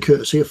 it's usually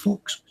courtesy of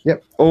Fox.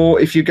 Yep.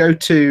 Or if you go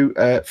to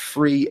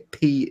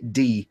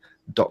freepd.com,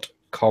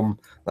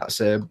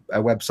 that's a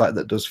website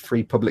that does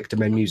free public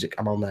domain music.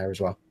 I'm on there as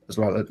well.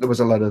 There was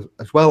a load of,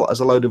 as well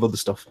as a load of other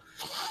stuff.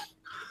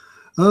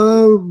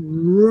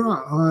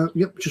 Right.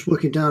 Yep, just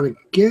working down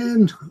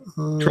again.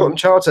 Trotton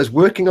Child says,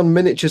 working on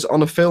miniatures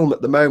on a film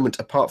at the moment.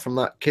 Apart from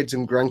that, kids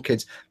and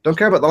grandkids. Don't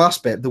care about the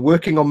last bit. The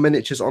working on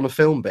miniatures on a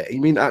film bit. You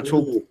mean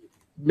actual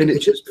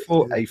miniatures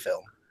for a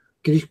film?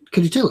 Can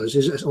you tell us?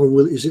 Is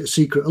it a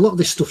secret? A lot of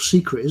this stuff's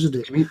secret, isn't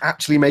it? You mean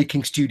actually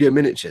making studio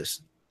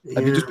miniatures? Yeah.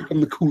 Have you just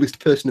become the coolest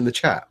person in the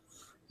chat?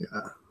 Yeah.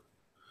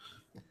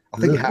 I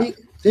think you have.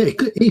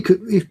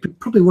 He's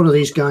probably one of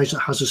these guys that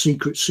has a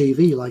secret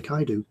CV like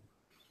I do.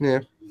 Yeah,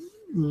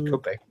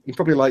 could be. You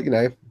probably like,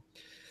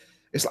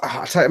 it's like,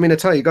 I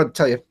tell you, got to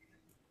tell you,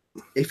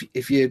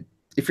 if you're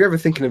ever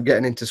thinking of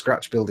getting into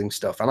scratch building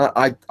stuff, and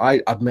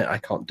I admit I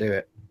can't do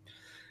it,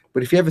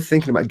 but if you're ever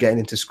thinking about getting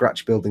into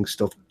scratch building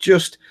stuff,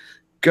 just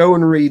go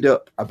and read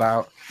up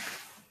about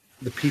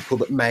the people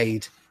that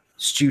made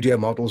studio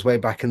models way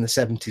back in the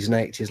 70s and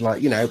 80s,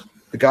 like,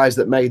 the guys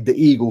that made the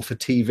Eagle for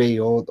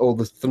TV, or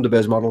the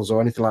Thunderbirds models,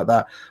 or anything like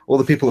that, or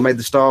the people that made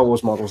the Star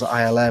Wars models at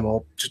ILM,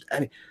 or just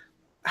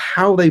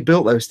how they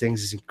built those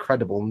things is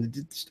incredible, and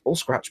it's all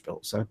scratch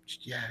built. So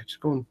yeah,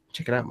 just go and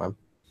check it out, man.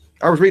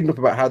 I was reading up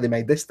about how they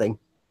made this thing,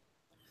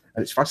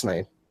 and it's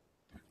fascinating.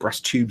 Brass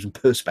tubes and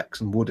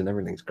perspex and wood and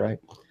everything. It's great.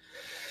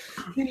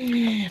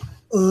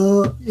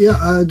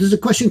 There's a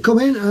question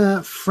coming.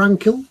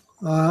 Frankel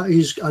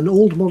is an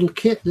old model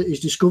kit that is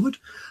discovered,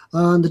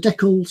 and the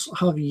decals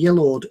have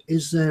yellowed.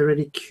 Is there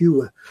any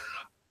cure?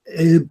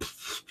 I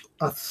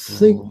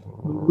think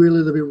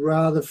really they'll be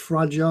rather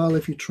fragile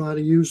if you try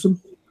to use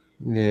them.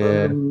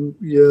 Yeah.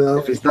 Yeah.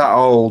 If it's that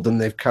old and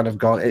they've kind of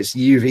gone, it's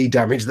UV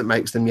damage that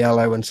makes them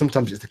yellow, and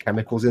sometimes it's the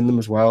chemicals in them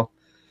as well.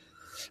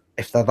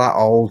 If they're that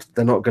old,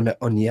 they're not going to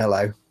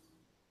unyellow.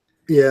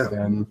 Yeah.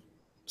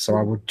 So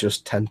I would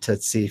just tend to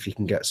see if you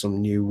can get some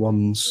new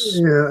ones.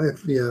 Yeah.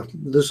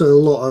 There's a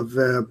lot of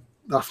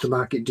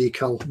aftermarket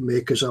decal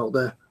makers out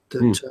there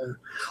that,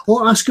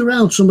 or ask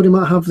around. Somebody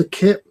might have the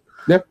kit.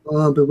 Yeah.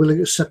 Be willing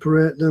to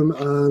separate them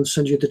and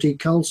send you the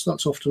decals.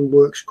 That's often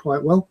works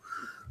quite well.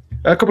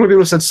 A couple of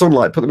people have said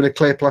sunlight, put them in a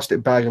clear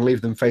plastic bag and leave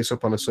them face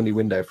up on a sunny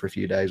window for a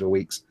few days or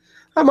weeks.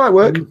 That might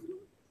work.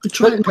 It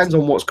depends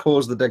on what's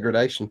caused the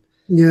degradation.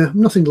 Yeah,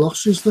 nothing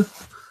lost, is there?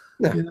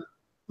 No. Yeah.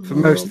 For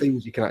most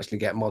things, you can actually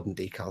get modern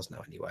decals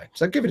now anyway.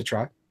 So give it a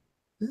try.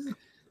 Yeah.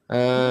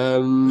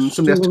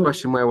 Somebody asked a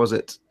question, where was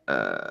it?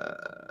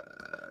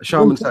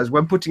 Sharman says,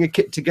 when putting a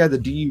kit together,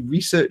 do you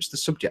research the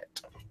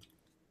subject?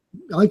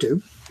 I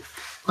do.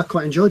 I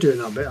quite enjoy doing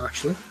that bit,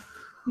 actually.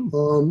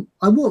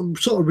 I won't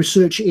sort of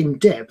research it in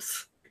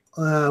depth,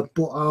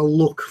 but I'll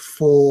look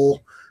for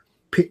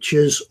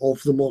pictures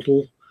of the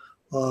model.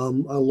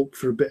 I'll look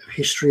for a bit of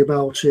history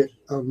about it.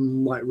 I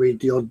might read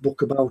the odd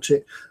book about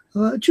it,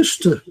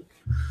 just to,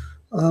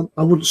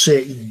 I wouldn't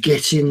say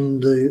get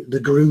in the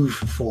groove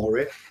for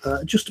it,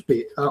 just a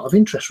bit out of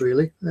interest,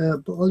 really.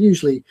 But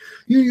you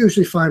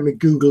usually find me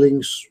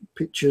Googling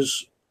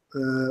pictures.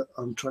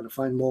 I'm trying to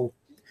find more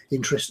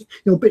interesting,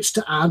 bits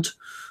to add.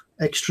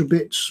 Extra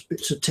bits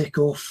to tick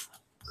off,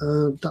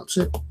 that's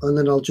it, and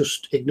then I'll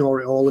just ignore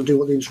it all and do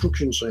what the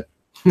instructions say.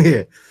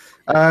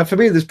 Yeah, for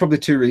me, there's probably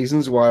two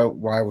reasons why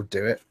I would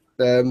do it.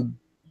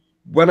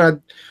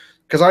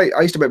 Because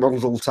I used to make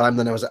models all the time,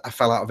 then I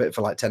fell out of it for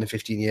like 10 or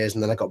 15 years,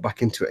 and then I got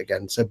back into it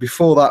again. So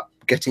before that,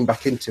 getting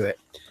back into it,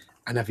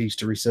 I never used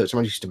to research them.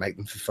 I used to make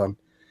them for fun.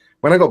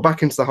 When I got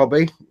back into the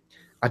hobby,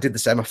 I did the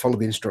same. I followed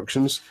the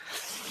instructions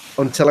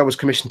until I was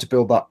commissioned to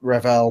build that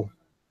Revell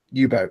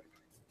U-boat.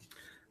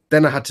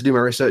 Then I had to do my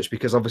research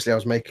because obviously I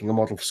was making a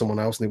model for someone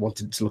else and they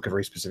wanted it to look a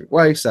very specific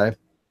way. So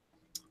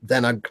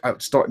then I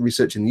started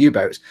researching the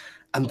U-boats,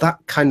 And that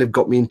kind of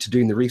got me into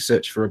doing the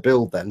research for a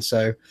build then.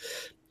 So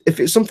if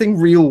it's something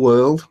real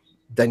world,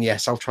 then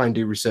yes, I'll try and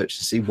do research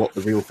to see what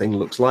the real thing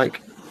looks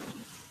like.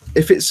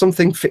 If it's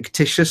something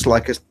fictitious,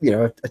 like a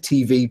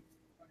TV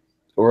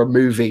or a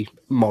movie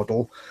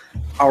model,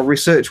 I'll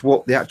research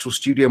what the actual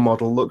studio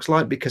model looks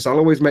like, because I'll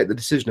always make the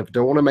decision of, do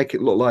I want to make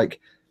it look like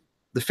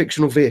the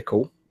fictional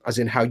vehicle, as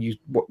in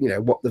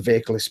what the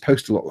vehicle is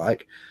supposed to look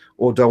like,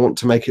 or do I want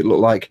to make it look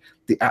like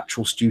the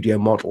actual studio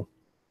model?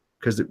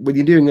 Because when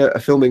you're doing a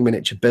filming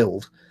miniature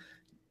build,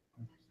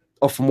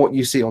 often what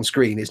you see on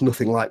screen is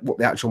nothing like what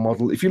the actual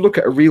model. If you look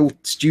at a real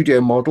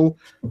studio model,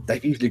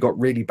 they've usually got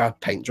really bad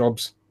paint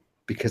jobs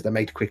because they're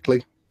made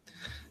quickly.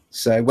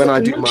 So when I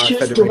do my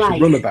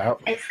Federation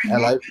runabout,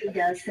 hello,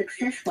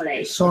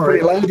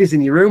 sorry, ladies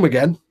in your room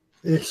again.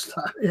 Yes,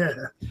 yeah.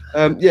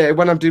 Yeah,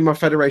 when I'm doing my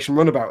Federation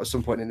runabout at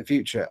some point in the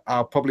future,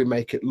 I'll probably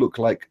make it look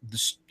like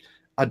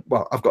I've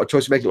got a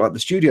choice of making it like the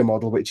studio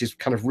model, which is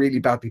kind of really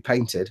badly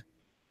painted.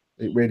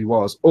 It really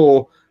was,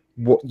 or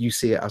what you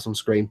see it as on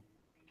screen.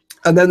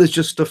 And then there's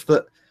just stuff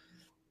that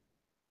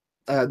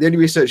the only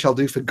research I'll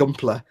do for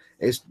Gunpla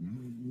is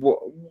what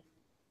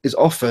is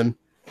often,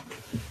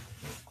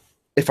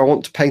 if I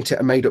want to paint it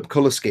a made-up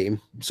color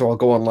scheme, so I'll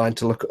go online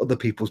to look at other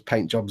people's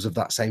paint jobs of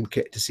that same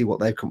kit to see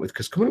what they've come with,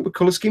 because coming up with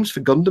color schemes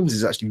for Gundams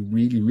is actually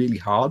really, really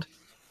hard.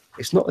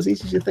 It's not as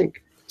easy as you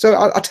think.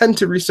 So I tend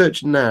to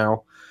research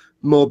now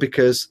more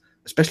because,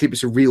 especially if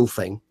it's a real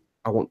thing,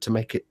 I want to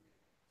make it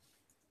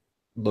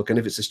look, and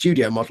if it's a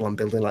studio model I'm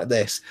building like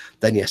this,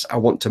 then yes, I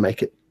want to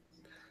make it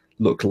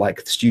look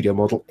like the studio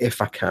model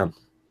if I can.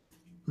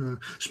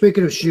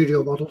 Speaking of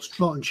studio models,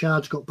 Trot and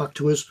Charge got back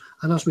to us,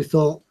 and as we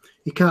thought,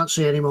 you can't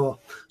say anymore.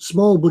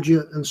 Small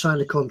budget and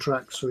signed a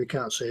contract, so we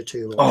can't say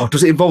too much. Oh,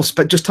 does it involve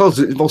just tell us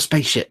it involves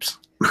spaceships?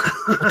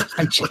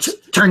 Spaceships.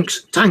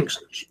 Tanks.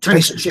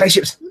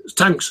 Spaceships.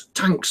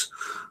 Tanks.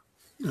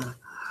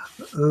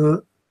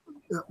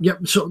 Yeah,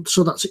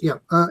 so that's it.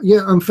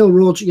 Yeah, and Phil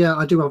Rhodes. Yeah,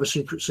 I do have a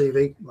secret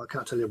CV. I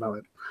can't tell you about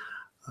it.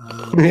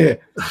 Yeah.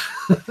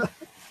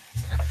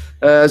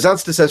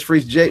 Zadster says for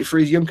his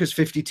Junkers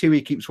 52,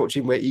 he keeps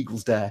watching Where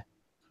Eagles Dare.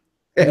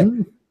 Yeah.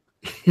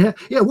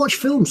 Yeah. Watch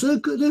films. They're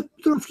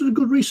often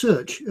good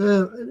research.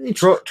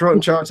 Trot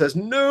and Chart says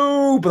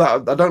no,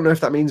 but I don't know if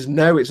that means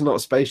no, it's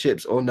not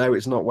spaceships, or no,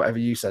 it's not whatever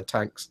you said,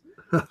 tanks.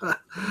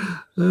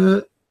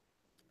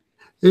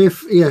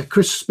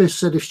 Chris Smith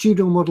said if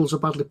studio models are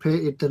badly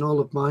painted, then all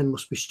of mine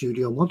must be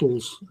studio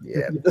models.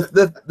 Yeah.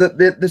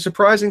 The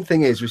surprising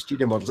thing is with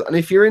studio models, and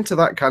if you're into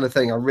that kind of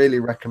thing, I really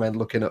recommend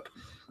looking up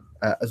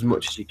as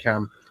much as you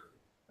can.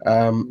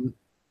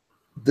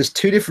 There's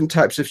two different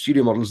types of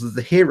studio models. There's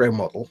the hero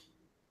model,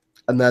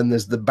 and then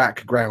there's the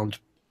background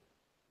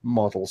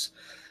models.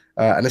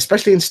 And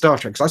especially in Star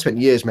Trek, because I spent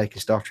years making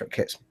Star Trek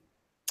kits,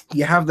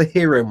 you have the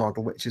hero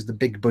model, which is the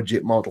big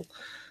budget model.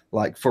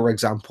 Like, for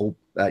example,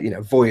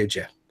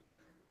 Voyager.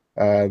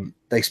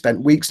 They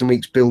spent weeks and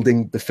weeks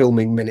building the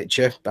filming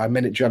miniature. By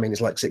miniature, I mean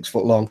it's like 6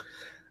 foot long.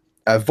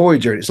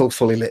 Voyager, and it's all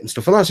fully lit and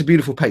stuff. And that's a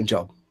beautiful paint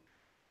job.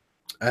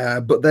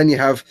 But then you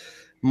have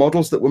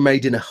models that were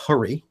made in a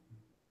hurry.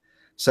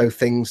 So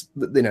things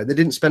that, they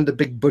didn't spend a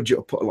big budget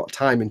or put a lot of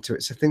time into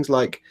it. So things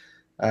like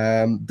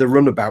the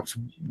runabouts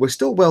were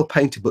still well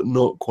painted, but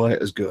not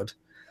quite as good.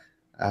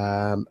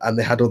 And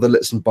they had other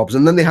lits and bobs.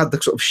 And then they had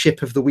the sort of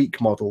ship of the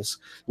week models,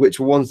 which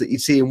were ones that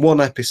you'd see in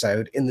one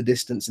episode in the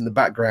distance in the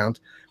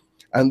background.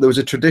 And there was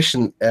a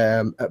tradition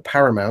at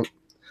Paramount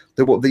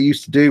that what they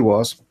used to do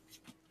was,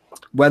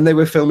 when they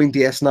were filming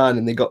DS9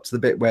 and they got to the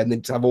bit where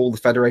they'd have all the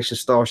Federation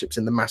starships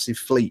in the massive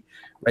fleet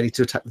ready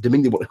to attack the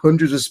Dominion,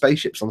 hundreds of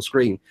spaceships on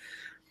screen,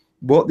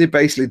 what they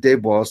basically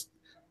did was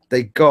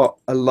they got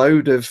a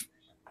load of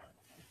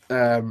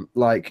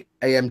like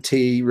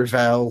AMT,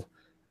 Revell,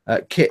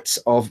 kits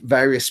of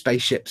various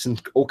spaceships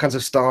and all kinds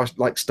of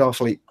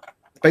Starfleet.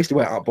 Basically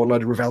went out, bought a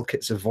load of Revell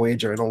kits of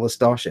Voyager and all the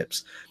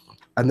starships.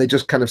 And they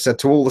just kind of said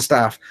to all the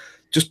staff,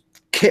 just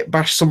kit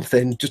bash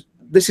something.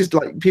 This is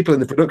like people in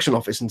the production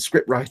office and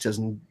script writers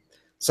and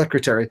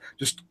secretary,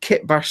 just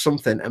kit bash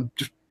something and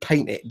just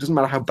paint it. It doesn't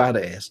matter how bad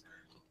it is.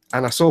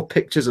 And I saw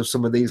pictures of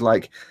some of these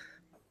like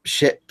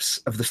ships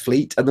of the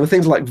fleet, and there were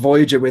things like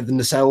Voyager with the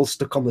nacelle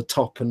stuck on the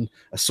top and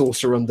a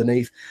saucer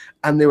underneath,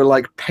 and they were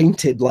like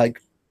painted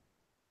like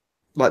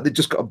they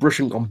just got a brush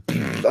and gone,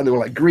 and they were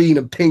like green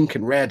and pink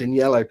and red and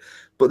yellow,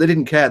 but they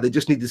didn't care. They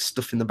just needed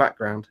stuff in the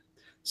background.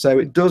 So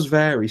it does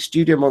vary.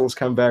 Studio models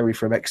can vary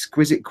from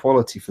exquisite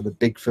quality for the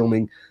big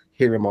filming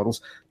hero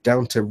models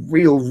down to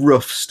real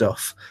rough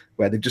stuff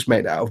where they've just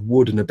made it out of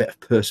wood and a bit of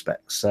perspex.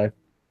 So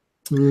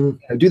do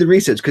the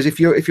research, because if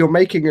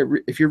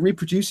you're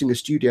reproducing a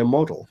studio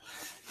model,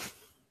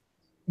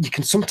 you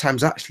can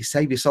sometimes actually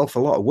save yourself a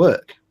lot of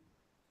work.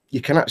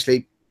 You can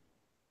actually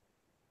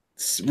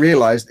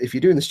realize if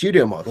you're doing the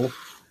studio model,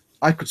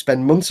 I could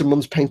spend months and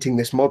months painting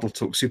this model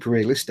to look super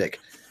realistic.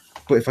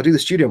 But if I do the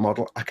studio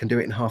model, I can do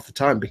it in half the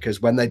time,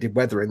 because when they did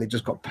weathering, they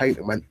just got paint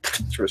and went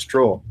through a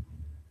straw.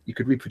 You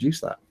could reproduce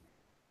that.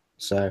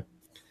 So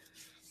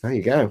there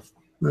you go.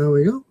 There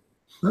we go.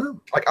 Oh.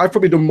 Like I've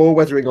probably done more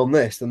weathering on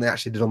this than they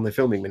actually did on the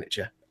filming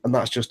miniature, and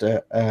that's just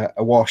a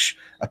wash,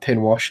 a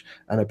pin wash,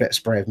 and a bit of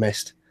spray of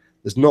mist.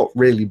 There's not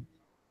really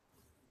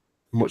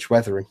much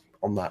weathering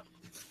on that,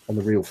 on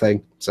the real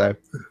thing. So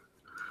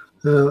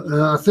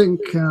I think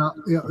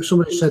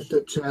somebody said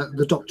that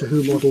the Doctor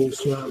Who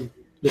models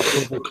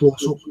look more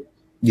close up.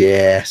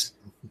 yes,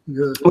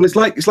 Yeah. well, it's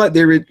like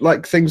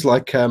things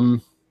like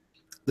the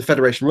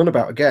Federation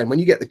Runabout again. When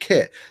you get the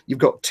kit, you've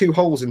got 2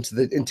 holes into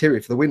the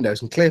interior for the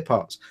windows and clear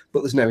parts,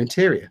 but there's no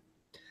interior.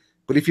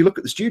 But if you look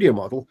at the studio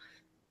model,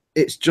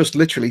 it's just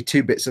literally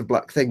 2 bits of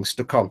black things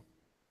stuck on,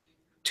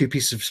 2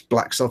 pieces of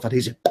black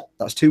self-adhesive.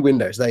 That's 2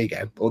 windows. There you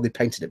go. Or they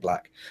painted it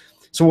black.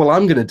 So what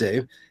I'm going to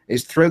do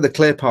is throw the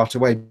clear part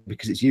away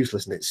because it's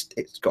useless and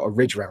it's got a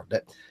ridge around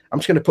it. I'm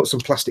just going to put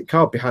some plastic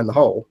card behind the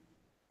hole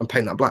and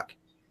paint that black.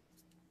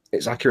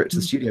 It's accurate to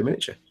the studio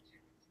miniature,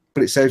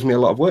 but it saves me a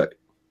lot of work.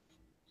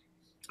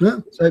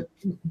 Yeah. So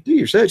do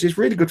your research. It's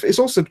really good. It's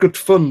also good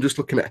fun just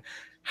looking at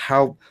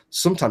how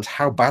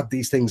bad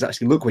these things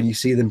actually look when you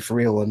see them for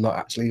real and not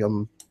actually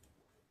on,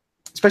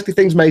 especially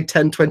things made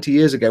 10, 20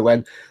 years ago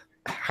when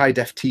high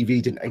def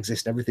TV didn't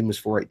exist. Everything was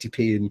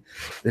 480p and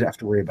they didn't have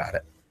to worry about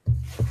it.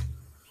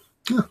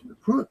 Yeah,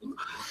 right.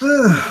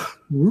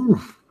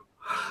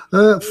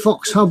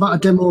 Fox, how about a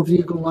demo of the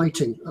Eagle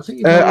lighting? I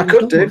think I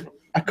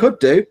could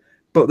do,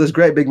 but there's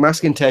great big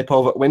masking tape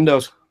over at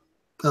Windows.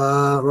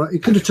 Right, you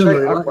could have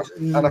turned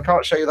it. And I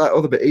can't show you that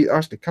other bit either.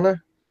 Actually, can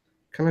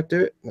I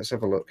do it? Let's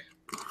have a look.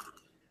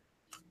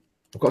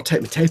 I've got to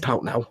take my tape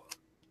out now.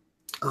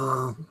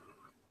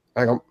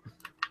 Hang on.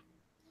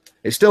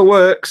 It still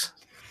works.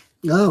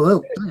 Oh,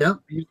 well, yeah.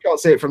 You can't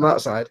see it from that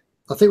side.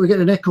 I think we're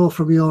getting an echo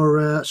from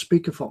your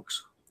speaker,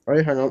 Fox.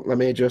 Right, hang on. Let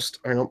me adjust.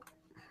 Hang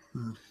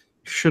on.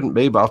 Shouldn't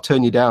be, but I'll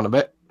turn you down a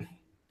bit.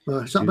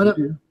 Is that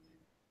better?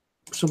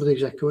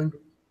 Somebody's echoing.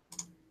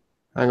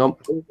 Hang on.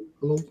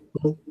 Hello?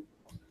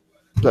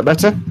 Is that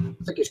better?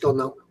 I think it's gone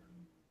now.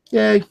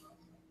 Yay.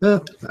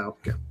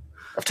 Okay.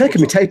 I've taken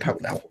my tape out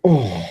now.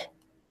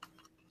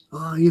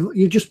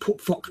 You just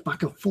put Fox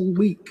back a full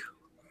week.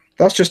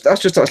 That's just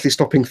actually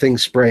stopping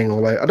things spraying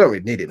all over. I don't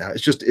really need it now.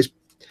 It's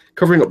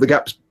covering up the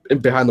gaps in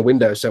behind the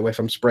window, so if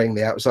I'm spraying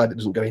the outside, it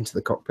doesn't go into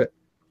the cockpit.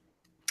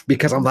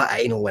 Because I'm that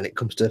anal when it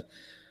comes to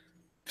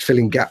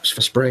filling gaps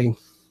for spraying.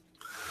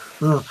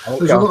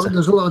 There's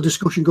a lot of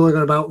discussion going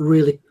on about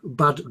really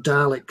bad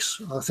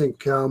Daleks. I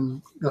think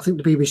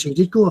the BBC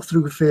did go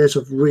through a phase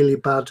of really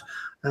bad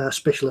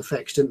special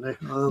effects, didn't they?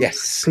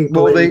 Yes.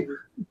 People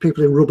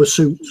in rubber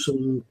suits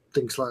and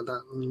things like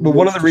that. Well,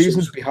 one of the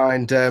reasons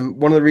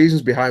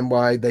behind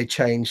why they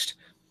changed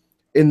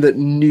in the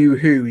new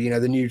Who,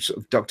 the new sort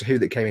of Doctor Who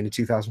that came in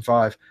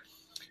 2005.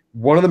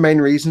 One of the main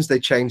reasons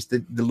they changed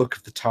the look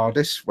of the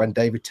TARDIS when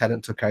David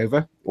Tennant took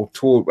over,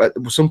 at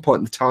some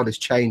point the TARDIS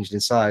changed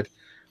inside.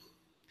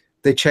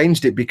 They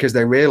changed it because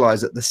they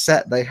realized that the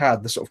set they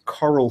had, the sort of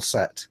coral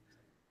set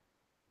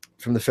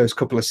from the first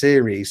couple of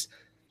series,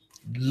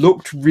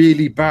 looked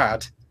really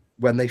bad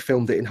when they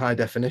filmed it in high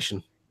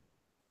definition.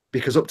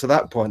 Because up to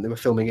that point, they were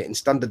filming it in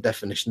standard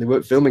definition. They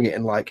weren't filming it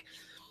in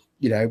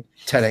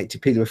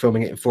 1080p. They were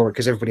filming it in 4K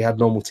because everybody had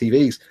normal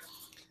TVs.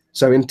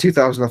 So in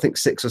 2000, I think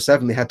 6 or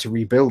 7, they had to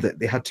rebuild it.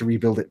 They had to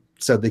rebuild it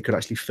so they could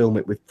actually film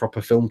it with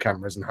proper film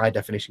cameras and high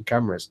definition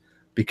cameras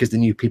because they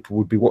knew people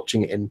would be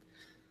watching it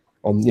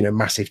on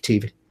massive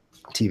TV.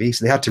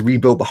 So they had to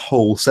rebuild the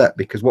whole set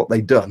because what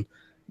they'd done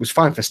was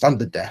fine for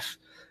standard def,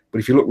 but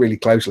if you look really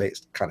closely,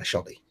 it's kind of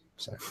shoddy.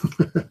 So,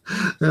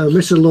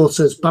 Mr. Lord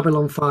says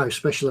Babylon 5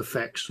 special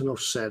effects. Enough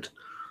said.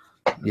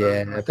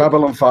 Yeah,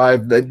 Babylon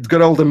 5, the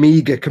good old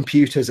Amiga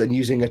computers and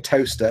using a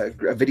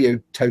video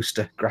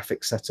toaster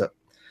graphics setup.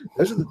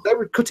 They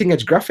were cutting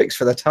edge graphics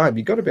for their time.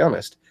 You've got to be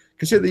honest.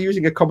 Consider they're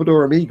using a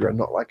Commodore Amiga and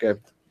not like a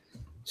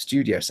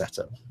studio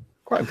setup.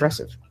 Quite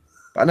impressive.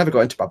 But I never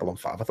got into Babylon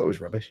 5. I thought it was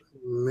rubbish.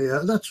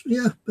 That's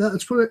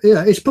probably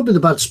it's probably the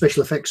bad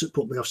special effects that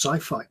put me off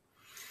Sci-fi.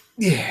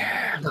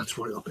 Yeah, that's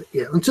what of it.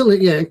 Yeah, until they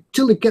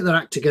get their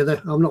act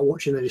together, I'm not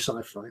watching any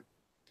Sci-fi.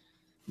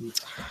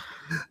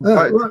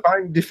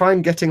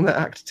 Define getting their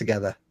act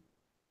together.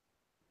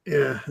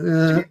 Yeah, so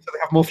they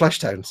have more flesh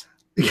tones.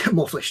 Yeah,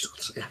 more flesh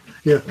tones.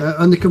 Yeah.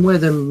 And they can wear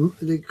them.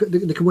 They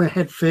can wear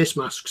head face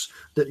masks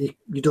that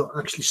you don't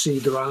actually see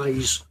their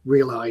eyes,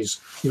 real eyes.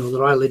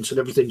 Their eyelids and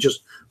everything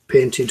just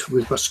painted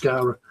with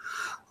mascara.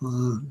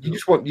 You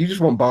just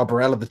want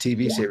Barbarella, the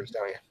TV series,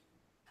 don't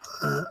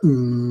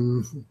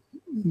you?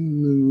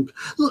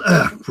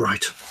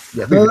 Right.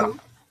 Yeah.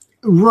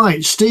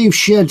 Right. Steve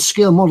shared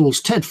scale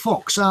models. Ted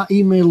Fox, our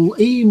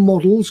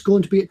eModels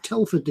going to be at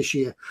Telford this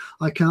year.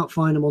 I can't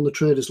find them on the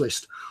traders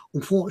list.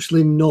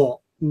 Unfortunately, not.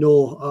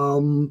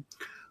 No.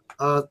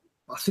 I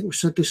think we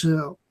said this.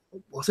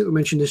 I think we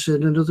mentioned this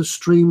in another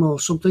stream or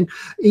something.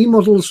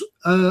 eModels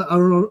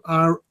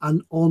are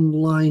an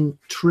online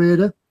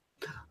trader,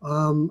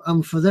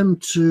 and for them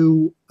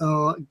to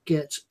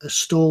get a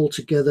stall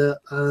together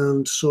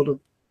and sort of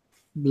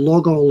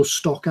log all the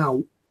stock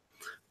out,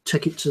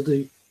 take it to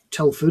the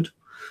Telford,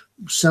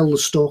 sell the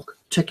stock,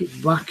 take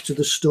it back to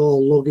the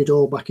store, log it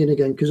all back in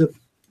again. Because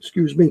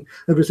excuse me,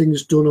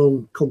 everything's done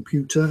on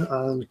computer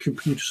and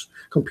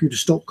computer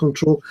stock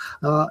control.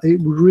 It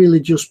would really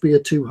just be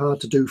too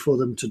hard to do for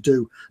them to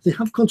do. They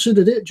have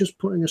considered it, just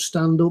putting a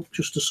stand up,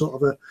 just a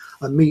sort of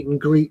a meet and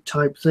greet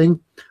type thing.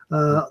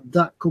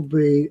 That could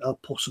be a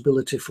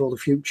possibility for the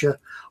future.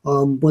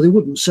 But they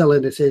wouldn't sell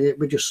anything. It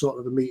would be just sort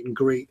of a meet and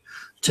greet,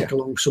 take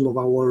along some of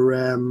our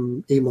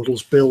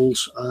eModels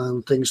builds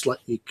and things like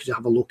you could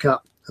have a look at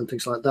and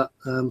things like that.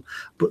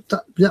 But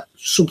that's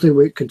something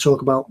we can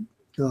talk about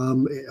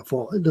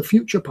for the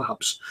future,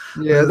 perhaps.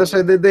 Yeah,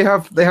 they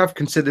have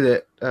considered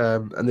it,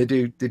 and they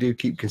do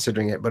keep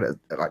considering it. But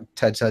like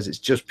Ted says, it's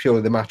just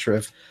purely the matter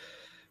of,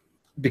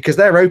 because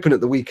they're open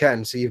at the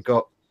weekend, so you've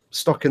got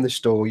stock in the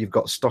store, you've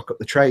got stock at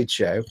the trade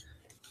show.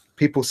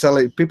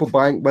 People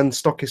buying when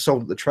stock is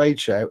sold at the trade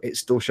show, it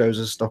still shows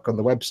as stock on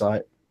the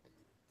website.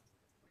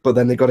 But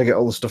then they've got to get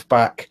all the stuff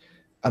back,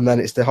 and then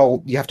it's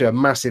you have to do a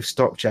massive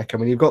stock check. And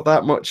when you've got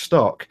that much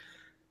stock,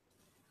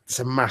 it's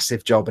a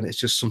massive job, and it's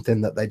just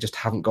something that they just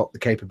haven't got the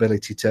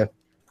capability to,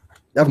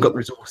 they haven't got the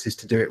resources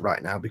to do it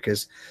right now.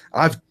 Because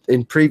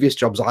in previous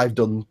jobs I've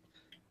done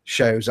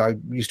shows, I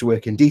used to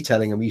work in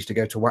detailing, and we used to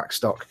go to wax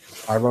stock,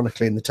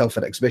 ironically in the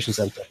Telford Exhibition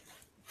Centre.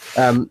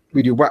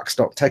 We do wax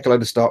stock, take a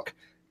load of stock,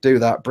 do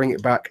that, bring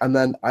it back, and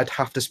then I'd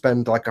have to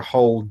spend like a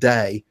whole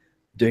day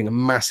doing a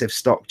massive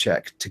stock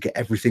check to get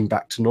everything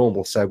back to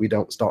normal, so we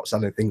don't start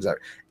selling things out.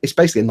 It's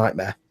basically a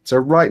nightmare. So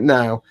right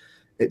now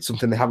it's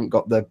something they haven't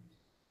got the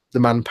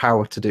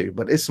manpower to do,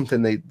 but it's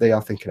something they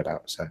are thinking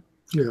about. So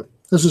yeah,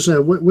 as I say,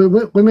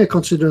 we may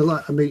consider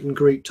like a meet and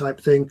greet type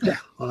thing. Yeah.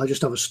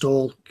 Just have a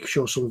stall,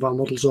 show some of our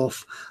models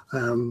off,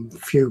 a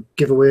few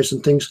giveaways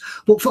and things.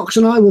 But Fox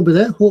and I will be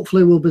there.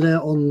 Hopefully we'll be there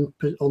on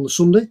the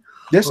Sunday.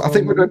 Yes, I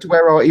think we're going to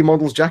wear our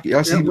eModels jacket.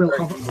 I see. Yeah, we'll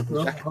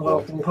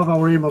have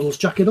our eModels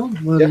jacket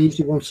on. We're the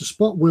easy ones to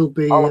spot. We'll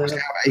be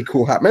a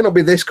cool hat. May not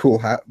be this cool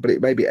hat, but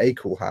it may be a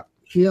cool hat.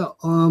 Yeah.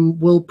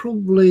 We'll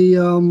probably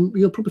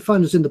you'll probably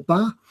find us in the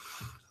bar.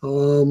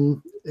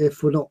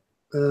 If we're not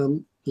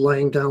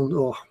lying down,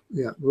 or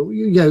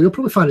you'll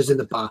probably find us in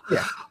the bar.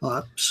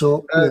 Yeah.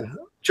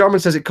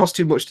 Jarman says it costs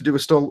too much to do a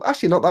stall.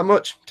 Actually, not that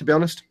much, to be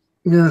honest.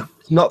 Yeah.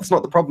 It's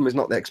not the problem. Is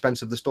not the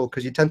expense of the stall,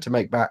 because you tend to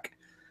make back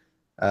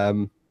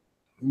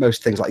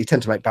most things. Like you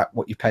tend to make back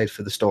what you paid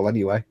for the stall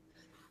anyway.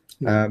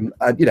 And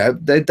you know,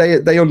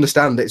 they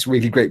understand it's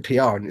really great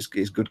PR and it's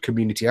good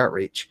community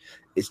outreach.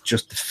 It's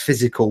just the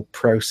physical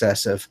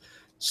process of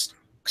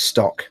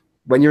stock.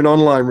 When you're an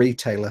online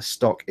retailer,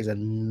 stock is a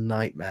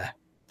nightmare.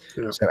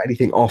 Yeah. So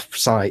anything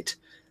off-site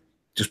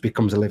just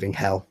becomes a living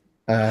hell.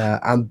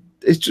 And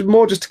it's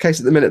just a case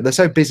at the minute. They're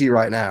so busy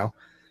right now,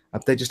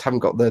 they just haven't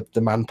got the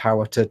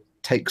manpower to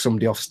take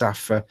somebody off staff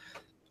for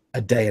a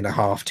day and a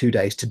half, 2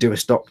 days to do a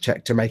stock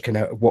check to make a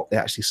note of what they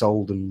actually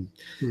sold. And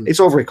it's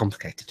all very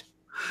complicated.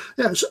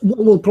 Yeah, so what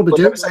we'll probably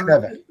do.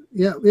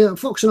 Yeah,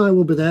 Fox and I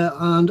will be there,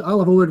 and I'll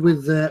have a word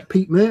with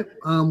Pete May,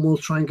 and we'll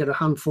try and get a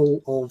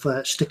handful of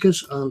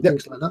stickers and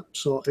things like that.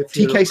 So if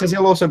TK says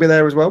he'll also be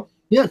there as well.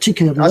 Yeah,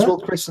 TK will be there.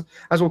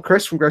 As will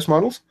Chris from Gross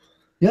Models.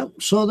 Yeah,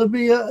 so there'll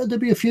be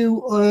a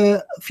few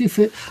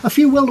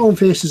well-known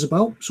faces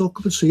about. So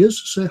come and see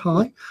us, say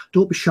hi,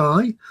 don't be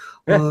shy.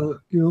 Yeah.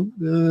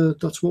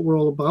 That's what we're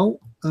all about.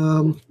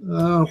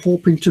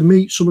 Hoping to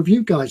meet some of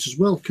you guys as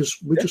well, because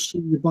we're just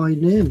seeing you by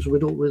names. We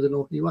don't really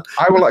know who you are.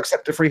 I will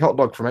accept a free hot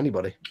dog from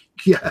anybody.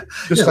 Yeah,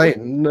 just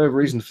saying. No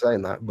reason for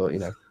saying that, but you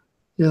know.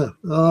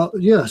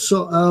 Yeah,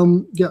 So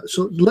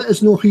let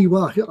us know who you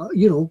are.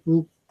 You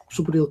know,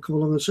 somebody will come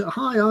along and say,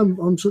 "Hi,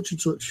 I'm such and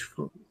such."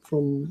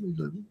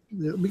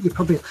 You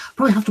probably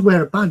have to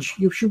wear a badge.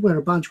 You should wear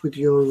a badge with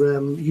your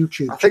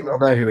YouTube. I think they'll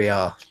know who we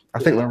are. I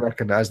think they'll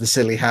recognise the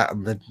silly hat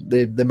and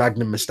the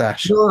Magnum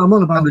moustache. No, I'm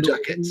on about the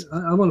jackets.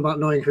 I'm on about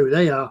knowing who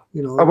they are.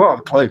 You know, I won't have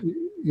a clue.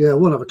 Yeah, I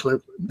won't have a clue.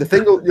 The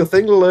thing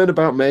you'll learn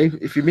about me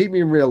if you meet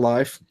me in real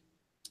life.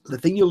 The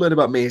thing you'll learn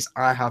about me is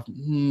I have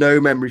no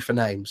memory for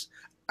names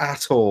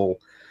at all.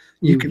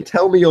 You can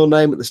tell me your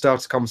name at the start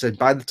of the conversation.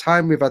 By the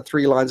time we've had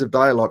 3 lines of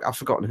dialogue, I've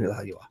forgotten who the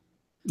hell you are.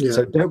 Yeah.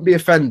 So don't be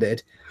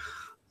offended.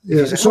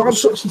 Yeah. So I'm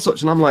such and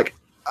such, and I'm like,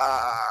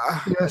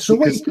 Yeah. So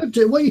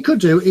what you could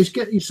do is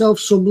get yourself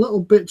some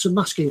little bits of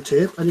masking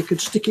tape, and you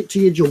could stick it to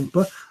your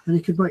jumper, and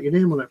you could write your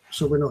name on it,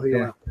 so we know who you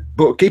are.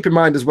 But keep in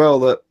mind as well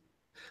that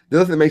the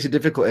other thing that makes it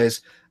difficult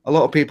is a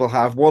lot of people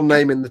have one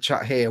name in the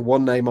chat here,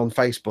 one name on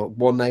Facebook,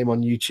 one name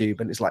on YouTube,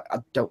 and it's like I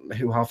don't know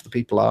who half the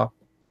people are.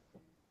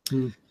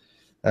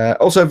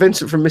 Also,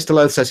 Vincent from Mr.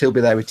 Loath says he'll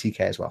be there with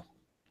TK as well.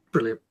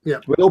 Brilliant. Yeah.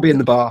 We'll all be in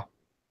the bar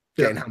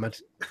getting hammered,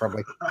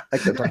 probably.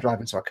 Except I'm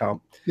driving, so I can't.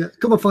 Yeah,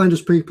 come and find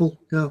us, people.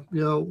 Our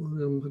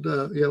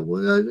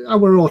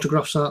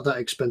autographs aren't that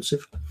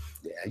expensive.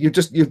 Yeah,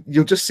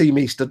 you'll just see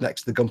me stood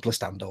next to the Gunpla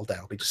stand all day.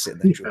 I'll be just sitting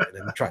there drinking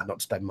and trying not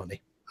to spend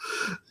money.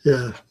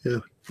 Yeah.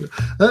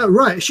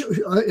 Right.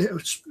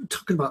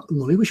 Talking about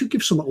money, we should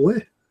give something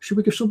away. Should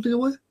we give something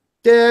away?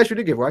 Yeah, should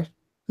we do a giveaway?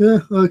 Yeah,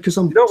 because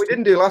You know what we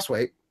didn't do last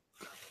week?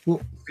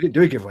 What? We didn't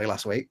do a giveaway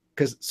last week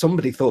because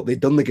somebody thought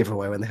they'd done the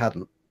giveaway when they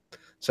hadn't.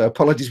 So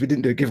apologies, we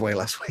didn't do a giveaway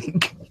last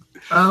week.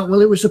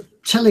 Well, it was a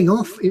telling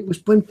off. It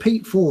was when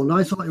Pete phoned.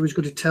 I thought he was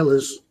going to tell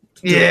us.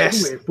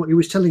 Yes. Anyway, but he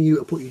was telling you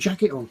to put your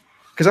jacket on.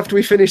 Because after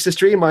we finished the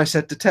stream, I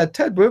said to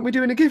Ted, weren't we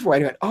doing a giveaway?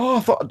 And he went, oh, I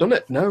thought I'd done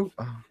it. No.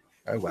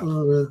 Oh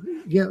well.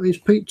 Yeah, it was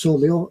Pete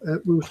told me off.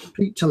 It was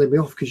Pete telling me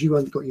off because you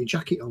hadn't got your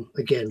jacket on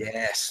again.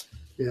 Yes.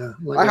 Yeah.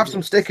 I have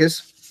some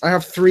stickers. I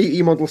have 3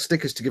 eModel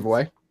stickers to give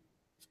away.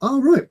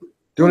 Oh, right.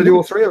 Do you want to do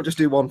all 3 or just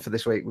do 1 for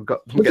this week? We'll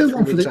do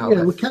one for this.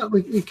 Yeah,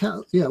 we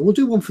can't. Yeah, we'll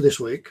do one for this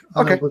week.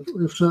 Okay.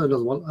 We'll start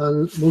another one,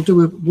 and we'll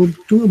do a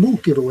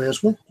walk giveaway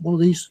as well. One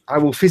of these. I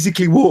will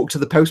physically walk to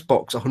the post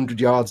box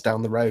 100 yards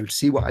down the road.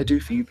 See what I do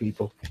for you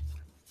people.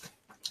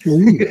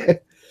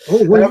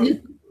 Well,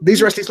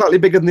 these are actually slightly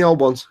bigger than the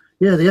old ones.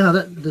 Yeah, they are.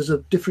 There's a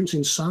difference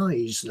in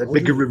size. They're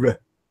bigger.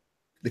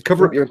 They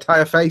cover up your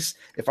entire face.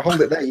 If I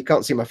hold it there, you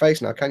can't see my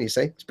face now, can you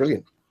see? It's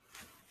brilliant.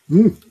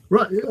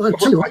 Right, I'll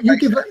tell you what, you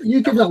give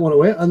that one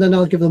away, and then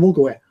I'll give the mug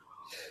away.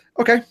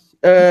 Okay,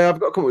 I've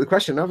got to come up with a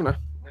question, haven't I?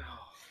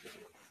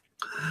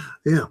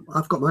 Yeah,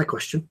 I've got my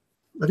question.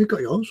 Have you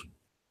got yours?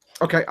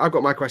 Okay, I've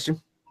got my question.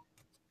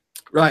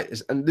 Right,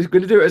 and we're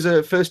going to do it as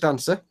a first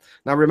answer.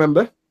 Now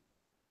remember,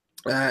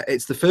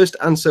 it's the first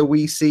answer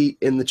we see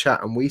in the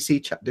chat, and we see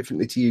chat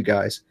differently to you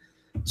guys.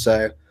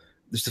 So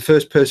it's the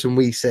first person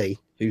we see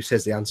who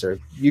says the answer.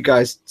 You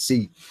guys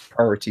see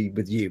priority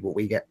with you, what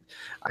we get.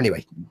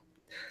 Anyway.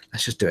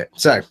 Let's just do it.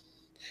 So, if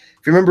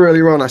you remember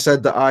earlier on, I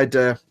said that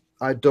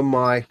I'd done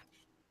my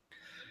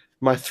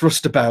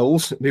thruster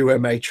bells, new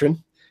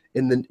matron,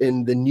 in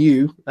the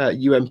new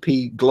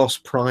UMP gloss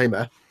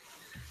primer.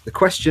 The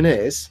question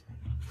is,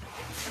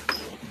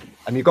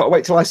 and you've got to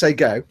wait till I say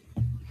go.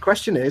 The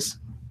question is,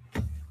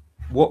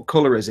 what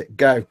colour is it?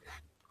 Go.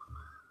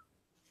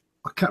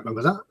 I can't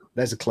remember that.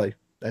 There's a clue.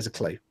 There's a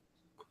clue.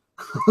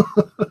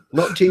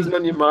 Not cheese and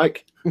onion,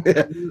 Mike.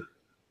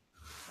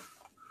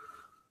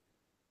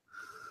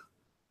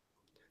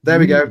 There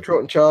we go.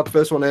 Trot and Chard,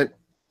 first one in.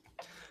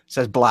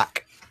 Says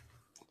black.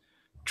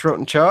 Trot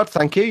and Chard,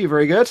 thank you. You're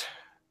very good.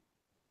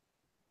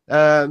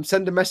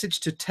 Send a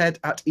message to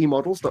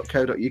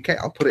ted@emodels.co.uk.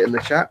 I'll put it in the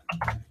chat.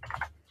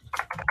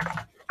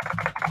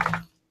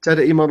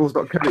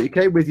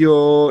 ted@emodels.co.uk with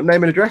your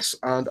name and address,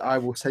 and I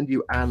will send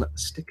you an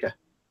sticker.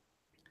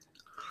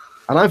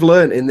 And I've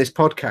learned in this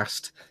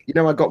podcast, you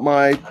know, I got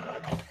my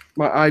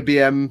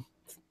IBM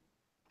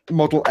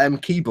Model M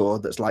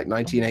keyboard that's like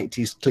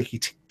 1980s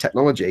clicky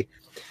technology.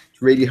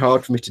 It's really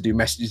hard for me to do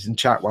messages in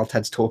chat while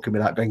Ted's talking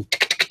without going.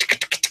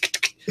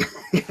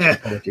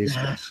 Apologies.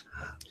 Yes.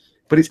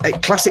 But it's a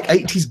classic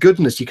 80s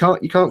goodness. You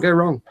can't go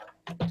wrong.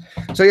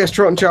 So yes,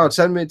 Trot and Chard,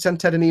 send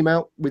Ted an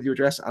email with your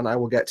address, and I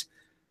will get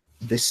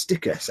this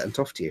sticker sent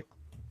off to you.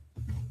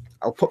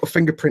 I'll put a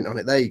fingerprint on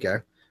it. There you go.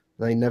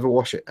 They never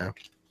wash it now.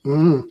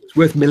 It's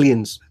worth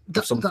millions.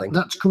 That's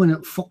coming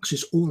at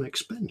Fox's own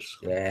expense.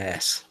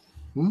 Yes.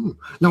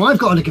 Now I've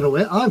got a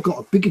giveaway. I've got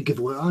a bigger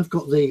giveaway. I've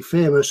got the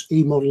famous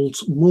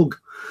eModels mug.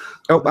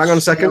 Oh, hang on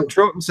a second.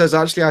 Troughton says,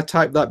 actually, I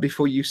typed that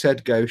before you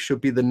said go. Should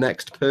be the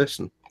next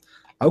person.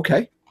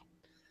 Okay.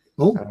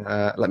 Oh.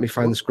 Let me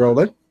find the scroll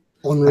then.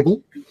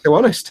 Honourable. So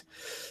honest.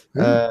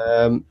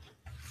 I've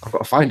got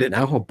to find it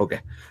now. Oh,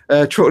 bugger.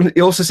 Troughton,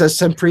 he also says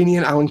Semprini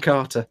and Alan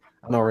Carter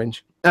and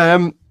orange.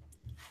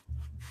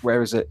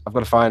 Where is it? I've got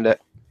to find it.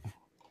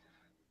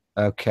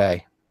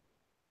 Okay.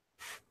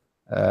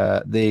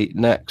 The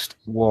next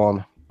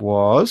one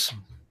was.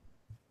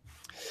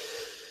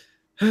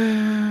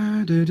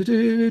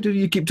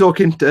 You keep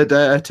talking, Ted.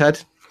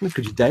 Look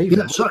at you, Dave.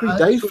 Yeah, sorry,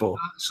 what are you Dave for?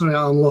 Sorry,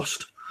 I'm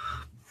lost.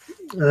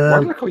 Why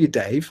did I call you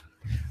Dave?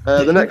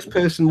 The next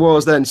person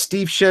was then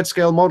Steve Shed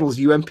Scale Models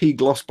UMP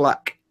Gloss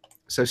Black.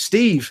 So,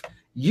 Steve,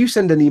 you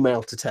send an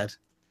email to Ted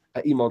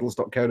at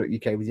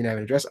emodels.co.uk with your name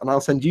and address, and I'll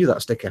send you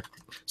that sticker.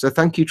 So,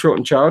 thank you, Trot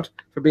and Chard,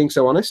 for being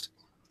so honest.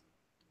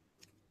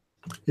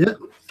 Yeah.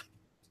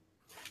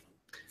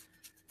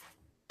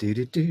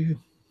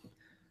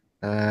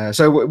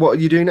 So what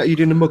are you doing? Are you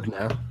doing a mug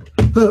now?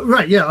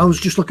 Right, yeah. I was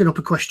just looking up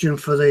a question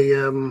for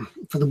the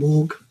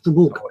mug. The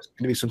mug. Oh, it's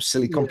going to be some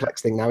silly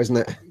complex thing now, isn't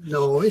it?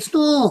 No, it's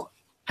not.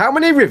 How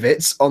many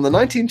rivets on the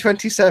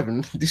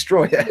 1927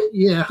 destroyer?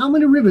 Yeah, how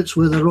many rivets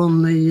were there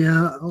on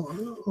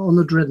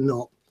the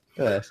Dreadnought?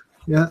 Yes.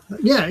 Yeah,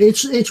 yeah.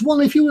 It's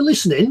one. If you were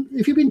listening,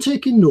 if you've been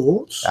taking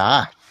notes.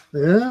 Yeah.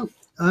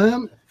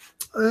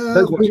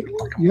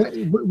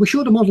 We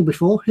showed a model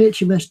before,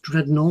 HMS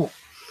Dreadnought.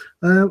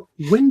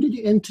 When did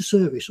it enter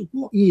service?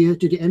 What year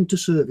did it enter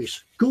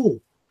service?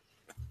 Go.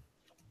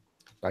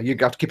 Well, you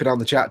have to keep it on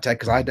the chat, Ted,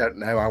 because I don't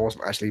know. I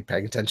wasn't actually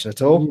paying attention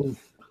at all.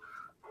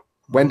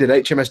 When did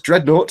HMS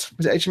Dreadnought?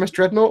 Was it HMS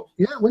Dreadnought?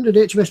 Yeah, when did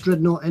HMS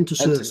Dreadnought enter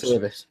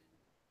service?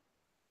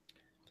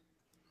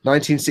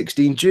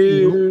 1916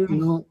 June.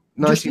 No.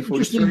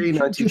 1943,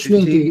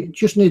 1950.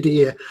 Just need the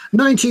year.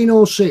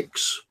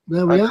 1906.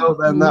 There we are.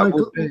 Then that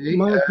would be.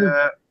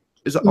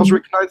 Is it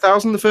Osric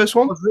 9000, the first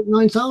one? Osric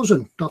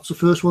 9000. That's the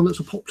first one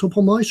that's popped up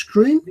on my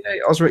screen. Yeah,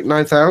 Osric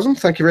 9000.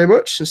 Thank you very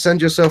much. And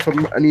send yourself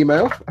an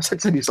email. I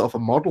said send yourself a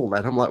model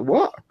then. I'm like,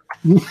 what?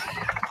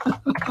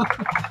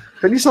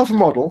 Send yourself a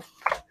model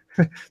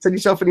Send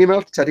yourself an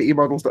email to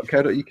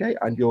ted@emodels.co.uk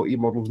and your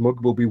eModels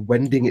mug will be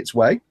wending its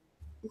way.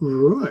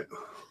 Right.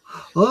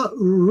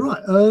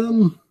 Right.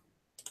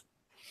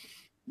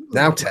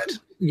 Now, Ted.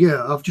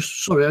 Yeah, I've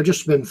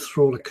just been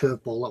thrown a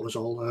curveball. That was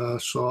all.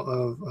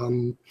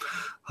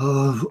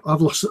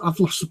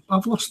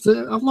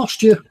 I've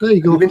lost you. There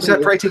you go. You've been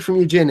separated from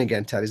your gin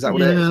again, Ted. Is that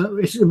what it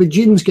is? Yeah, my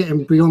gin's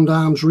getting beyond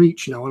arm's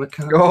reach now, and I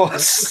can't. Oh,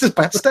 that's a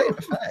bad state of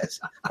affairs.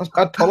 That's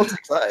bad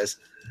politics. That is.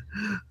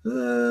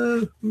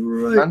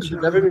 Right. Man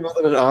should never be more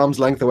than an arm's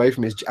length away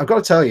from his. I've got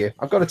to tell you.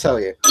 Oh.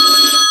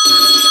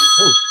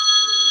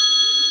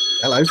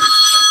 Hello.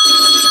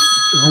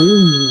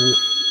 Oh,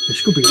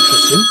 this could be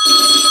interesting.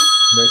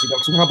 Mercy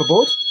Dawson Harbour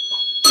Board.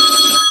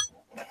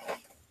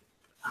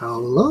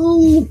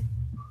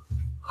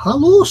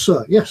 Hello,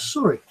 sir. Yes,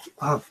 sorry.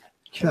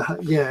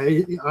 Yeah,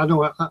 I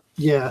know.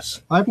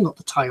 Yes, I haven't got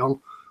the tie on.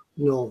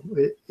 No,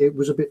 it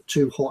was a bit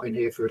too hot in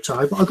here for a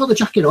tie, but I got the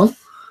jacket on.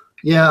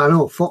 Yeah, I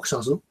know. Fox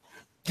hasn't.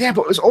 Yeah,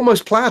 but it's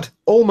almost plaid.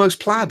 Almost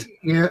plaid.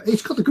 Yeah,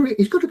 he's got a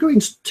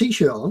green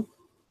t-shirt on.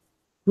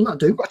 Will that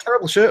do? You've got a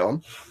terrible shirt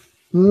on.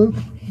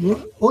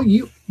 Oh,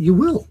 you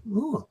will.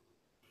 Oh,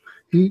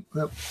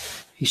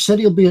 he said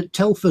he'll be at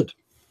Telford.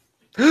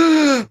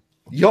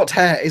 Yacht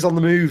Hair is on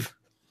the move.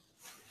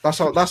 That's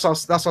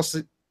us.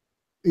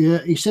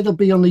 Yeah, he said he'll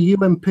be on the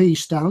UMP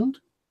stand,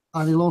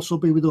 and he'll also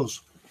be with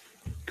us.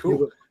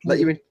 Cool. Let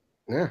you in.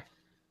 Yeah.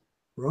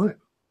 Right.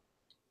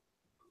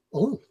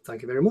 Oh,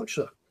 thank you very much,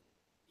 sir.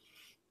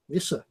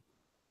 Yes, sir.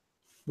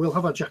 We'll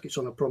have our jackets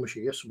on, I promise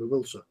you. Yes, we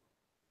will, sir.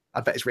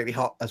 I bet it's really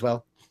hot as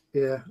well.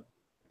 Yeah.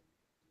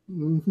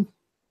 Mm-hmm.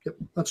 Yep.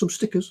 And some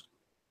stickers.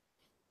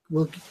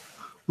 We'll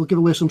give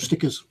away some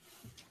stickers.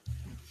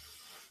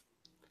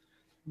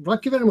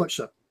 Thank you very much,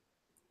 sir.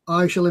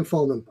 I shall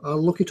inform them.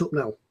 I'll look it up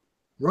now.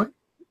 Right.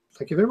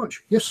 Thank you very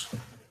much. Yes.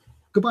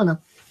 Goodbye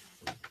now.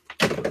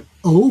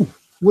 Oh,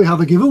 we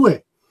have a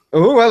giveaway.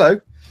 Oh,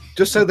 hello.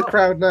 Just so the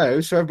crowd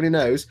knows, so everybody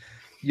knows,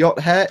 Yacht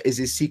Hair is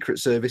his Secret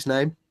Service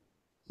name.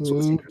 Sort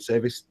of Secret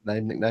Service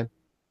nickname.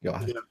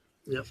 Yacht Hair.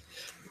 Yeah.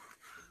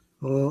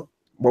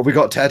 What have we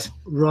got, Ted?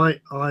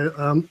 Right.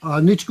 I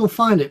need to go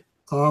find it.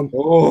 I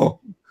shall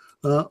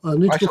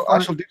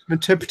do some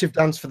interpretive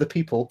dance for the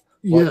people.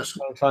 Yes.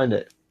 I'll find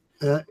it.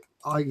 It's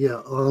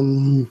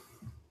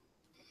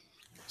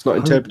not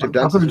interpretive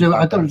dance. I've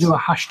got to do a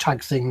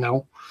hashtag thing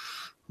now.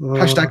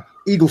 Hashtag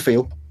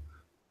Eaglefeel.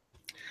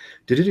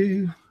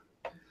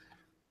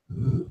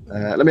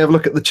 Let me have a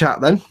look at the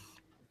chat then.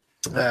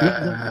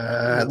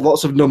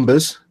 Lots of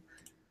numbers.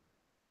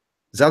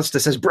 Zadster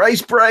says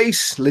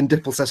brace. Lynn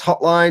Dipple says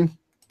hotline.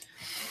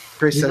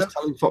 Chris says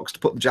telling Fox to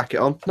put the jacket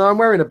on. No, I'm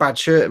wearing a bad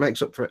shirt. It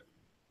makes up for it.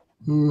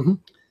 Mm-hmm.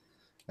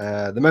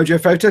 The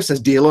Mojo Photo says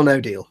deal or no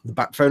deal. The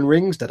back phone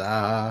rings.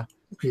 Da-da.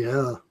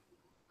 Yeah.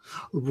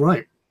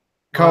 Right.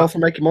 Carl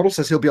from Making Model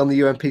says he'll be on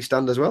the UMP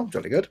stand as well.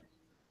 Jolly good.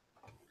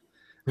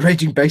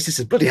 Raging Basis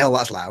says, bloody hell,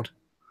 that's loud.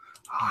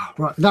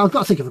 Right. Now I've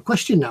got to think of a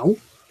question now.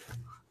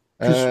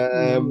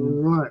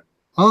 Right.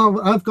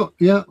 I've got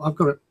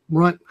it.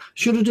 Right.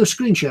 Should I do a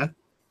screen share?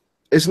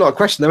 It's not a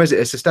question, though, is it?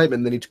 It's a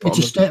statement they need to put on.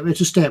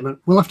 It's a statement.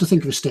 We'll have to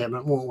think of a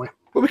statement, won't we?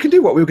 Well, we can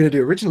do what we were going to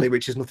do originally,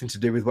 which is nothing to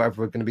do with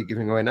whatever we're going to be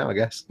giving away now, I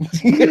guess.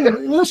 Yeah,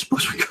 I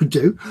suppose we could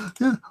do.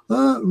 Yeah.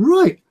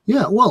 Right.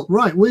 Yeah. Well,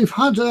 right. We've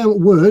had a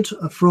word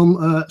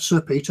from Sir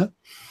Peter.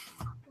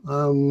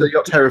 The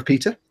Yacht Hair of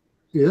Peter.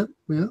 Yeah.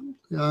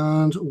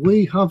 And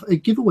we have a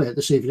giveaway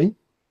this evening.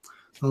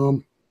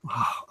 I'm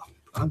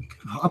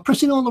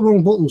pressing all the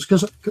wrong buttons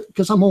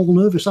because I'm all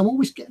nervous. I'm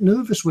always get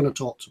nervous when I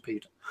talk to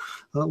Peter.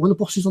 When the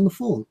boss is on the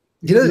phone.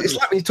 You know, it's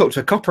like when you talk to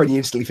a copper and you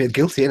instantly feel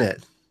guilty, isn't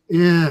it?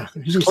 Yeah.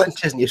 It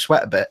clenches and you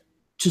sweat a bit.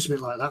 Just a bit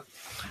like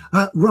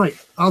that. Right.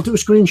 I'll do a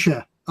screen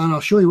share and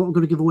I'll show you what we're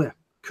going to give away,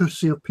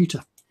 courtesy of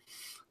Peter.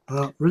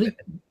 Ready?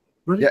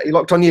 Yeah, he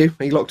locked on you.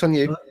 Locked on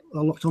me.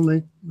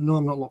 No,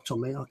 I'm not locked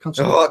on me. I'll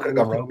cancel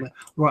that.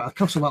 Right, I'll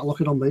cancel that.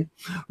 Lock it on me.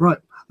 Right.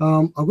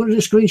 I'm going to do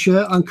a screen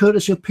share and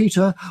courtesy of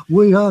Peter,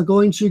 we are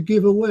going to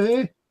give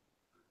away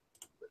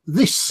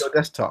this. Your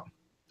desktop.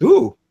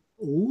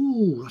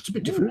 Ooh, that's a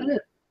bit different, isn't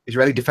it?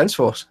 Israeli Defence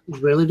Force.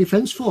 Israeli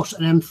Defence Force,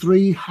 an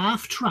M3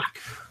 half track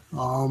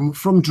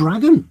from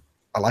Dragon.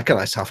 I like a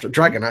nice half track.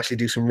 Dragon actually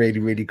do some really,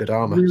 really good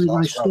armour. Really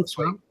nice stuff.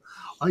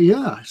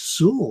 Yeah,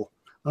 so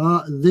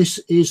this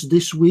is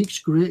this week's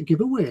great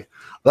giveaway.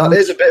 That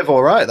is a bit of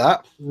all right,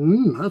 that.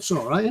 That's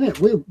all right, isn't it?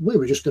 We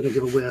were just going to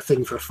give away a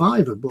thing for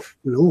 £5, but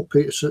no,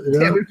 Peter said...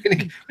 Yeah, we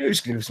were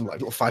just going to give some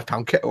little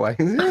 £5 kit away.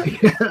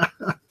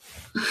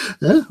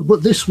 Yeah,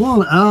 but this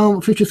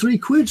one, 53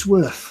 quid's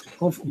worth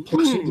of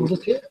plastic little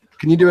kit.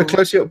 Can you do a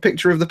close-up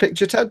picture of the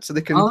picture, Ted, so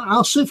they can...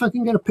 I'll see if I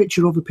can get a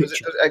picture of the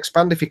picture. Does it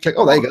expand if you click...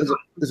 Oh, there you go.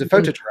 There's a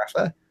photograph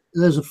there.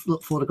 There's a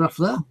photograph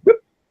there.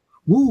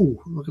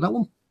 Woo, look at that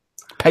one.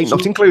 Paint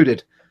not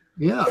included.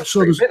 Yeah, so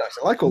there's... I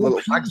like all the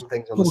little flags and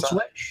things on the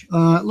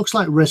side. Looks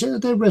like resin.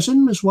 They're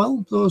resin as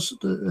well. Those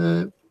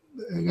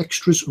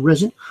extras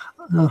resin.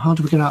 How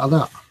do we get out of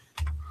that?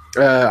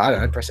 I don't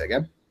know. Press it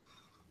again.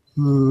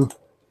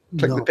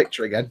 Click the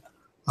picture again.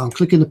 I'm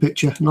clicking the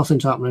picture.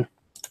 Nothing's happening.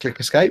 Click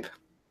escape.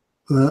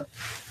 No,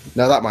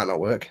 that might not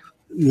work.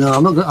 No,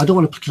 I'm not. I don't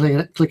want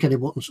to click any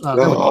buttons. There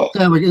we go.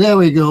 There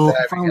we go.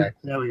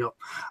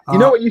 You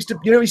know what used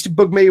to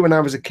bug me when I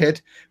was a kid?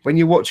 When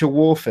you watch a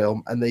war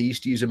film and they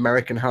used to use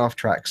American half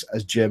tracks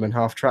as German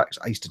half tracks,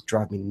 I used to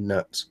drive me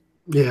nuts.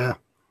 Yeah.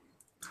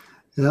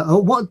 Yeah.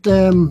 What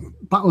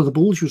Battle of the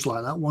Bulge was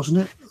like that, wasn't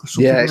it?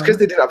 Yeah, it's because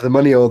they didn't have the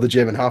money or the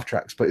German half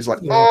tracks. But it's like,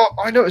 oh,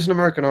 I know it's an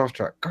American half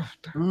track.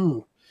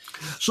 God.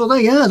 So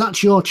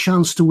that's your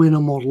chance to win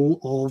a model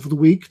of the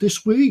week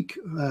this week.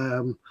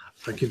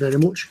 Thank you very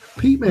much,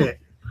 Pete, mate.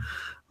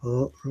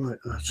 Oh, right,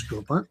 let's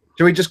go back.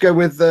 Do we just go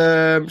with,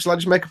 shall I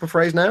just make up a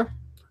phrase now?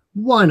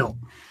 Why not?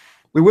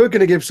 We were going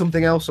to give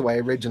something else away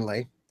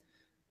originally,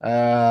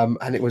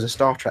 and it was a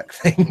Star Trek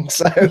thing.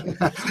 So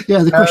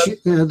yeah, the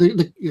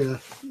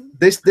question,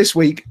 This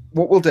week,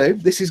 what we'll do,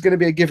 this is going to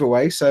be a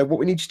giveaway. So what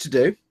we need you to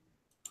do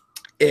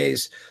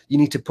is you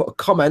need to put a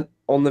comment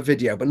on the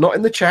video, but not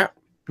in the chat,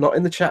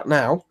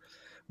 now.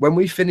 When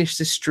we finish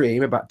this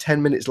stream, about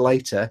 10 minutes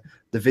later,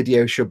 the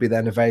video should be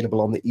then available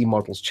on the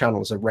eModels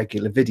channel as a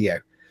regular video.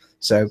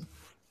 So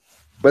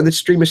when the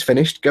stream is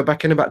finished, go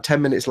back in about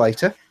 10 minutes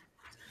later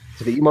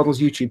to the eModels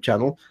YouTube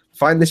channel,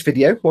 find this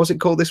video. What was it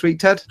called this week,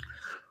 Ted?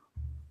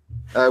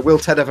 Will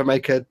Ted ever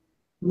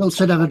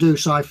do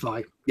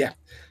sci-fi? Yeah.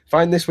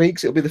 Find this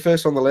week's, it'll be the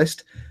first on the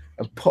list,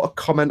 and put a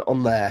comment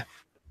on there,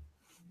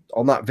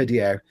 on that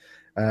video.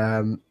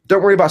 Don't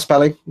worry about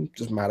spelling, it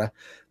doesn't matter.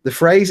 The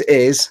phrase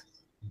is,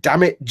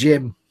 damn it,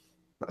 Jim.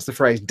 That's the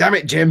phrase, damn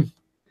it, Jim.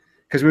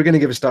 Because we're going to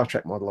give a Star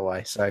Trek model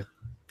away. So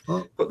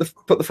put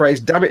the phrase,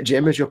 damn it,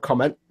 Jim, as your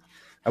comment.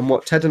 And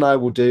what Ted and I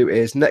will do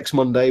is next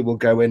Monday, we'll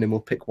go in and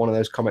we'll pick one of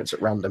those comments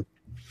at random.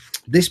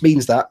 This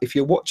means that if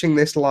you're watching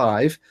this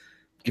live,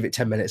 give it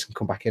 10 minutes and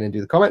come back in and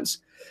do the comments.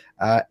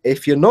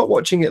 If you're not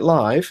watching it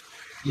live,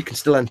 you can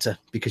still enter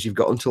because you've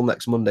got until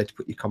next Monday to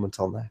put your comment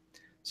on there.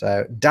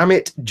 So, damn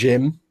it,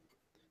 Jim.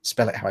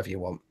 Spell it however you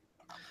want.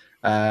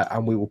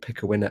 And we will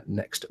pick a winner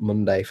next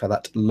Monday for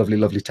that lovely,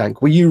 lovely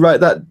tank. Will you write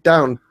that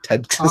down,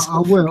 Ted? I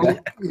will,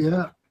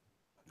 yeah.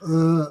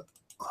 The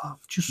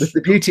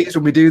beauty is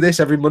when we do this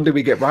every Monday,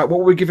 we get right. What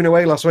were we giving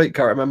away last week?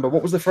 Can't remember.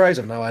 What was the phrase?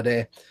 I've no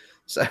idea.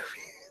 So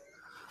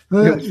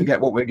we don't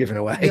forget what we're giving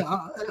away.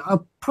 Yeah, I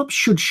probably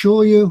should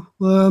show you.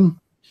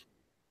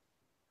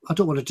 I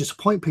don't want to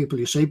disappoint people,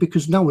 you see,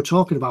 because now we're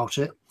talking about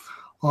it.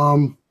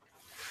 Don't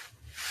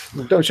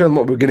show them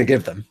what we're going to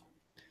give them.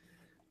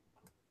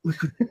 We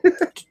could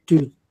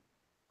do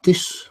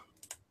this.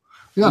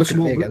 Yeah, look at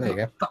me again. There you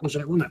go. That was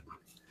it, wasn't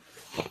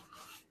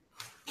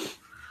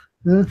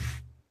it?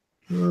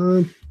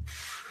 Yeah.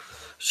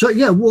 So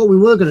yeah, what we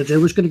were going to do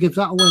was going to give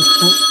that away.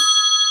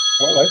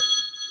 Hello.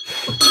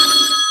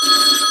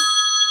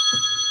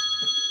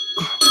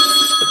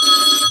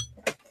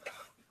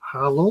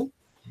 Hello.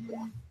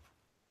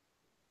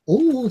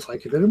 Oh,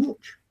 thank you very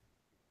much.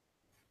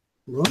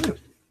 Right.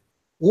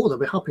 Oh, they'll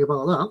be happy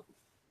about that.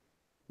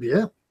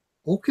 Yeah.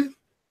 Okay.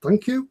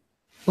 Thank you.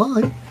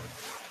 Bye.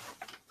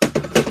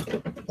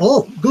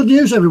 Oh, good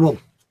news, everyone.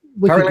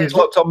 Apparently it's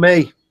locked on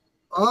me.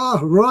 Ah,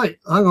 right.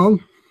 Hang on.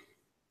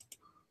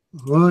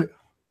 Right.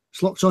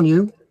 It's locked on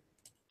you.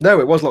 No,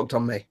 it was locked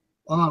on me.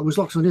 Ah, it was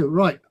locked on you.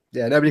 Right.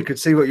 Yeah, nobody could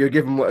see what you're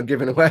giving, what I'm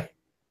giving away.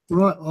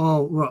 Right.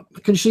 Oh, right.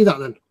 Can you see that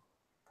then?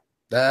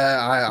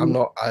 I'm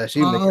not. I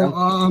assume they can.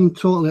 I'm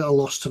totally at a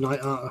loss tonight,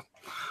 aren't I?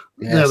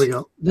 Yes. There we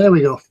go. There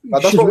we go.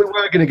 Well, that's what we were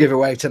going to give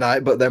away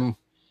tonight, but then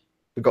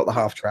we got the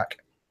half track.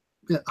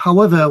 Yeah.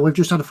 However, we've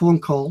just had a phone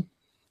call.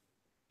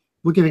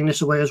 We're giving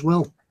this away as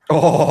well.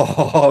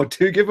 Oh,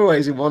 2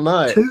 giveaways in one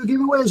night. 2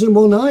 giveaways in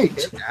one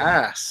night.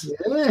 Yes.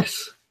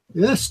 Yes.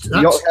 Yes.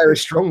 Your hair is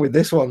strong with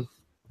this one.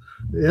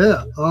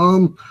 Yeah.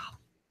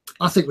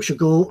 I think we should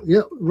go.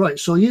 Yeah. Right.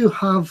 So you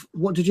have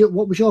what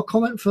was your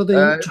comment for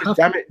the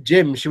damn it,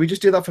 Jim? Should we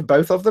just do that for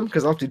both of them?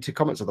 Because I'll do 2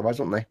 comments otherwise,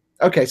 won't they?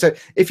 Okay. So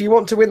if you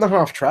want to win the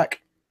half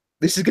track,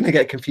 this is going to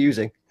get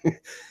confusing.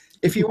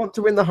 If you want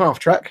to win the half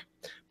track,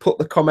 put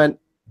the comment,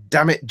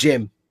 damn it,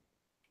 Jim,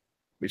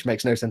 which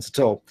makes no sense at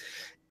all.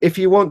 If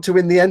you want to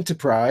win the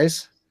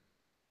Enterprise,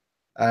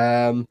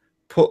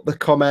 put the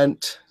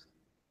comment,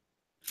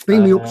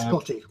 beam me up,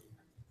 Scotty.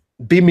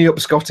 Beam me up,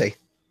 Scotty.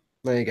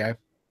 There you go.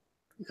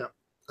 Yeah.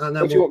 And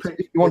then if you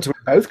want to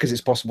win both, because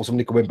it's possible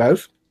somebody could win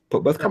both,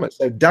 put both comments.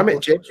 So, damn it,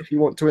 Jim, if you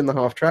want to win the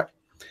half track,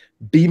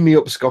 beam me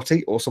up,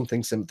 Scotty, or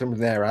something similar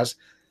there as,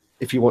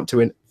 if you want to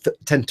win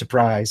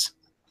Enterprise.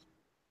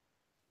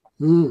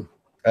 You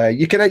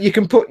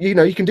can put,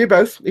 you can do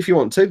both if you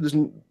want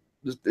to.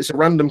 It's a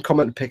random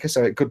comment picker,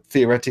 so it could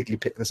theoretically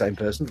pick the same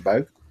person for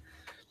both,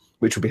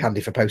 which would be handy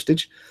for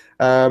postage.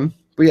 But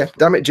yeah,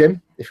 damn it,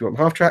 Jim, if you want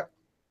half track,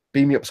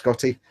 beam me up,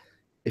 Scotty,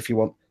 if you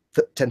want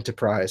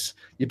Enterprise.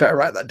 You better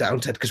write that down,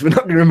 Ted, because we're not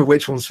going to remember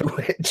which one's for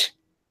which.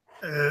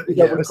 You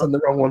don't want to send the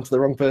wrong one to the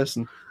wrong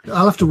person.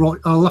 I'll have to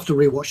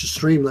rewatch the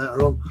stream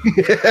later on.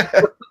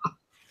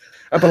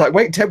 I'll be like,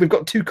 wait, Ted, we've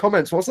got 2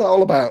 comments. What's that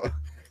all about?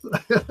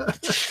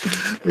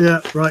 Yeah,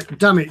 right.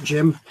 Damn it,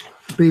 Jim.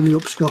 Beam me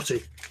up,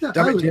 Scotty. Yeah,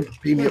 damn it, Jim.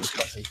 Beam me up,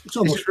 Scotty. It's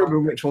almost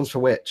remembering which one's for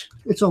which.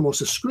 It's almost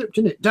a script,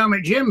 isn't it? Damn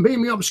it, Jim.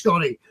 Beam me up,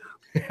 Scotty.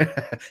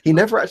 He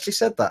never actually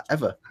said that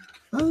ever.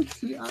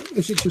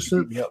 Is it just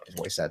a, Is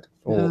what he said?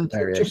 Or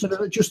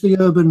just the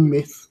urban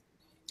myth?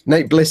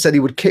 Nate Bliss said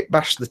he would kit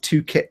bash the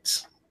 2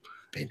 kits.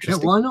 Be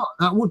interesting. Yeah, why not?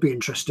 That would be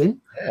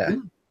interesting. Yeah.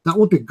 That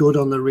would be good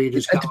on the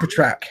readers. Enter per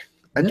track.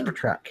 Enter per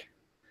track.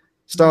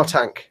 Star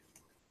Tank.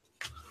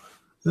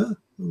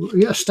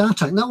 Yeah, Star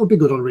Tank. That would be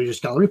good on Readers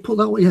Gallery. Put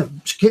that way. Yeah,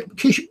 kit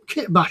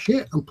bash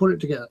it and put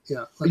it together.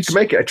 Yeah. You can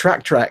make it a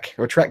track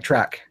or a track. A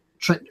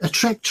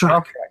trek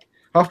track.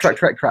 Half track.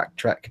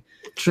 Track.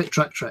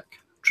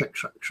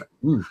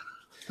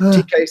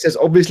 TK says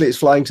obviously it's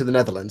flying to the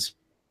Netherlands.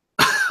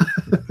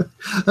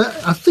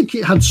 I think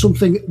it had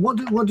something. What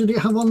did it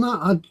have on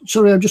that?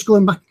 Sorry, I'm just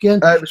going back again.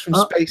 It was from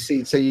Space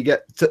Seed, so you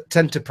get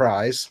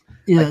Tenterprise.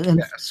 Yeah, and you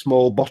get a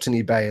small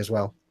Botany Bay as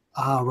well.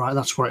 Ah, right,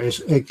 that's what it is.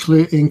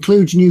 It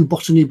includes new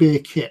Botany Bay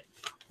kit.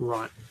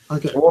 Right.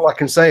 Okay. So all I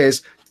can say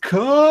is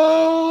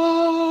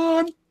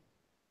Khan.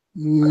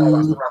 No,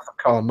 that's the Wrath of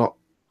Khan, not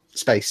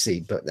Space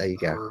Seed, but there you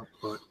go.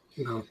 Right.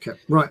 Okay.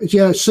 Right.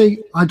 Yeah.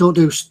 See, I don't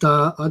do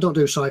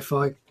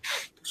sci-fi,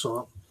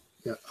 so.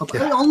 Yeah.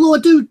 Although I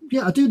do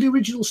the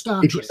original Star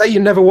Trek. If you say you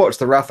never watched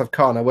The Wrath of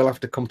Khan, I will have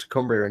to come to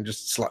Cumbria and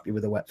just slap you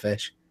with a wet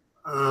fish.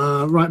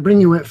 Right,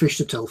 bring your wet fish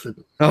to Telford.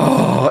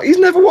 Oh, he's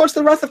never watched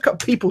The Wrath of Khan.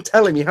 People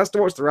tell him he has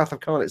to watch The Wrath of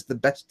Khan. It's the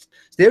best.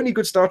 It's the only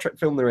good Star Trek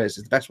film there is.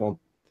 It's the best one.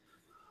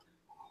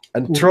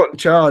 And Trot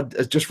Chard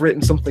has just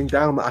written something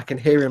down that I can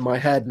hear in my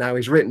head now.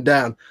 He's written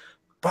down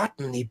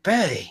Botany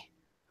Bay.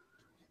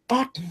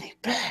 Botany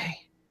Bay.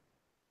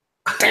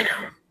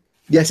 Damn.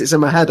 Yes, it's in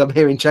my head. I'm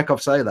hearing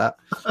Chekhov say that.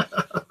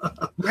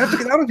 We have to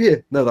get out of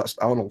here. No, that's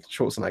Arnold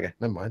Schwarzenegger.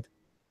 Never mind.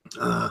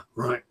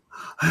 Right.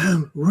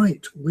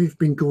 Right. We've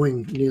been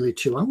going nearly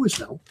 2 hours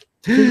now.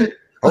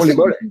 Holy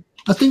moly.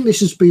 I think this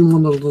has been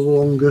one of the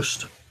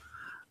longest.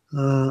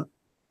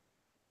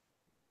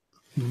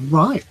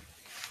 Right.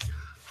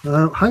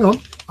 Hang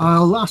on.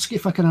 I'll ask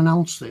if I can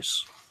announce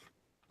this.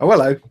 Oh,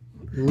 hello.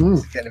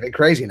 It's getting a bit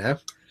crazy now.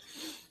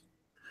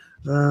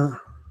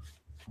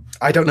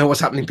 I don't know what's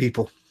happening,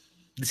 people.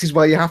 This is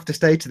why you have to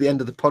stay to the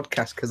end of the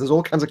podcast, because there's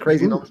all kinds of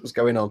crazy nonsense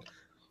going on.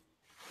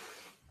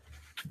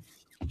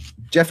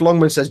 Jeff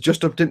Longman says,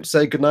 just up to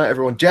say goodnight,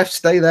 everyone. Jeff,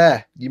 stay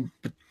there.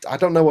 I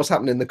don't know what's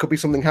happening. There could be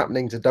something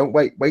happening. So don't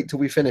wait. Wait till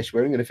we finish.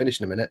 We're only going to finish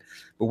in a minute.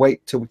 But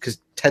wait till, because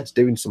Ted's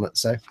doing something.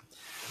 So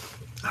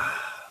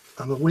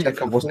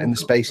Chekhov wasn't in the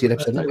space yet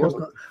episode. No, he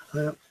wasn't.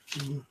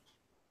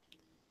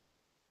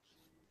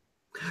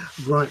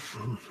 Right.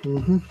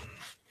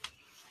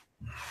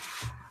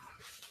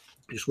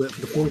 Just wait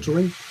for the phone to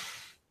ring.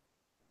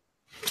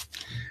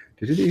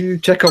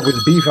 Chekhov with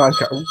the B5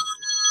 cattle.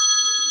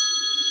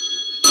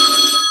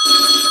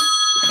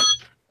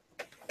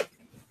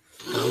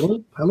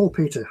 Hello,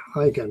 Peter.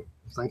 Hi again.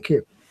 Thank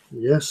you.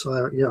 Yes,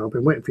 I've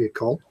been waiting for your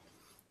call.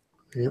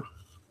 Yeah.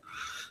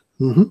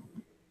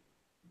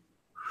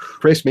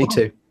 Chris, me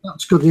too.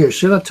 That's good news.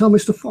 Should I tell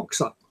Mr. Fox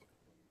that?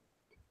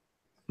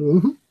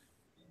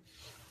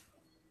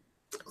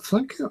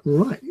 Thank you.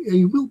 Right.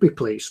 He will be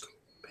pleased.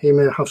 He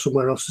may have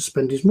somewhere else to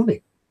spend his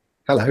money.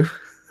 Hello.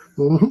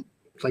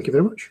 Thank you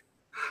very much.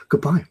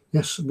 Goodbye.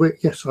 Yes.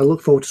 Yes. I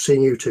look forward to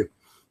seeing you too.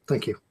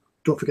 Thank you.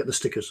 Don't forget the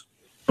stickers.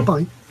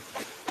 Bye.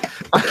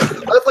 I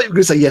thought you were going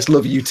to say yes,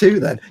 love you too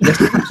then. Yes,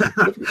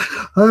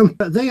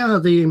 they are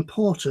the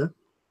importer,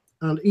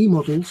 and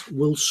eModels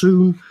will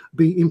soon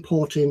be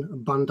importing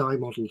Bandai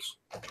models.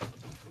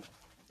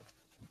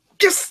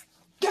 Yes.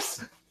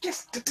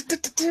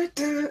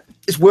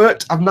 It's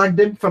worked. I've nagged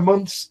him for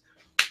months.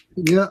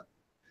 Yeah.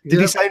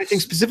 Did he say anything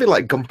specific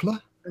like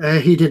Gumpler?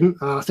 He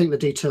didn't. I think the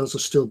details are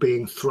still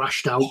being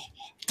thrashed out.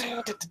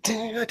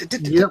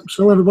 Yep.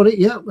 So everybody,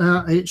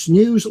 it's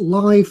news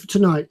live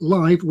tonight.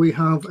 Live, we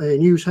have a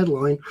news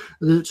headline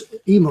that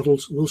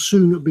eModels will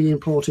soon be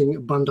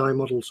importing Bandai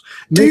models.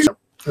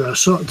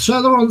 So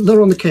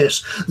they're on the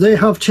case. They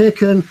have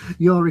taken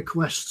your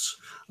requests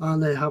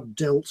and they have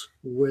dealt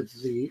with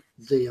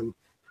them.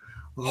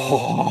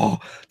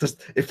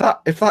 If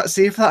that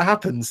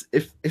happens,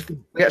 if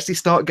we actually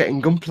start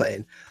getting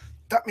gunplaying,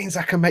 that means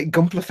I can make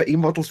Gumpler for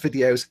eModels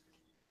videos.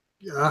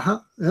 Yeah.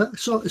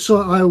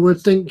 So I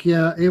would think,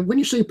 when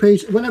you see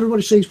Peter, when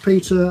everybody sees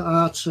Peter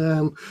at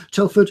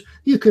Telford,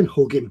 you can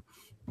hug him.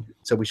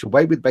 So we should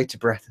wait with bated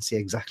breath and see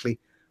exactly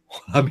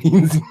what that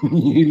means.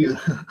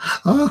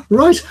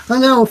 Right,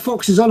 and now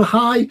Fox is on a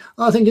high.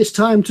 I think it's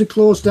time to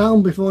close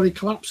down before he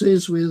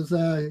collapses with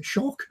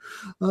shock,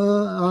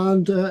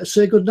 and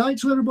say good night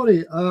to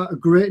everybody.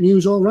 Great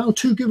news all around.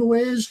 2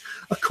 giveaways,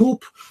 a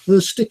cup, the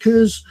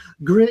stickers.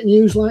 Great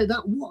news like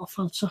that. What a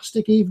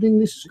fantastic evening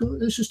this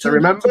is. So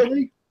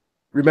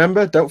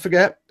remember, don't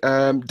forget.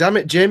 Damn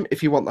it, Jim!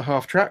 If you want the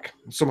half track,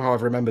 somehow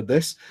I've remembered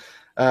this.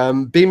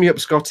 Beam me up,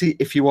 Scotty,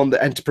 if you want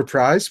the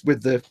Enterprise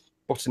with the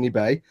Botany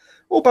Bay.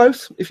 Or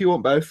both, if you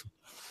want both.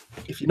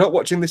 If you're not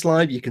watching this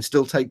live, you can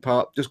still take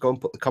part. Just go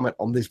and put the comment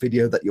on this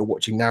video that you're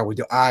watching now with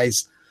your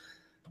eyes.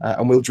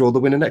 And we'll draw the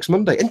winner next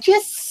Monday. And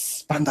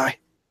yes, Bandai.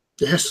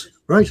 Yes,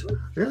 right.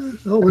 Yeah.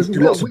 Do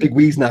lots of big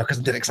wheeze now because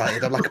I'm dead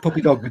excited. I'm like a puppy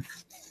dog with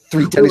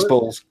 3 tennis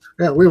balls.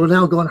 Yeah, we will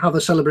now go and have a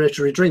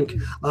celebratory drink.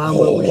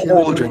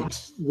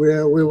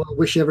 We will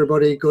wish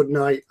everybody good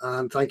night,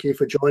 and thank you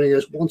for joining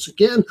us once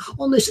again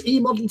on this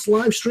eModels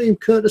live stream,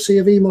 courtesy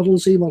of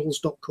eModels,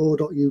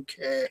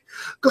 emodels.co.uk.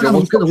 Go and have a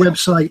look at the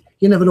website.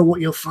 You never know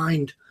what you'll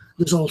find.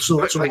 There's all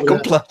sorts of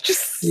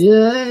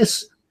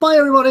Yes. Bye,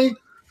 everybody.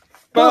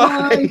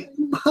 Bye.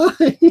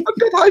 Bye. I'm a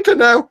bit hyper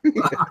now.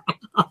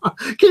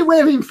 Keep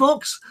waving,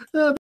 Fox.